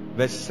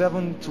 verse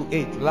 7 to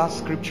 8. Last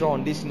scripture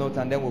on this note,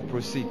 and then we'll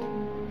proceed.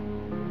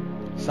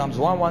 Psalms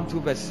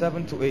 112 verse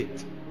 7 to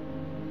 8.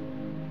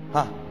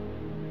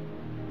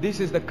 This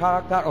is the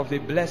character of the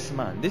blessed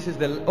man. This is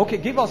the... Okay,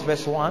 give us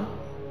verse 1.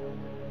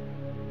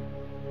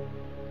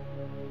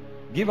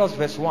 Give us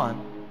verse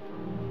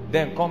 1.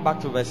 Then come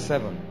back to verse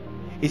 7.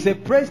 He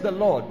said, praise the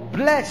Lord.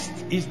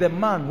 Blessed is the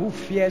man who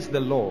fears the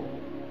Lord,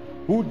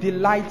 who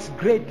delights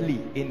greatly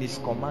in His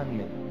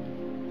commandment.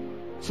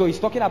 So he's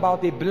talking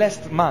about a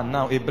blessed man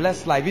now, a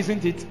blessed life,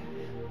 isn't it?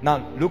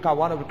 Now look at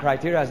one of the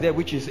criteria there,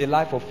 which is a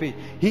life of faith.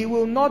 He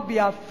will not be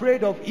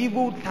afraid of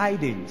evil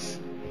tidings.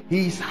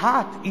 His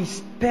heart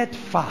is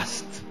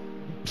steadfast,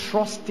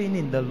 trusting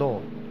in the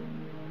Lord.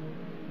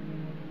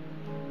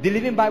 The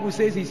Living Bible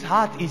says his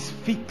heart is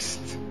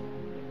fixed.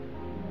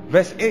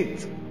 Verse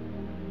 8.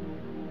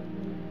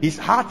 His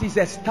heart is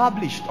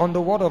established on the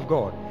word of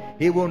God.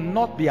 He will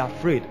not be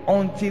afraid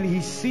until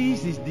he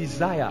sees his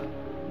desire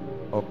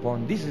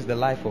upon. This is the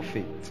life of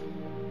faith.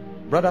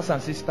 Brothers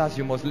and sisters,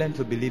 you must learn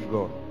to believe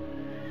God.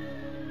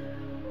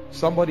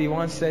 Somebody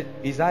once said,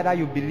 it's either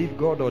you believe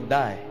God or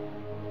die.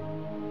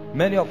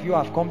 Many of you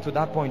have come to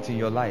that point in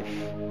your life.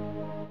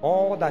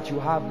 All that you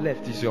have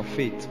left is your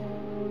faith.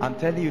 I'm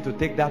telling you to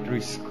take that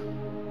risk.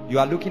 You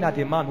are looking at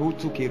a man who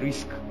took a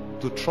risk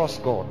to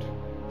trust God.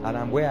 And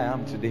I'm where I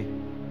am today.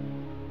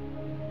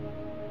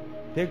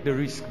 Take the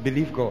risk.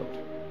 Believe God.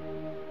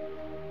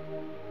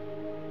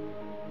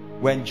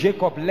 When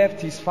Jacob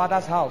left his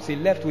father's house, he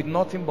left with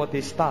nothing but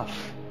a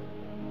staff.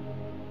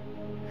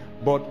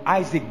 But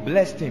Isaac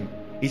blessed him.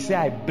 He said,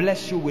 I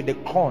bless you with the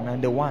corn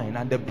and the wine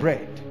and the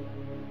bread.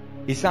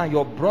 He said,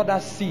 your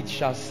brother's seed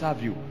shall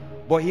serve you.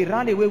 But he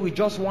ran away with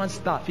just one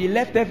staff. He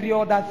left every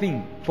other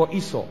thing for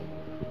Esau.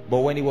 But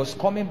when he was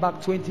coming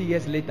back 20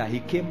 years later, he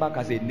came back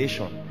as a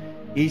nation.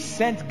 He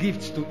sent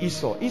gifts to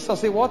Esau. Esau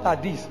said, what are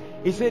these?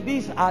 He said,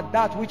 these are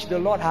that which the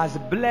Lord has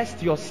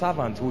blessed your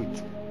servant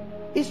with.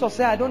 Esau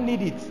said, I don't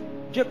need it.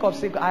 Jacob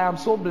said, I am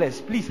so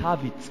blessed. Please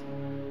have it.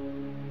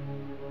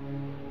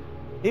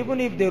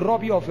 Even if they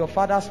rob you of your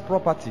father's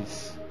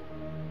properties.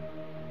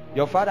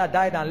 Your father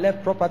died and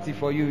left property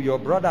for you. Your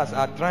brothers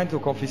are trying to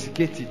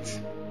confiscate it.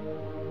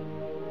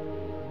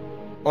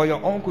 Or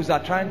your uncles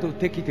are trying to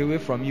take it away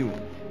from you.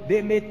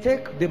 They may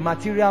take the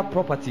material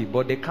property,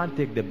 but they can't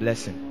take the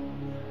blessing.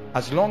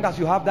 As long as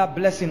you have that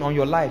blessing on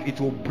your life, it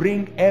will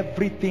bring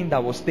everything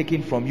that was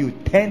taken from you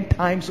 10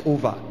 times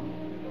over.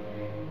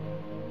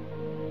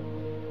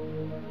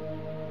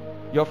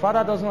 Your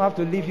father doesn't have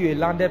to leave you a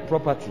landed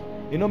property.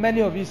 You know,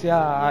 many of you say,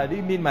 I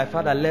didn't mean my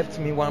father left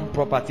me one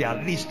property,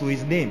 at least to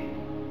his name.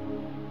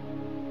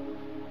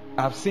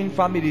 I've seen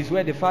families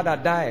where the father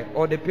died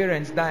or the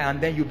parents die,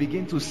 and then you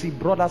begin to see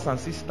brothers and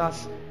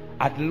sisters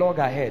at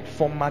loggerhead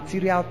for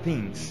material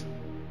things.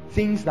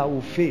 Things that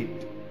will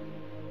fade.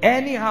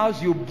 Any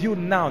house you build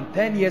now,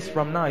 10 years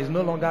from now, is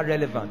no longer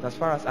relevant as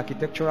far as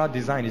architectural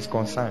design is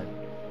concerned.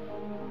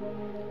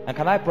 And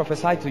can I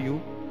prophesy to you?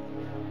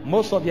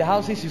 Most of the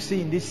houses you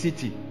see in this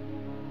city,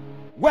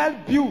 well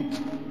built,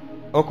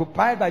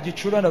 occupied by the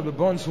children of the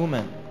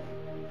bondswoman,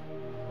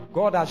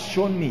 God has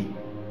shown me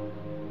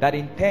that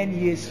in 10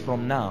 years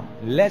from now,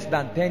 less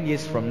than 10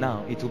 years from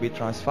now, it will be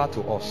transferred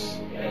to us.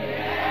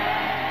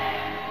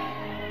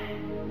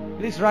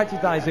 Please write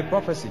it down. It's a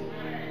prophecy.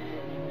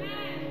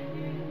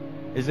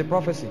 It's a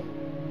prophecy.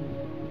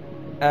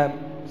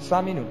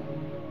 Saminu,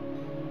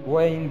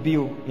 we're in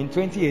Bill in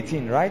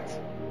 2018, right?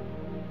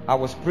 I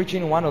was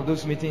preaching in one of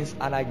those meetings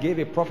and I gave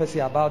a prophecy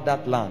about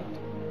that land.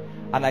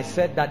 And I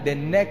said that the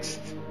next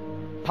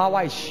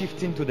power is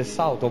shifting to the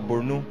south of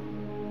Borno.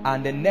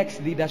 And the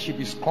next leadership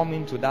is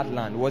coming to that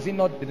land. Was it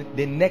not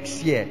the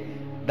next year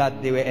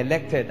that they were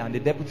elected and the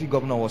deputy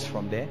governor was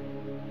from there?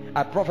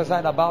 I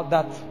prophesied about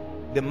that,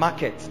 the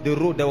market, the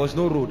road. There was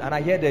no road. And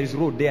I hear there is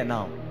road there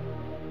now.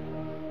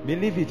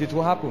 Believe it, it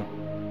will happen.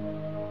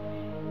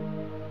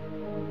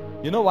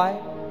 You know why?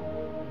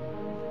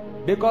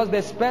 Because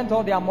they spent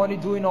all their money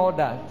doing all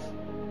that.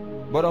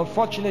 But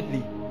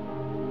unfortunately,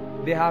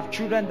 they have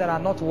children that are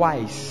not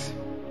wise.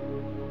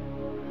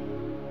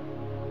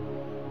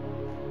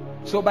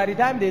 So by the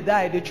time they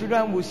die, the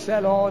children will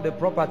sell all the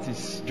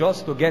properties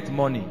just to get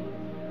money.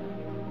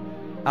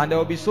 And they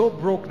will be so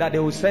broke that they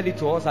will sell it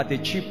to us at a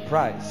cheap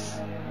price.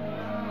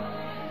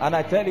 And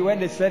I tell you,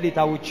 when they sell it,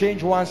 I will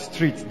change one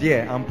street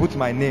there and put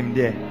my name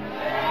there.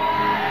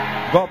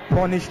 God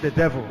punish the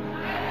devil.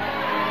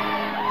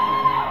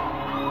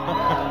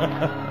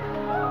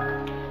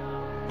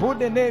 Put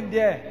the name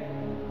there.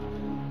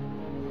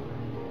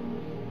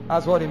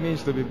 That's what it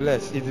means to be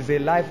blessed. It is a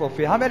life of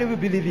faith. How many of you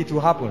believe it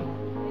will happen?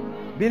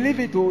 Believe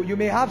it, oh, you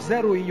may have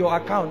zero in your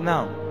account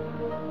now.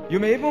 You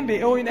may even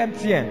be owing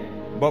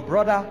MTN. But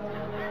brother,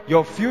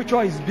 your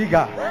future is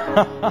bigger.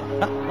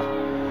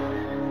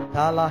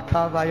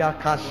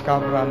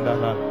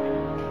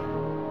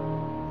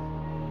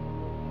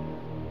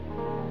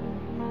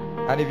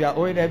 And if you are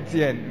owing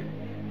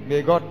MTN,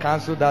 may God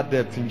cancel that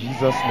debt in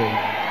Jesus' name.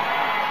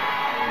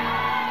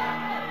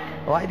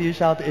 Why do you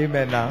shout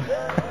amen now?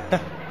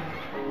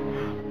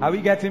 Are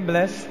we getting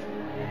blessed?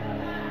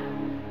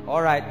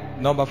 All right,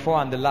 number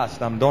 4 and the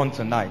last. I'm done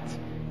tonight.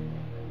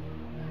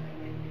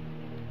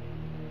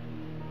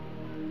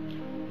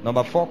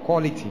 Number 4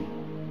 quality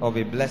of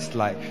a blessed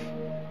life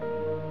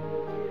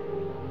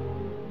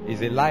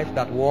is a life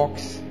that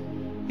walks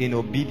in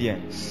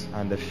obedience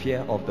and the fear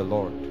of the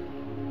Lord.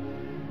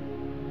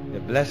 A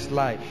blessed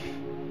life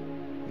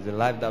is a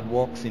life that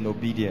walks in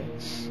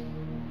obedience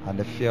and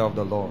the fear of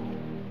the Lord.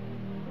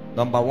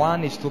 Number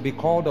 1 is to be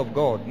called of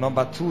God.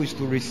 Number 2 is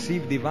to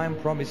receive divine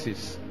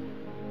promises.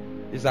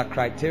 These are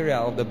criteria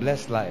of the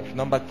blessed life.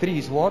 Number 3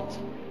 is what?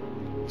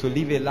 To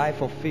live a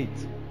life of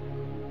faith.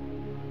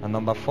 And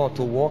number 4,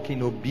 to walk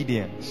in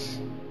obedience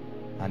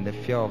and the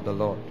fear of the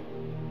Lord.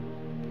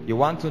 You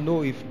want to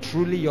know if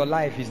truly your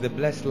life is the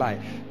blessed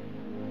life,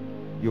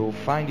 you will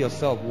find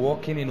yourself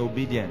walking in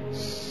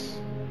obedience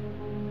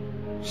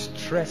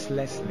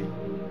stresslessly.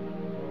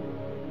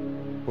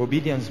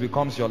 Obedience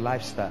becomes your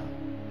lifestyle.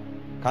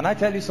 Can I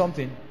tell you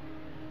something?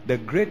 The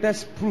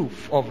greatest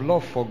proof of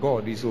love for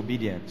God is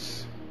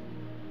obedience.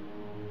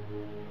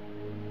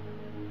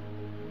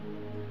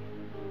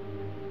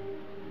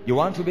 You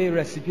want to be a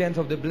recipient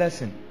of the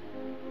blessing?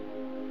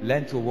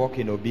 Learn to walk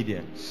in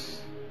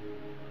obedience.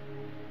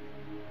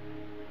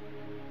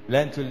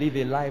 Learn to live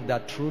a life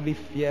that truly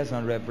fears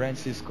and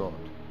reverences God.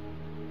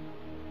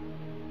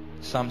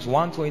 Psalms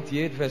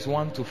 128 verse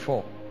 1 to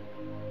 4.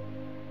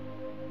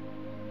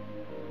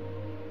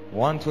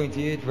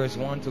 128 verse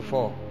 1 to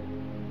 4.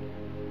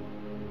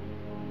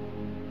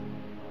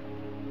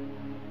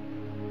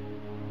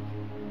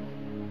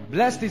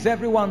 Blessed is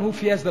everyone who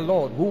fears the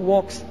Lord, who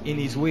walks in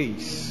his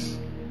ways.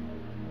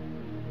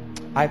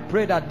 I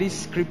pray that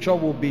this scripture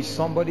will be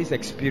somebody's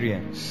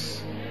experience.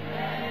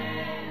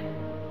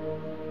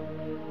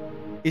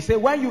 He said,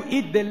 when you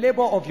eat the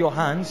labor of your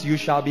hands, you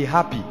shall be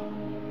happy.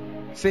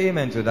 Say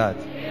amen to that.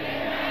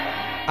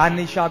 And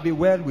it shall be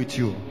well with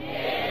you.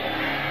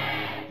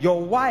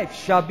 Your wife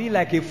shall be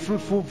like a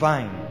fruitful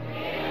vine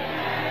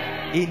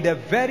in the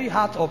very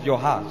heart of your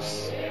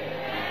house.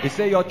 He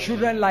said, your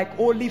children like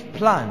olive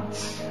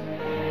plants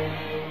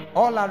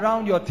all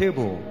around your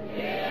table.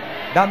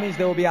 That means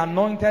they will be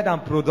anointed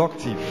and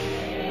productive.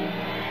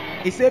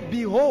 He said,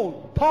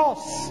 behold,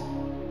 pause.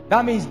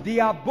 That means the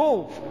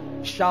above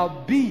shall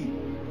be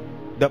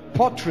the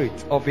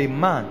portrait of a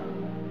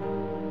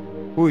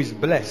man who is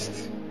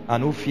blessed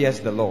and who fears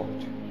the Lord.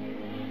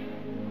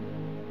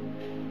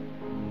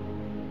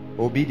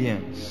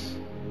 Obedience.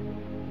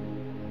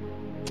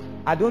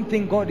 I don't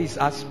think God is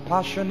as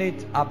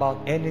passionate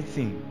about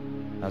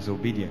anything as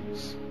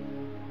obedience.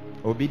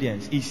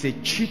 Obedience is a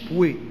cheap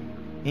way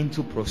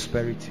into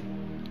prosperity.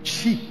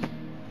 Cheap.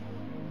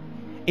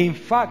 In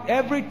fact,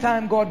 every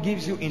time God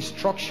gives you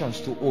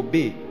instructions to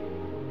obey,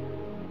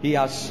 He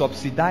has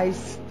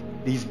subsidized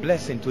His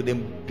blessing to the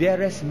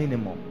barest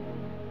minimum.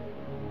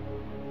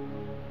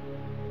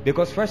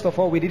 Because first of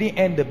all, we didn't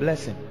earn the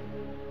blessing.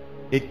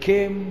 It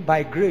came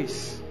by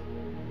grace.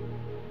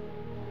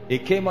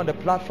 It came on the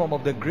platform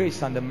of the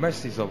grace and the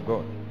mercies of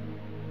God.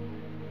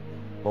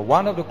 But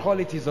one of the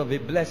qualities of a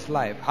blessed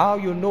life, how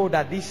you know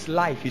that this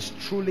life is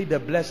truly the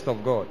blessed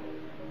of God,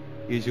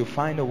 is you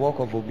find a walk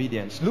of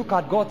obedience. Look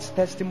at God's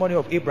testimony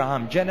of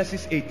Abraham.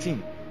 Genesis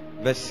 18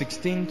 verse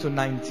 16 to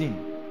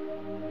 19.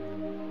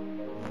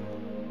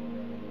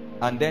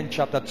 And then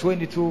chapter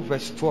 22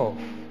 verse 12.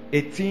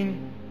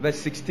 18 verse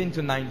 16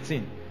 to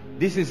 19.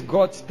 This is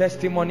God's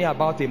testimony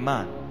about a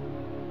man.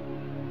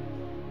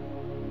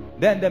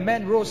 Then the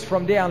men rose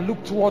from there and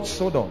looked towards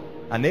Sodom.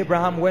 And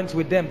Abraham went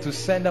with them to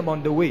send them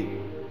on the way.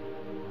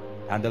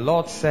 And the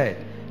Lord said,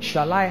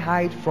 shall I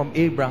hide from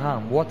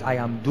Abraham what I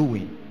am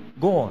doing?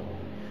 Go on.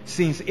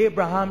 Since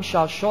Abraham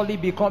shall surely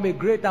become a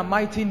great and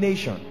mighty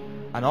nation,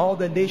 and all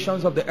the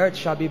nations of the earth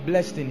shall be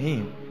blessed in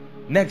him.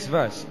 Next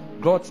verse,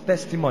 God's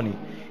testimony.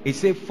 It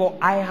says, for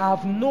I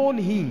have known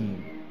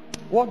him.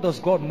 What does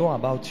God know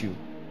about you?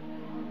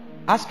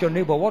 Ask your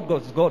neighbor, what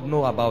does God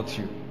know about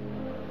you?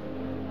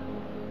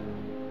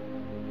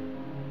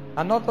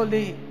 And not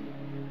only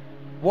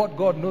what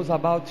God knows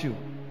about you,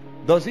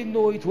 does He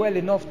know it well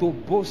enough to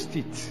boast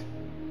it?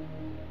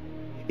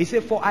 He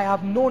said, for I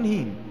have known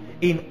him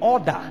in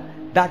order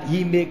that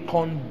he may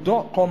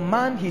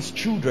command his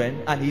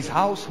children and his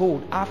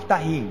household after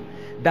him,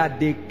 that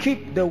they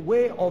keep the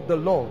way of the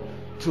Lord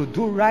to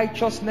do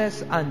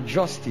righteousness and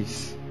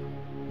justice,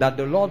 that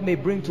the Lord may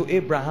bring to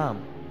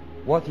Abraham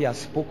what He has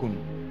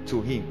spoken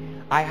to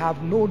him. I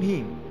have known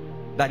him,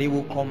 that he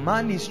will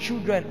command his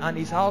children and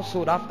his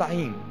household after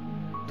him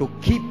to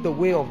keep the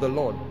way of the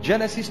Lord.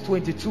 Genesis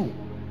 22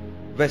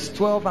 verse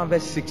 12 and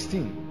verse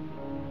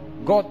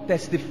 16. God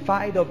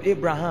testified of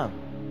Abraham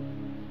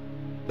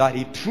that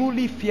he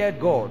truly feared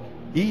God,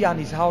 he and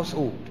his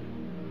household.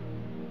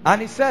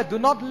 And he said, do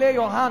not lay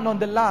your hand on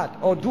the lad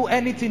or do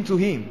anything to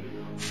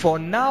him, for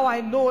now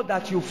I know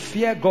that you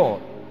fear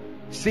God,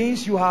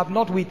 since you have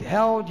not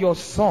withheld your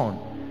son,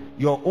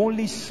 your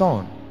only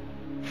son,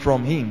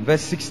 from him.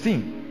 Verse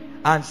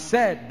 16. And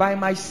said, by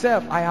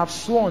myself I have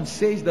sworn,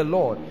 says the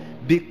Lord,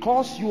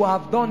 because you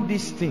have done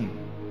this thing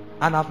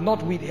and have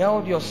not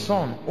withheld your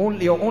son,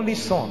 your only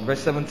son.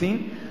 Verse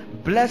 17.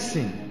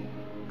 Blessing,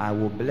 I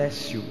will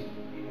bless you.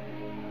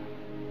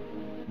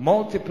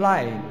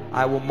 Multiplying,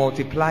 I will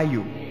multiply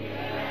you.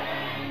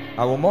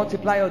 I will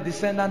multiply your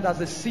descendants as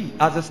the sea,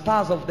 as the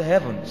stars of the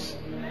heavens,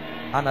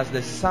 and as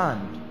the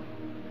sand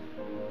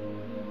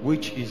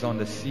which is on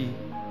the sea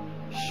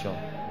shore.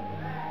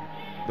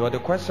 So the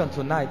question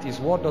tonight is,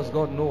 what does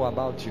God know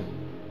about you?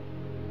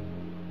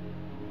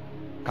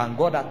 Can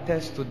God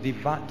attest to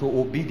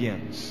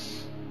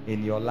obedience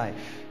in your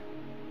life?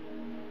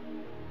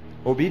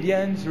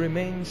 Obedience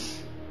remains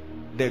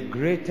the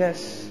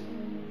greatest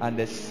and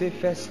the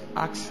safest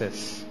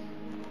access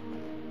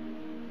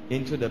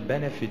into the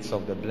benefits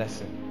of the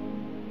blessing.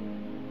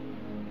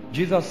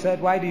 Jesus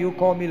said, why do you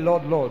call me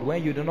Lord, Lord,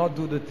 when you do not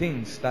do the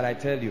things that I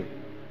tell you?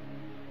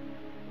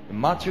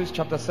 In Matthew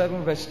chapter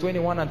 7 verse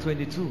 21 and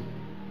 22,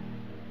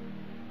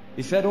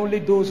 He said, only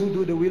those who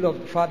do the will of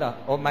the Father,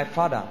 of my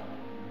Father,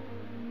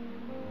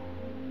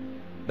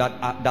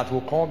 that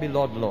will call me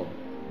Lord, Lord.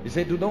 He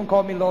said, don't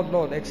call me Lord,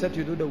 Lord, except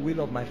you do the will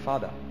of my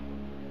Father.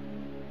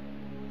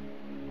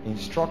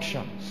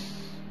 Instructions.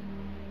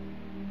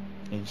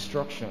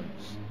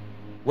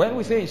 When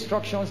we say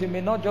instructions, it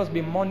may not just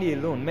be money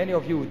alone. Many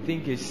of you would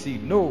think it's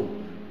seed. No.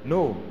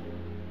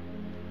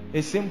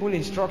 A simple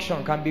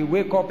instruction can be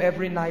wake up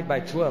every night by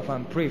 12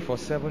 and pray for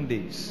 7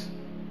 days.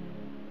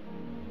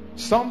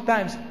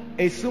 Sometimes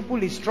a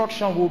simple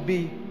instruction will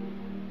be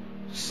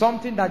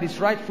something that is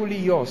rightfully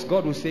yours.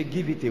 God will say,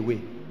 give it away.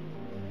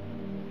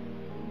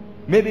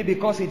 Maybe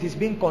because it is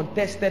being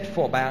contested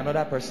for by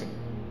another person.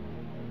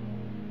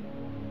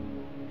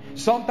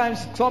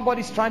 Sometimes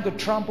somebody is trying to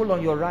trample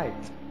on your right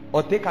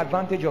or take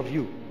advantage of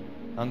you,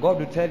 and God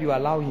will tell you,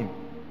 allow him.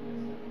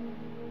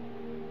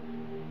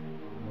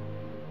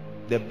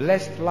 The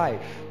blessed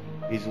life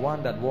is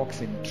one that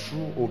walks in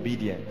true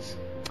obedience.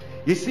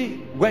 You see,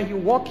 when you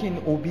walk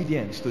in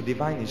obedience to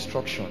divine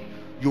instruction,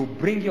 you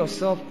bring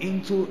yourself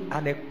into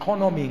an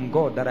economy in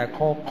God that I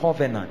call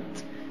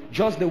covenant.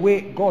 Just the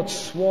way God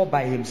swore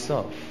by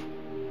himself.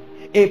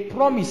 A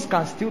promise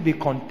can still be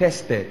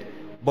contested,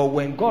 but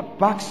when God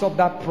backs up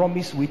that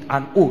promise with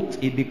an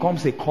oath, it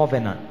becomes a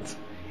covenant.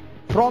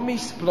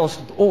 Promise plus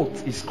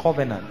oath is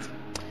covenant.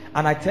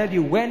 And I tell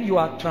you, when you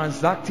are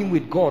transacting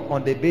with God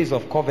on the base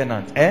of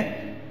covenant,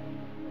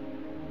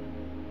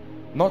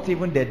 not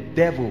even the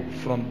devil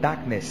from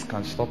darkness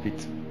can stop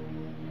it.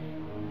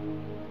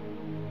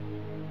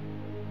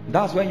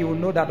 That's when you will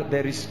know that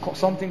there is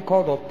something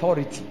called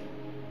authority.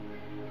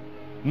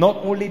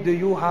 Not only do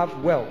you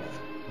have wealth,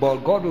 but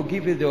God will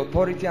give you the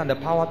authority and the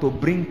power to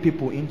bring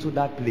people into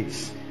that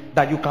place.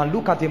 That you can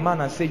look at a man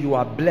and say you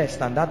are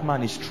blessed, and that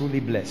man is truly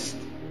blessed.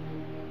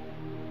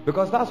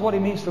 Because that's what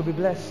it means to be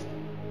blessed.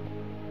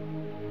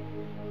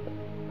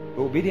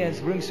 Obedience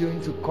brings you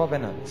into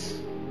covenants.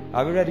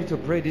 Are we ready to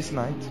pray this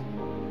night?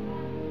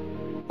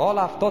 All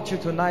I've taught you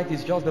tonight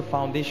is just the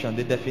foundation,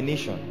 the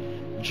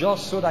definition,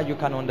 just so that you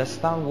can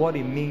understand what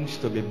it means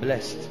to be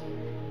blessed.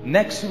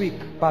 Next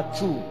week, part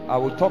 2, I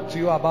will talk to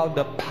you about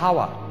the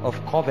power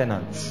of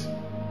covenants.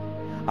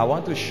 I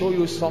want to show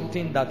you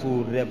something that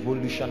will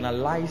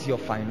revolutionize your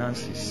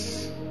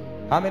finances.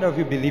 How many of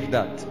you believe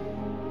that?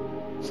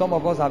 Some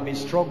of us have been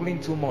struggling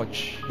too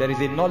much. There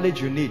is a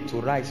knowledge you need to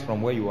rise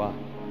from where you are.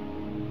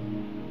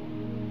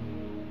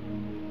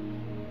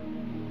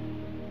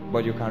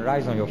 But you can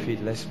rise on your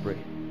feet. Let's pray.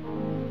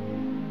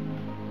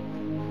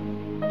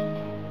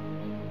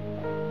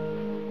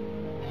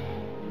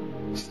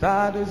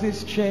 Status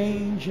is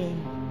changing.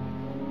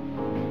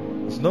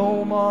 There's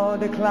no more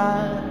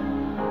decline.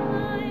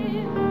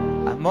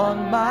 I'm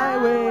on my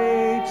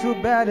way to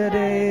better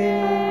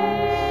days.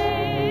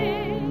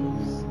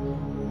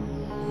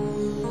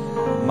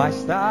 My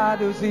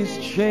status is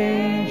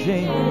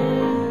changing.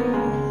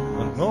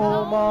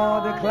 No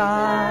more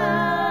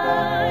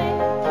decline.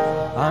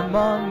 I'm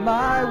on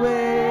my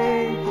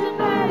way to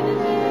better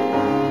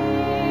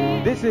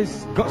days. This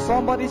is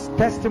somebody's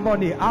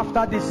testimony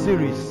after this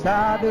series.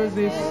 Status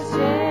is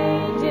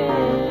changing.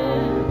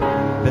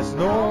 There's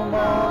no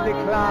more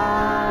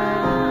decline.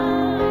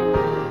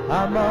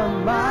 I'm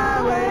on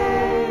my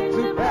way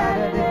to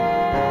better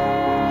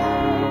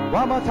days.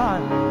 One more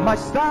time. My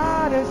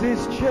status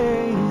is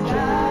changing.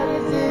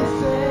 Status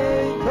is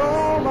changing.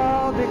 No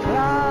more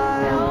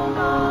decline. No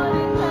more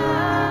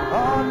decline.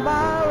 On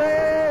my way.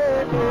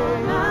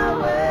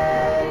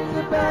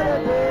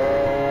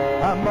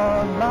 I'm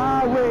on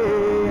my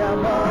way,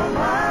 I'm on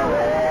my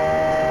way,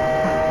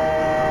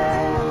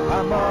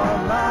 I'm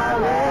on my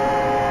way,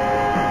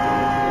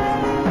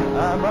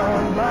 I'm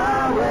on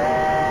my way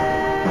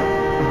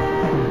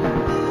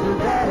to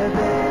better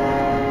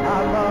days.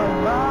 I'm on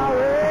my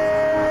way,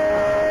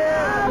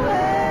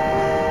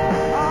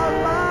 on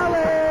my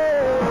way,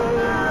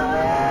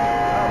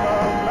 I'm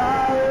on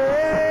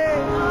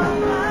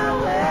my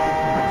way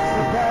to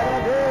better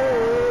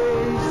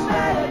days.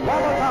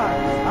 One more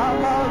time,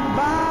 I'm on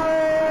my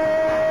way.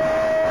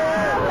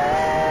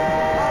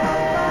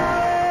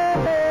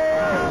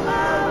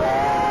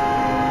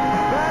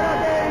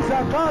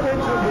 Coming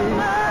to me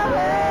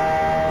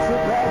to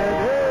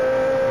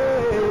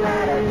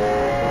better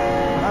days.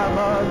 I'm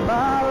on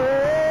my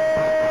way.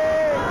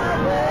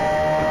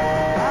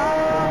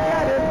 I'm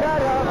getting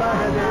better by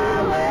the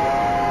day.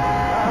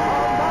 I'm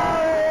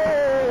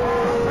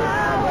on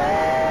my way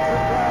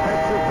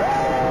to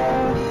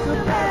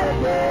better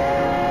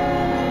days.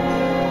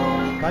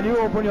 Can you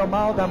open your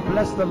mouth and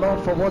bless the Lord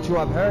for what you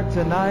have heard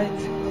tonight?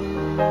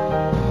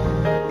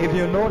 If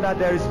you know that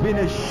there has been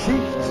a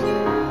shift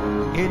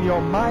in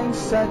your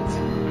mindset,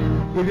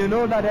 if you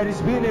know that there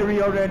has been a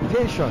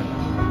reorientation,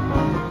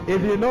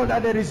 if you know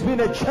that there has been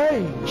a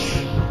change,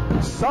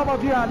 some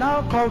of you are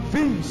now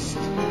convinced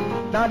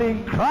that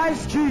in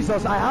Christ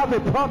Jesus I have a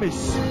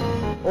promise.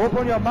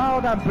 Open your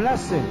mouth and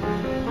bless him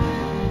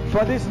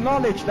for this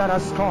knowledge that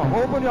has come.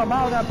 Open your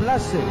mouth and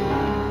bless him.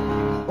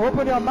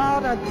 Open your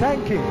mouth and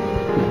thank him.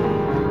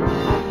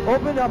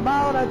 Open your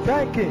mouth and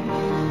thank him.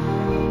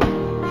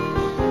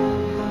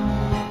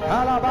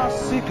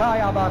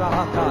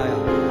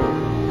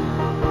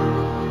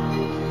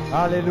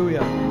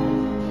 Hallelujah.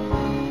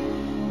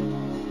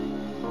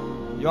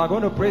 You are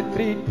going to pray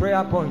 3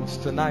 prayer points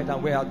tonight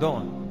and we are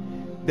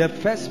done. The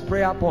first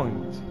prayer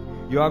point,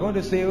 you are going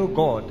to say, oh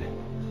God,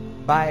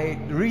 By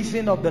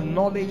reason of the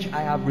knowledge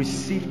I have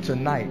received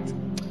tonight,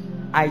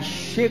 I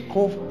shake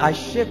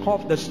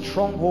off the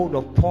stronghold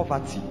of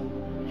poverty,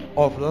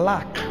 of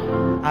lack,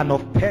 and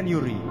of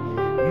penury.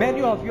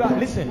 Many of you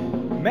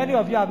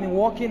have been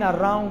walking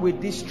around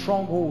with this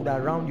stronghold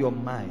around your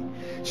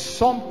mind.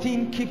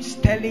 Something keeps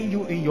telling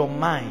you in your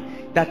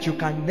mind that you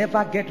can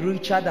never get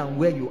richer than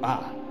where you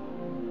are.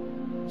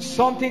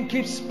 Something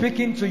keeps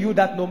speaking to you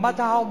that no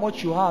matter how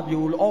much you have, you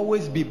will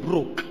always be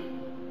broke.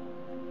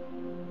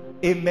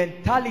 A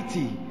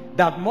mentality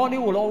that money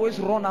will always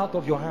run out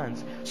of your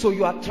hands. So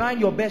you are trying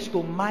your best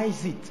to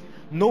mize it,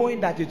 knowing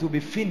that it will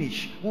be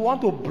finished. We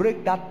want to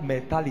break that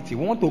mentality.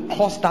 We want to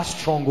cause that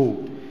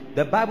stronghold.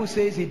 The Bible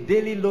says He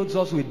daily loads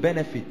us with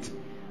benefit.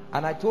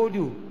 And I told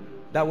you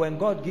that when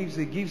God gives,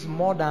 He gives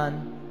more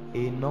than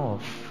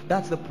enough.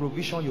 That's the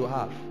provision you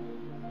have.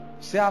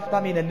 Say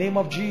after me, in the name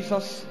of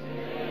Jesus,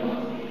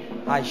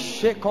 I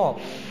shake off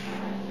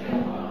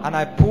and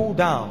I pull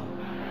down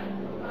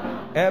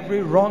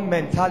every wrong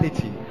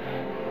mentality,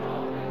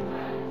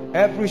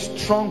 every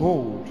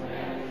stronghold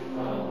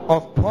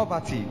of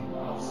poverty,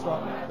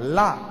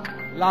 lack,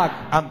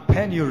 and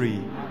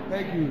penury.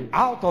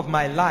 Out of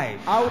my life.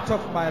 Out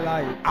of my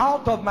life.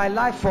 Out of my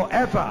life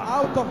forever.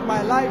 Out of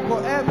my life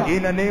forever.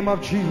 In the name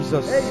of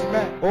Jesus.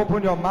 Amen.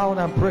 Open your mouth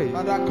and pray. Shake it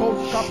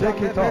off.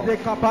 Shake it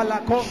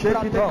off.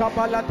 Shake it off.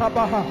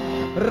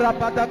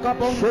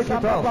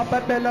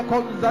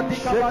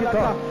 Shake it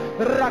off.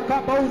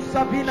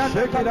 Rakabosa vina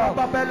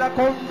kababela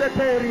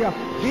kondeteria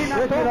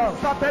ina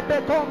tosa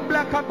pepe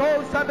kombla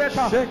kabosa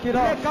beta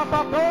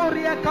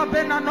lekababoria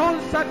kabena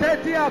nonsa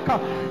tetiaka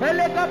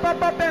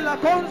elekababela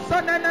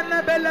konsa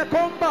nenebele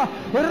komba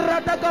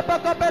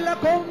radakababela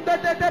konde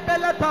de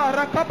bela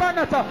tara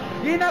kabanata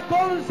ina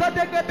konsa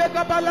de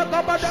gebala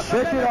kabada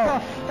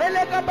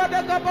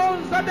elekabada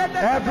kabonsa de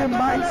every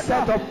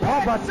mindset of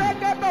poverty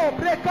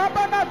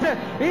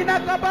ina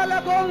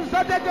kabala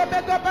konsa de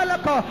gebala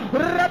ka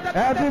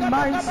every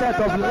mindset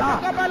of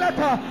lack,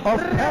 of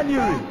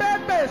penury,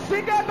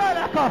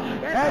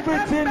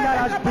 everything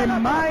that has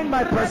demined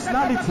my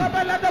personality,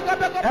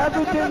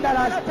 everything that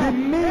has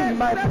demeaned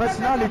my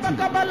personality,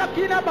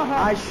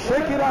 I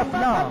shake it off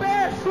now.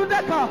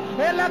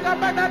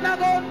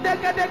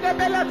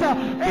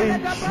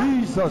 In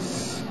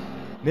Jesus'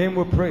 name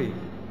we pray.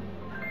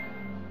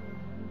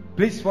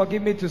 Please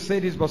forgive me to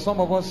say this, but some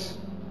of us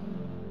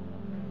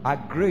are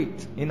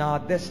great in our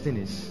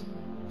destinies.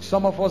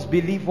 Some of us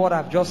believe what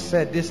I've just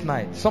said this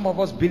night. Some of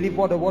us believe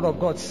what the Word of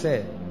God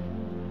said.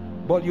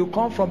 But you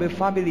come from a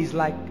family, it's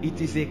like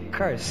it is a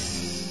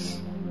curse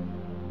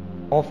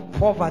of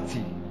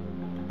poverty.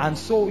 And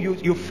so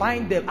you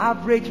find the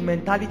average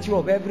mentality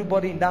of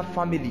everybody in that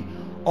family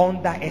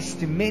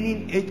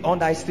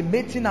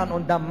underestimating and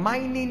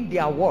undermining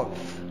their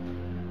worth.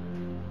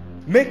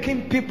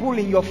 Making people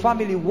in your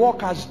family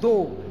walk as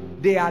though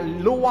they are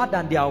lower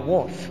than their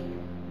worth.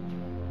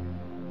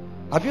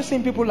 Have you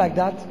seen people like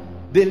that?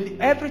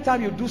 Every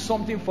time you do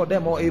something for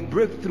them or a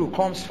breakthrough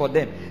comes for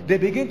them, they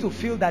begin to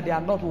feel that they are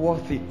not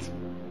worth it.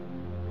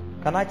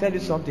 Can I tell you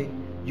something?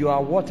 You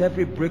are worth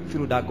every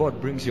breakthrough that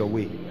God brings your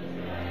way.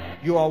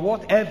 You are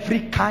worth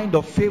every kind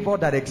of favor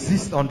that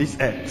exists on this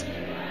earth.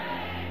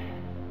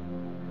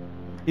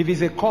 If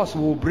it's a curse,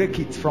 we will break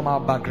it from our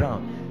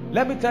background.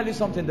 Let me tell you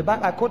something. The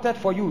Bible I quoted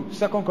for you,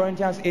 2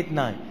 Corinthians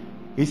 8:9.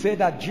 He said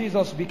that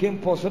Jesus became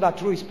poor so that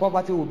through His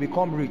poverty we will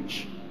become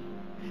rich.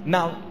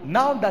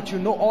 Now that you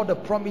know all the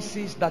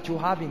promises that you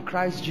have in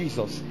Christ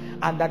Jesus,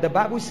 and that the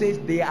Bible says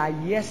they are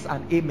yes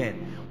and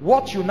amen,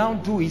 what you now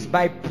do is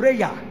by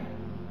prayer,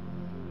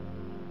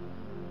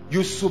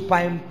 you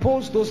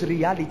superimpose those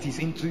realities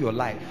into your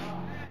life.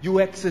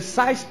 You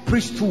exercise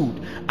priesthood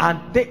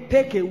and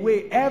take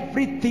away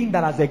everything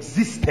that has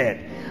existed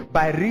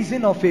by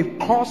reason of a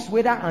curse,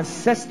 whether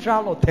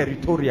ancestral or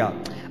territorial.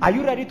 Are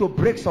you ready to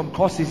break some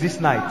curses this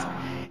night?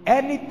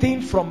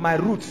 Anything from my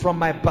roots, from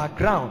my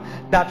background,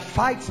 that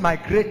fights my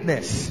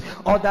greatness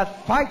or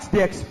that fights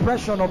the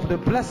expression of the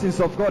blessings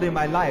of God in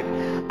my life,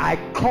 I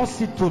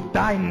cause it to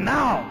die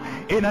now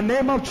in the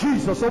name of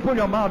Jesus. Open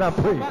your mouth and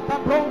pray.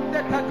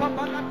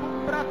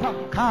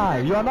 Kai,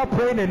 you are not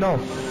praying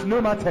enough.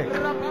 Pneumatic.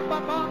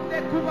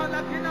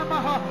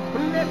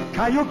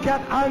 Can you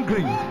get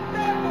angry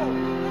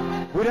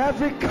with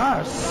every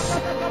curse,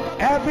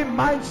 every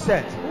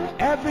mindset,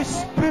 every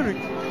spirit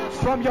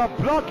from your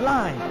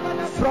bloodline,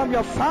 from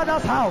your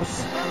father's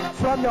house,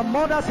 from your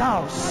mother's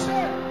house,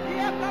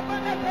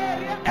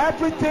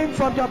 everything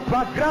from your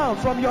background,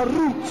 from your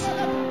roots,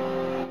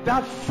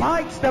 that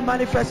fights the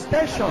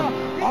manifestation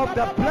of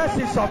the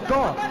blessings of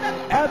God?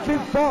 Every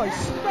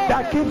voice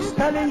that keeps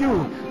telling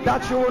you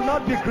that you will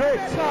not be great,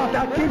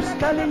 that keeps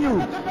telling you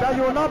that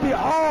you will not be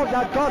all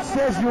that God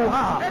says you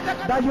are,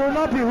 that you will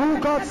not be who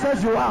God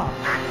says you are.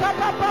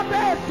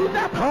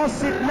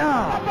 Curse it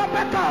now.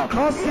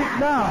 Curse it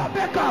now.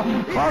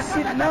 Curse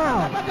it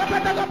now.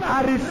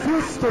 I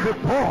refuse to be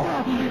poor.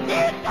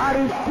 I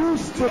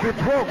refuse to be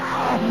broke.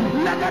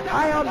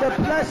 I am the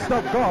blessed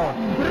of God.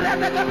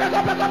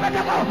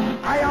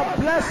 I am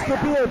blessed to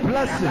be a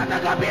blessing.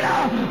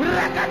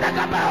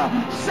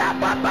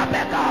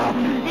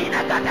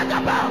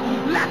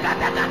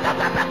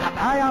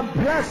 I am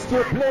blessed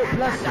to be a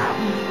blessing.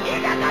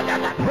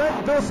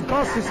 Break those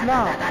curses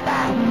now.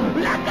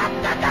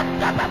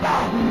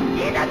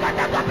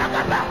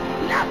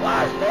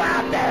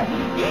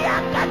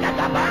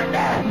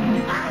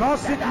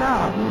 Curse it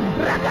now.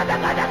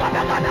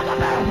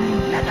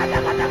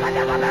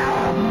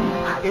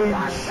 In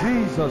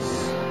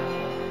Jesus'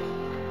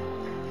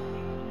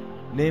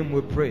 name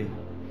we pray.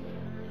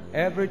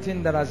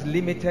 Everything that has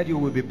limited you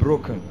will be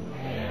broken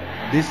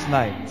this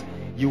night.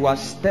 You are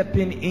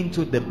stepping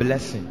into the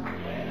blessing.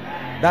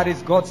 That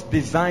is God's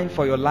design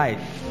for your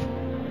life,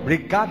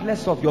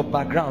 regardless of your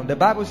background. The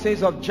Bible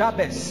says of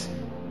Jabez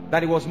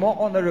that he was more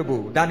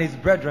honorable than his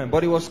brethren,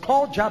 but he was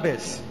called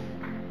Jabez,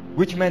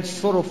 which meant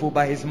sorrowful,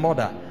 by his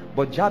mother.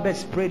 But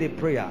Jabez prayed a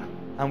prayer,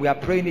 and we are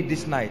praying it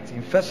this night.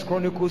 In 1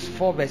 Chronicles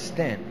 4 verse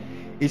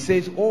 10, it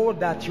says, "Oh,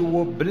 that you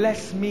will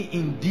bless me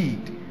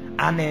indeed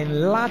and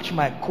enlarge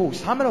my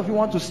coast." How many of you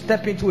want to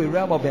step into a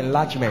realm of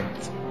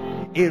enlargement,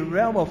 a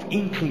realm of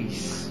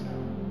increase?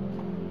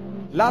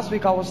 Last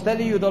week I was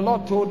telling you, the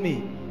Lord told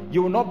me,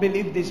 you will not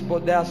believe this,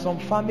 but there are some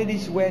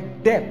families where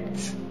debt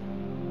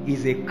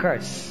is a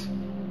curse.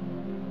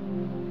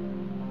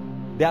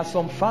 There are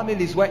some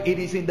families where it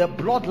is in the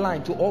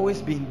bloodline to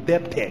always be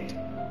indebted.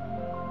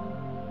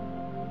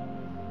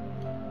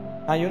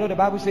 And you know the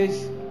Bible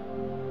says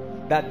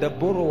that the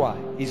borrower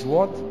is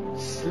what?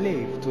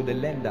 Slave to the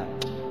lender.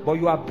 But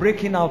you are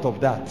breaking out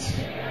of that.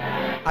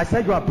 I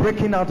said you are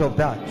breaking out of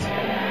that.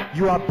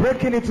 You are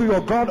breaking into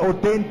your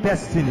God-ordained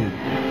destiny,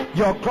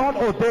 your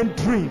God-ordained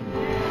dream,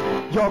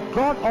 your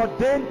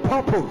God-ordained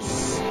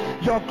purpose,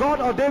 your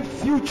God-ordained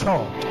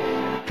future.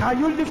 Can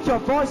you lift your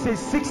voice in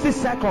 60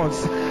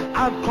 seconds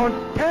and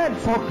contend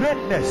for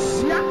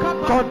greatness?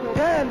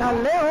 Contend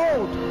and lay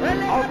hold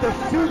of the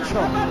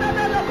future.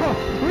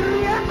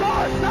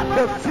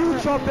 The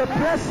future of the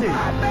blessing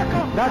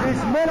that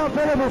is made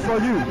available for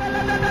you.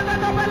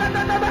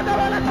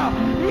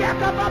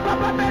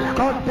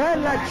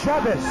 Contend like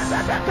Jabez.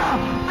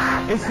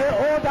 He said,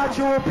 "Oh, that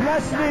you will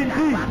bless me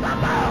indeed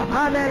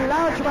and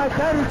enlarge my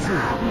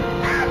territory,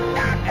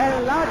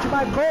 enlarge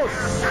my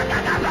coast,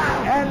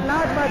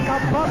 enlarge my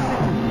capacity,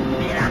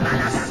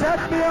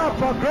 set me up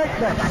for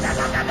greatness,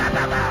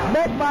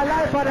 make my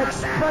life an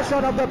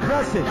expression of the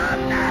blessing.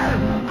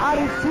 I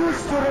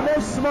refuse to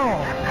remain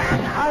small.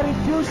 I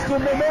refuse to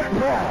remain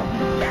poor.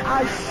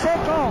 I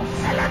shake off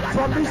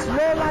from this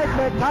low life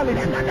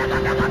mentality."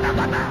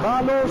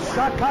 Malo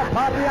shaka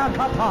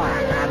pariakata.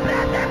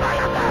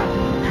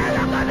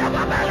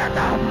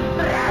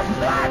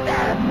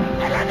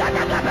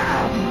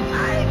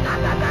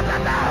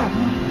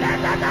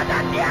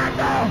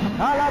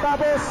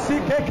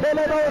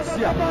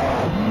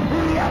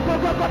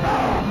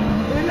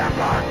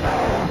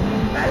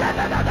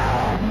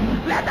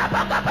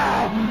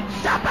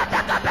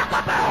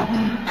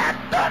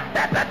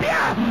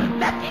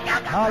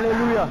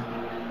 Hallelujah.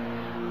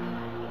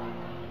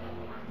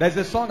 There's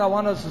a song I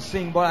want us to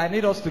sing, but I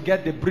need us to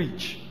get the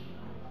bridge.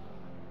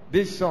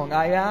 This song,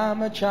 I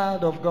am a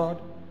child of God.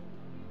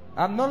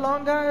 I'm no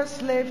longer a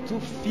slave to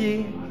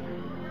fear.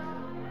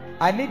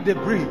 I need the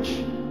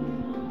bridge.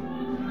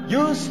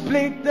 You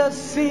split the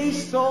sea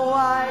so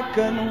I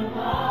can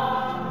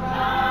walk.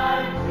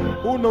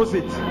 Who knows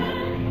it?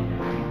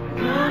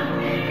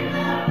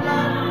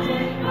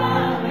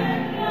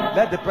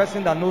 Let the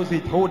person that knows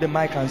it hold the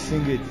mic and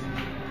sing it.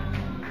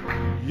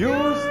 You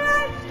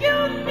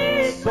rescued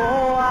me so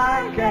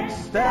I can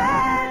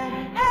stand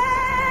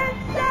and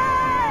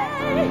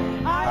say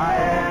I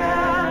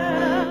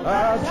am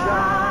a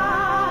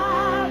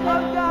child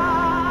of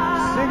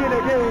God. Sing it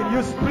again.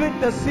 You split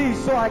the sea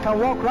so I can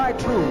walk right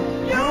through.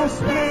 You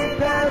split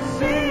the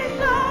sea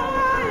so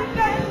I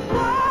can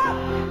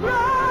walk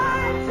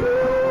right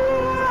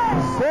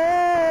through. Say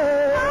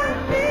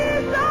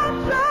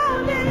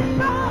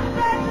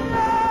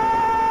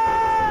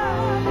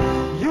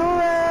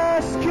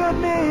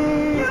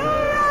me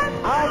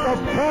out of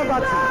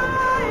poverty,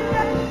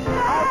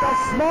 out of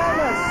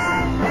smallness,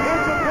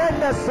 into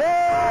greatness. Say,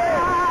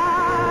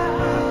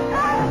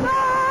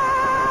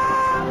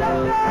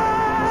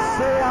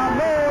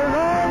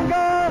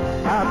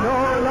 I'm no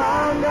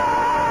longer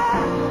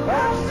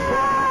a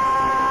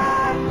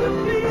child to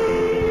be.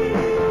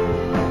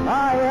 I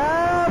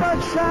am a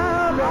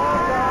child of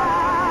God,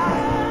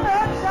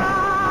 a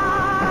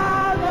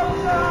child of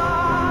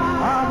God.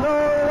 I'm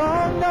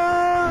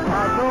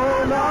no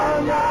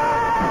longer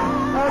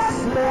a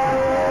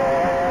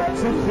slave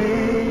to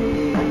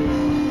fear.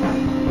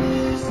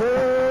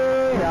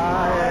 Say I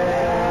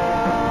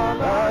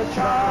am a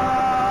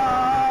child.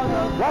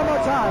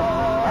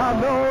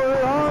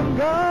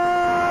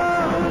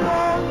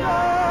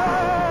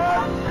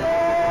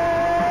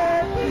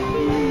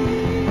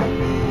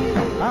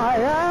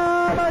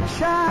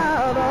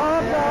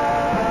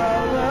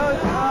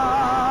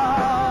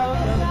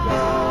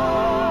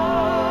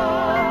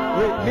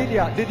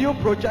 Gloria, did you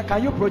project?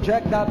 Can you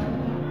project that?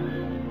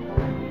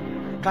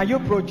 Can you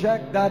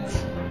project that?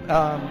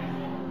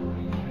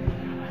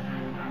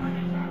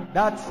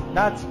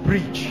 That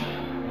bridge.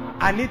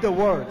 I need the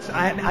words.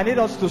 I need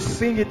us to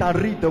sing it and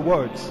read the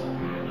words.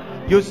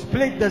 You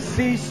split the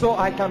sea so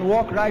I can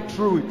walk right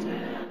through it.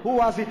 Who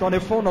has it on a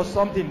phone or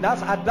something?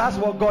 That's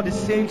what God is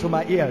saying to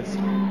my ears.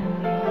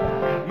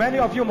 Many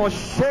of you must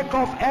shake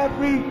off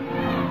every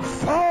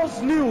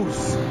false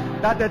news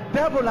that the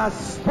devil has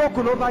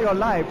spoken over your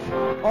life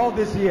all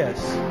these years.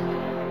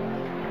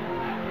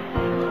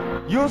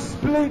 You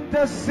split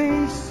the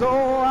sea so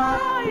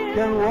I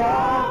can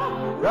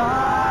walk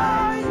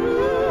right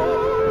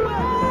through.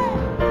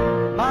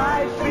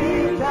 My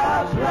feet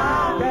are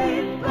drowned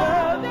in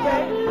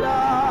perfect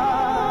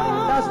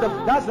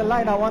love. That's the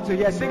line I want to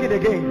hear. Sing it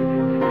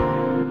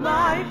again.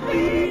 My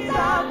feet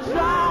are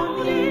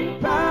drowned in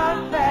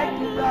perfect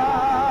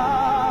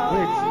love.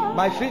 Wait,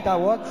 my feet are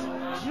what?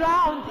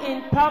 Drowned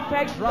in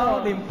perfect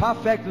love. Drowned in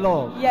perfect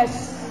love.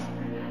 Yes.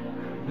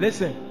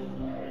 Listen.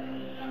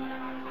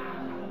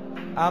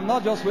 I'm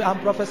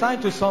prophesying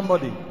to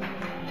somebody.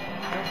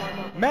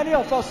 Many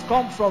of us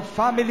come from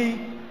family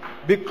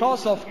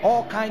because of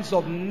all kinds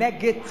of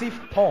negative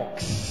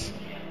talks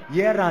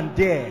here and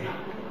there.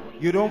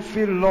 You don't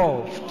feel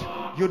loved.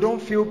 You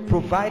don't feel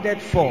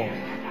provided for.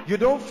 You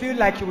don't feel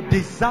like you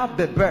deserve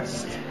the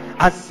best.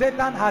 And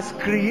Satan has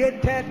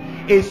created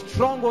a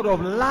stronghold of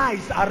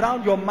lies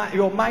around your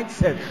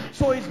mindset.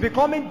 So it's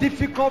becoming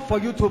difficult for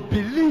you to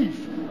believe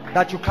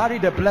that you carry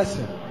the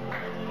blessing.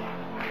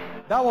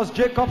 That was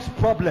Jacob's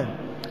problem.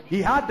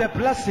 He had the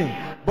blessing,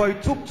 but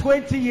it took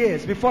 20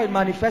 years before it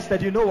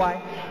manifested. You know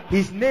why?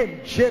 His name,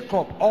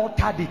 Jacob,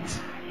 altered it.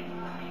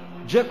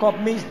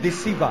 Jacob means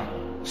deceiver,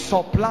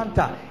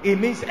 supplanter. It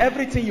means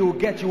everything you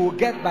will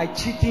get by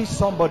cheating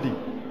somebody.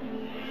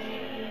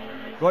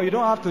 Well, you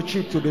don't have to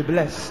cheat to be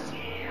blessed.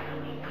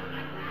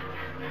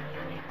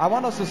 I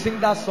want us to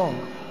sing that song.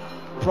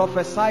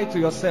 Prophesy to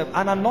yourself.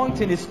 An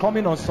anointing is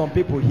coming on some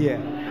people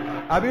here.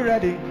 Are we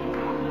ready?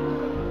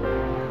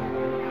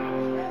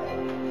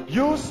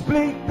 You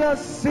split the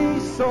sea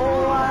so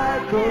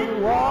I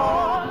could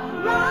walk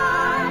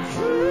right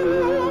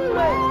through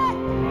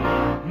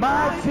it.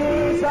 My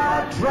fears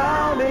are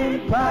drowned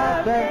in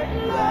perfect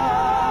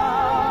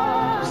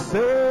love.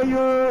 Say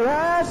you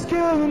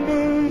rescued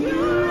me.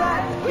 You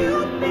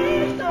rescued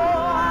me so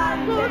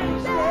I could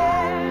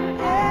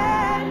stand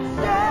and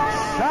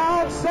stand.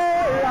 Shout,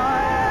 say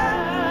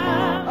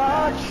I am a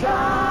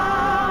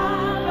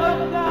child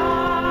of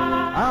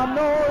God. I'm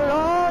no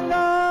longer.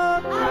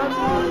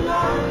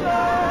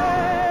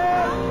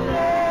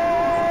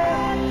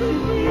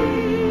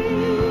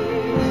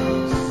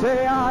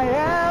 Say I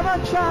am a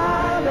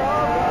child of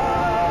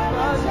God, a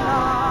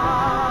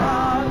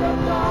child of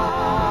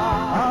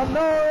God. I'm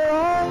no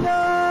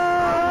longer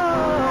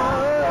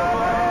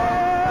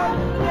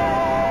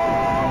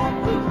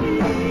to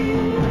be.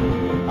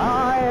 I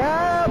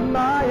am a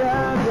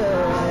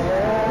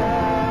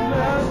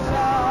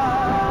child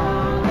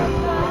of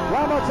God.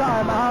 One more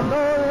time. I'm no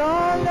longer.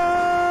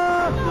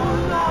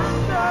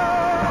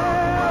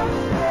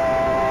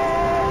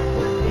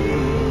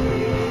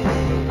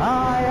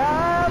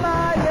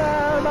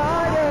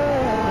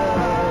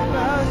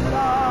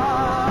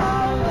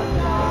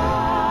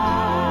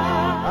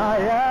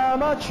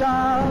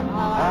 Child,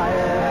 I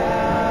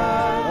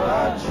am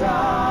a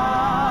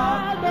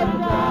child of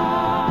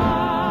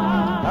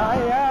God. I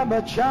am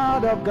a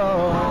child of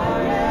God.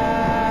 I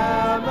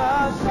am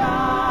a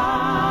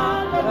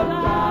child of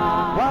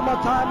God. One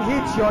more time,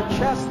 hit your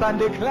chest and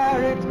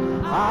declare it.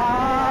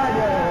 I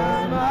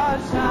am a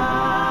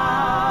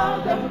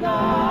child of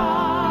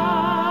God.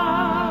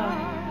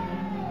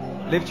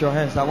 Lift your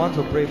hands. I want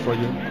to pray for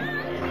you.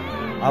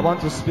 I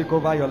want to speak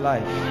over your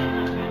life.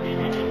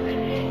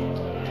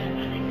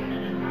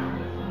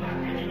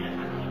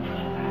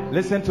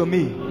 Listen to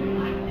me.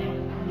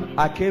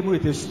 I came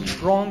with a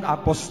strong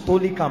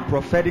apostolic and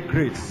prophetic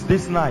grace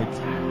this night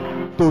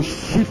to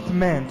shift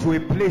men to a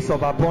place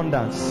of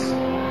abundance.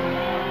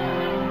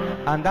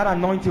 And that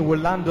anointing will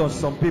land on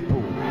some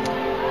people.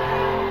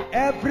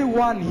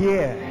 Everyone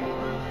here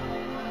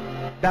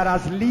that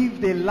has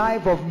lived a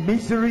life of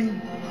misery,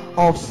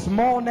 of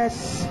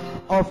smallness,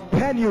 of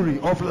penury,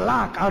 of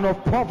lack, and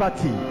of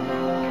poverty,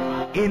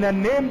 in a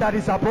name that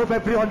is above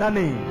every other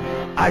name,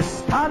 I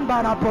stand by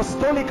an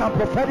apostolic and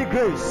prophetic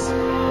grace,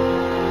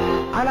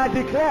 and I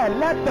declare,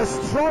 let the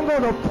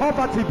stronghold of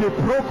poverty be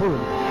broken.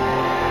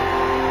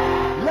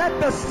 Let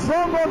the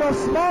stronghold of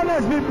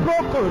smallness be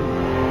broken.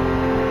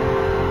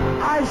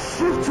 I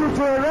shift you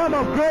to a realm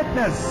of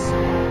greatness.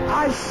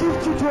 I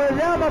shift you to a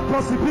realm of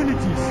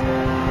possibilities.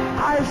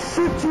 I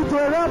shift you to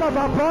a realm of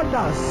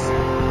abundance.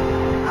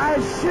 I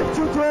shift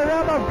you to a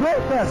realm of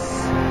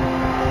greatness.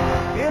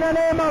 In the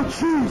name of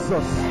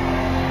Jesus.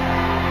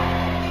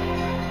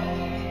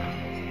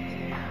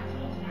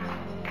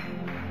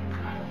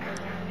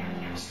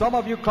 Some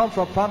of you come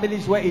from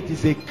families where it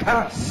is a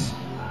curse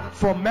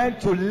for men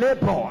to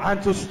labor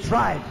and to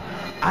strive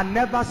and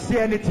never see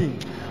anything.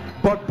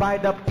 But by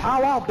the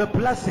power of the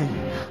blessing,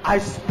 I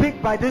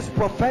speak by this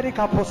prophetic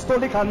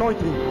apostolic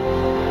anointing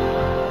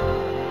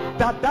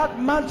that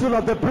mantle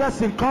of the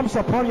blessing comes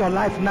upon your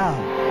life now.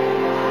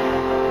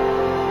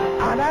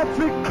 And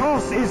every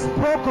curse is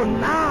broken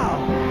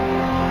now.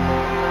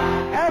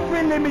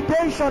 Every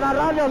limitation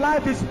around your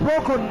life is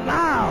broken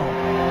now.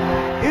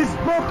 Is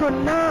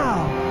broken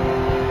now.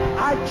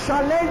 I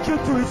challenge you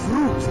to his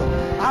root.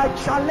 I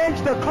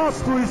challenge the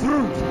curse to his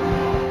root.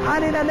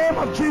 And in the name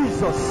of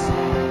Jesus,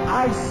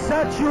 I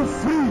set you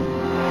free.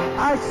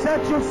 I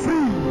set you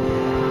free.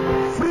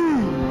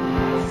 Free.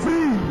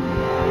 Free.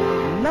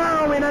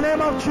 Now in the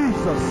name of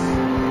Jesus.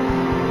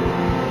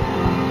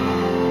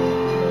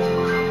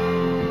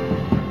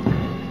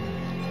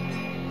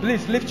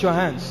 Please lift your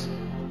hands.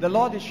 The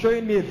Lord is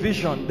showing me a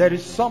vision. There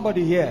is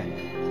somebody here.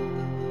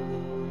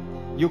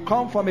 You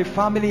come from a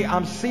family.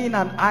 I'm seeing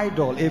an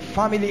idol, a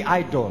family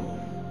idol.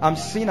 I'm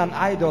seeing an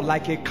idol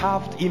like a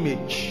carved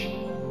image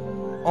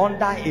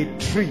under a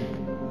tree.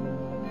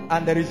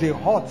 And there is a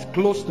hut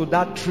close to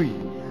that tree.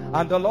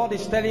 And the Lord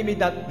is telling me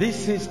that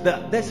this is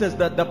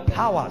the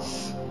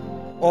powers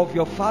of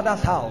your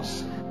father's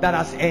house that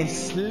has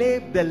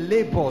enslaved the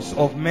labors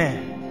of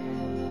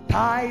men,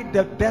 tied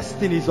the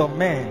destinies of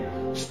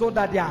men, so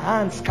that their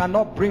hands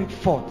cannot bring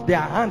forth,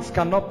 their hands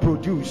cannot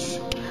produce.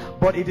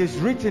 But it is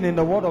written in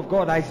the word of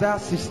God, Isaiah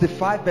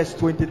 65 verse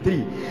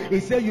 23.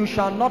 It says, you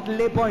shall not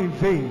labor in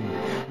vain,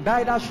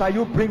 neither shall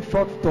you bring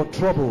forth to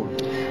trouble.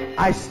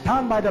 I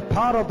stand by the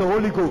power of the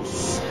Holy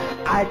Ghost.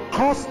 I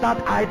curse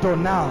that idol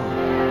now.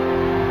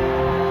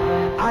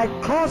 I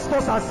curse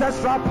those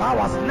ancestral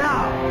powers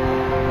now.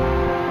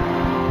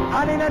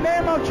 And in the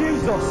name of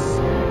Jesus,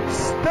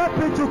 step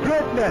into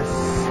greatness.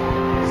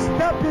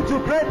 Step into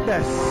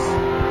greatness.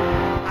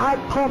 I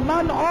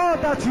command all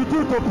that you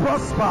do to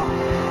prosper.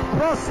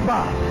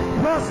 Prosper.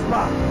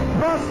 Prosper.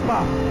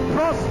 Prosper.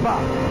 Prosper.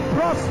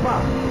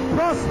 Prosper.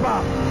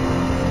 Prosper.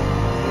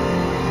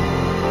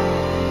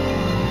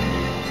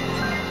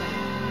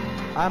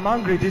 I'm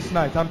hungry this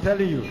night, I'm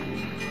telling you.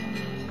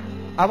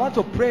 I want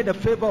to pray the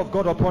favor of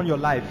God upon your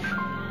life.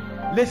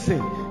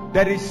 Listen,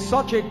 there is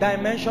such a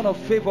dimension of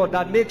favor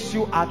that makes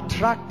you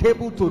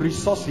attractable to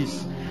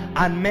resources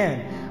and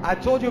men. I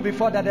told you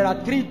before that there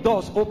are 3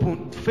 doors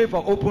open, favor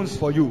opens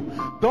for you.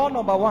 Door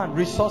number 1,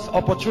 resource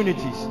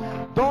opportunities.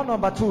 Door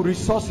number 2,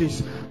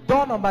 resources.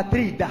 Door number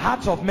 3, the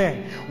hearts of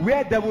men,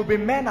 where there will be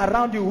men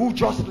around you who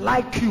just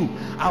like you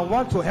and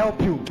want to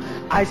help you.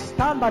 I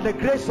stand by the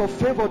grace of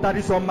favor that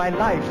is on my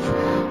life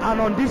and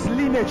on this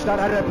lineage that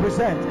I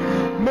represent.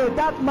 May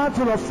that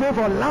mantle of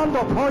favor land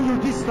upon you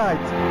this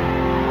night.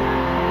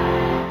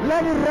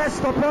 Let it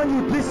rest upon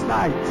you this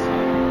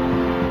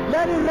night.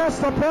 Let it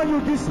rest upon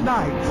you this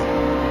night.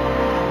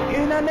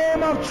 In the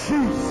name of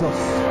Jesus.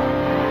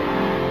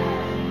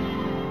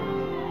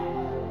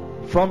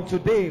 From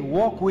today,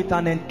 walk with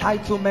an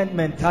entitlement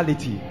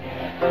mentality.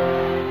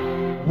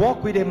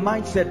 Walk with a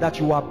mindset that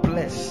you are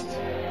blessed.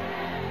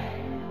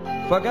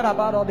 Forget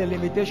about all the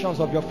limitations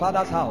of your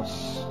father's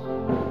house.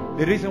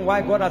 The reason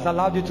why God has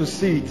allowed you to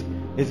see it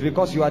is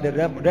because you are the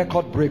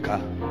record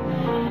breaker.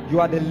 You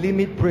are the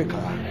limit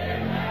breaker.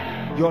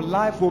 Your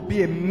life will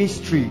be a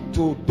mystery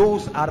to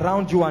those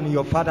around you and in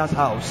your father's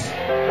house.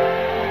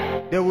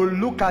 They will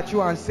look at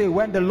you and say,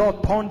 when the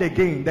Lord turned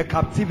again the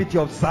captivity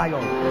of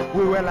Zion,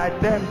 we were like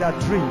them that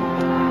dream.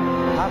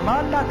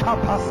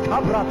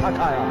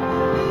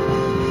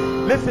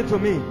 Listen to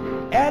me.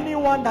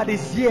 Anyone that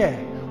is here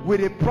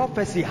with a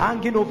prophecy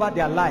hanging over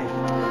their life,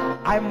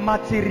 I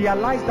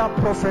materialize that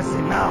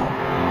prophecy now.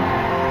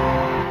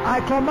 I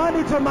command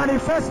it to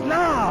manifest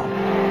now.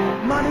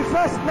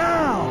 Manifest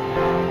now.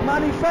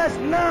 Manifest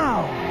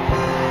now.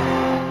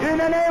 In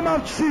the name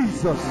of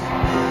Jesus.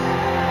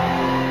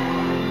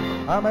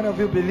 How many of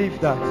you believe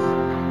that?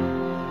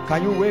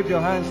 Can you wave your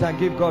hands and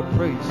give God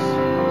praise?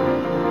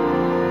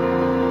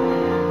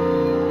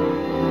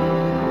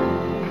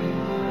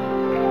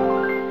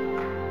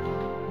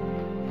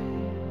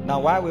 Now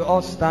while we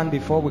all stand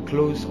before we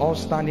close, all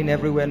standing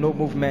everywhere, no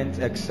movement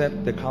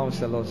except the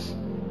counselors,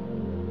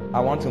 I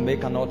want to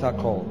make an altar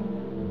call.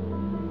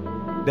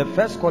 The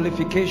first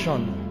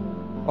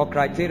qualification or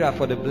criteria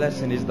for the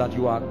blessing is that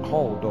you are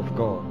called of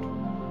God.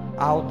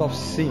 Out of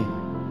sin,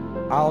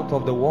 out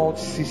of the world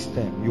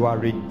system, you are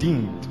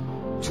redeemed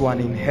to an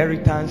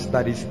inheritance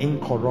that is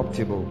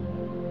incorruptible.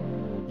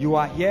 You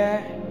are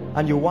here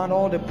and you want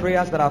all the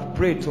prayers that I've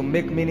prayed to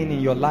make meaning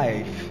in your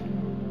life.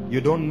 You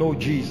don't know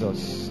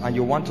Jesus and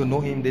you want to know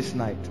him this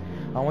night.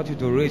 I want you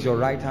to raise your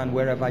right hand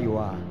wherever you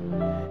are.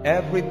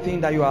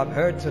 Everything that you have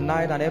heard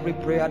tonight and every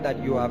prayer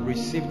that you have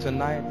received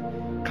tonight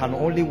can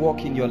only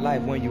work in your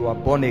life when you are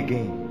born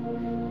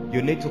again.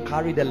 You need to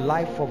carry the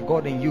life of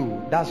God in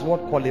you. That's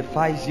what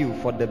qualifies you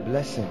for the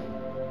blessing.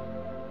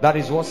 That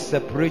is what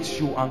separates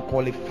you and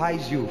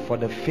qualifies you for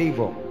the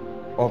favor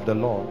of the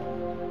Lord.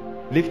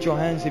 Lift your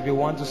hands if you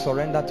want to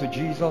surrender to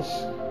Jesus.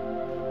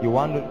 You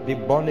want to be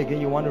born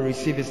again, you want to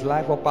receive his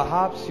life, or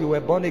perhaps you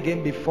were born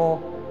again before,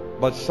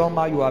 but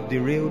somehow you have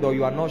derailed or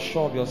you are not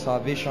sure of your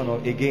salvation or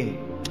again.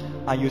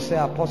 and you say,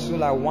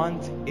 Apostle, I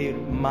want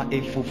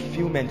a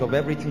fulfillment of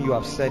everything you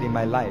have said in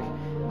my life,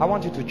 I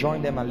want you to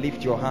join them and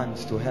lift your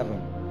hands to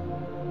heaven.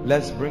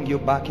 Let's bring you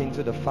back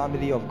into the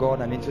family of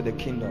God and into the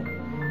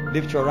kingdom.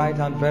 Lift your right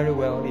hand very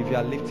well. If you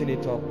are lifting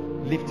it up,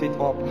 lift it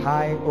up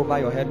high over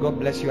your head. God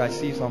bless you. I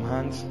see some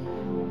hands.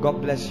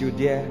 God bless you,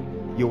 dear.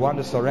 You want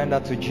to surrender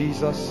to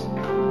Jesus?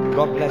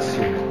 God bless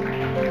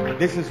you.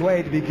 This is where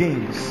it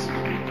begins.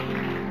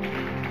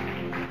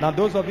 Now,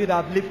 those of you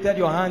that have lifted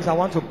your hands, I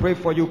want to pray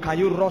for you. Can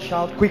you rush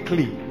out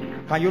quickly?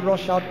 Can you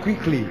rush out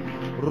quickly?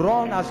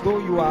 Run as though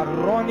you are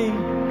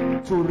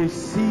running to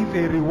receive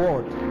a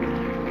reward.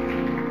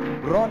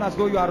 Run as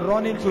though you are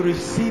running to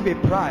receive a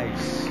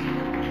prize.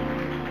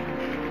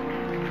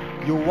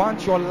 You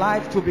want your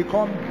life to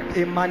become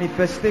a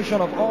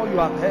manifestation of all you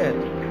have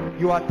heard.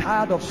 You are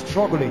tired of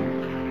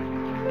struggling.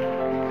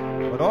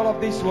 But all of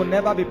this will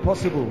never be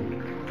possible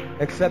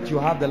except you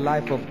have the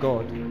life of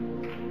God.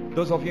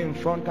 Those of you in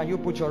front, can you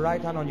put your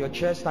right hand on your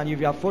chest? And if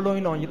you are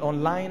following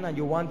online and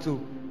you want to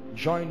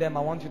join them, I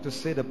want you to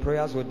say the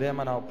prayers with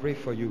them and I'll pray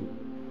for you.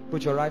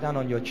 Put your right hand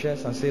on your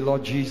chest and say,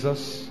 Lord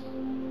Jesus,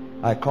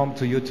 I come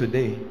to you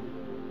today.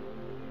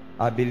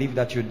 I believe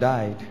that you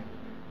died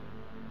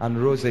and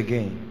rose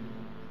again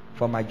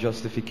for my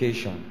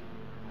justification.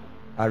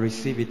 I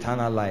receive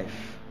eternal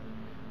life.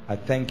 I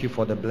thank you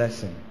for the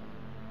blessing.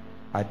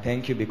 I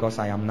thank you because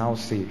I am now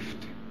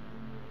saved.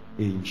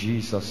 In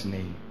Jesus'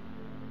 name.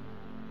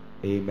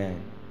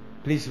 Amen.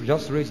 Please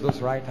just raise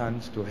those right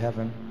hands to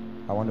heaven.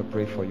 I want to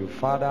pray for you.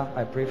 Father,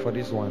 I pray for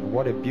this one.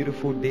 What a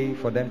beautiful day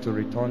for them to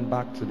return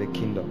back to the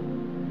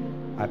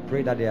kingdom. I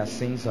pray that their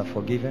sins are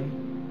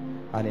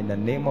forgiven. And in the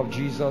name of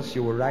Jesus,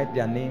 you will write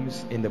their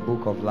names in the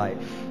book of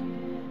life.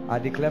 I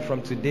declare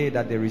from today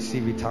that they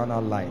receive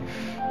eternal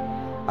life.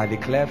 I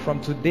declare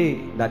from today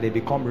that they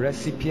become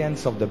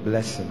recipients of the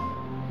blessing.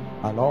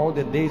 And all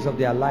the days of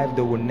their life,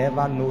 they will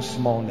never know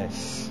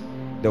smallness.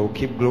 They will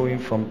keep growing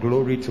from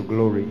glory to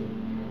glory.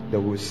 They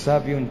will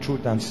serve you in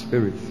truth and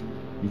spirit.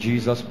 In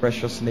Jesus'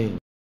 precious name.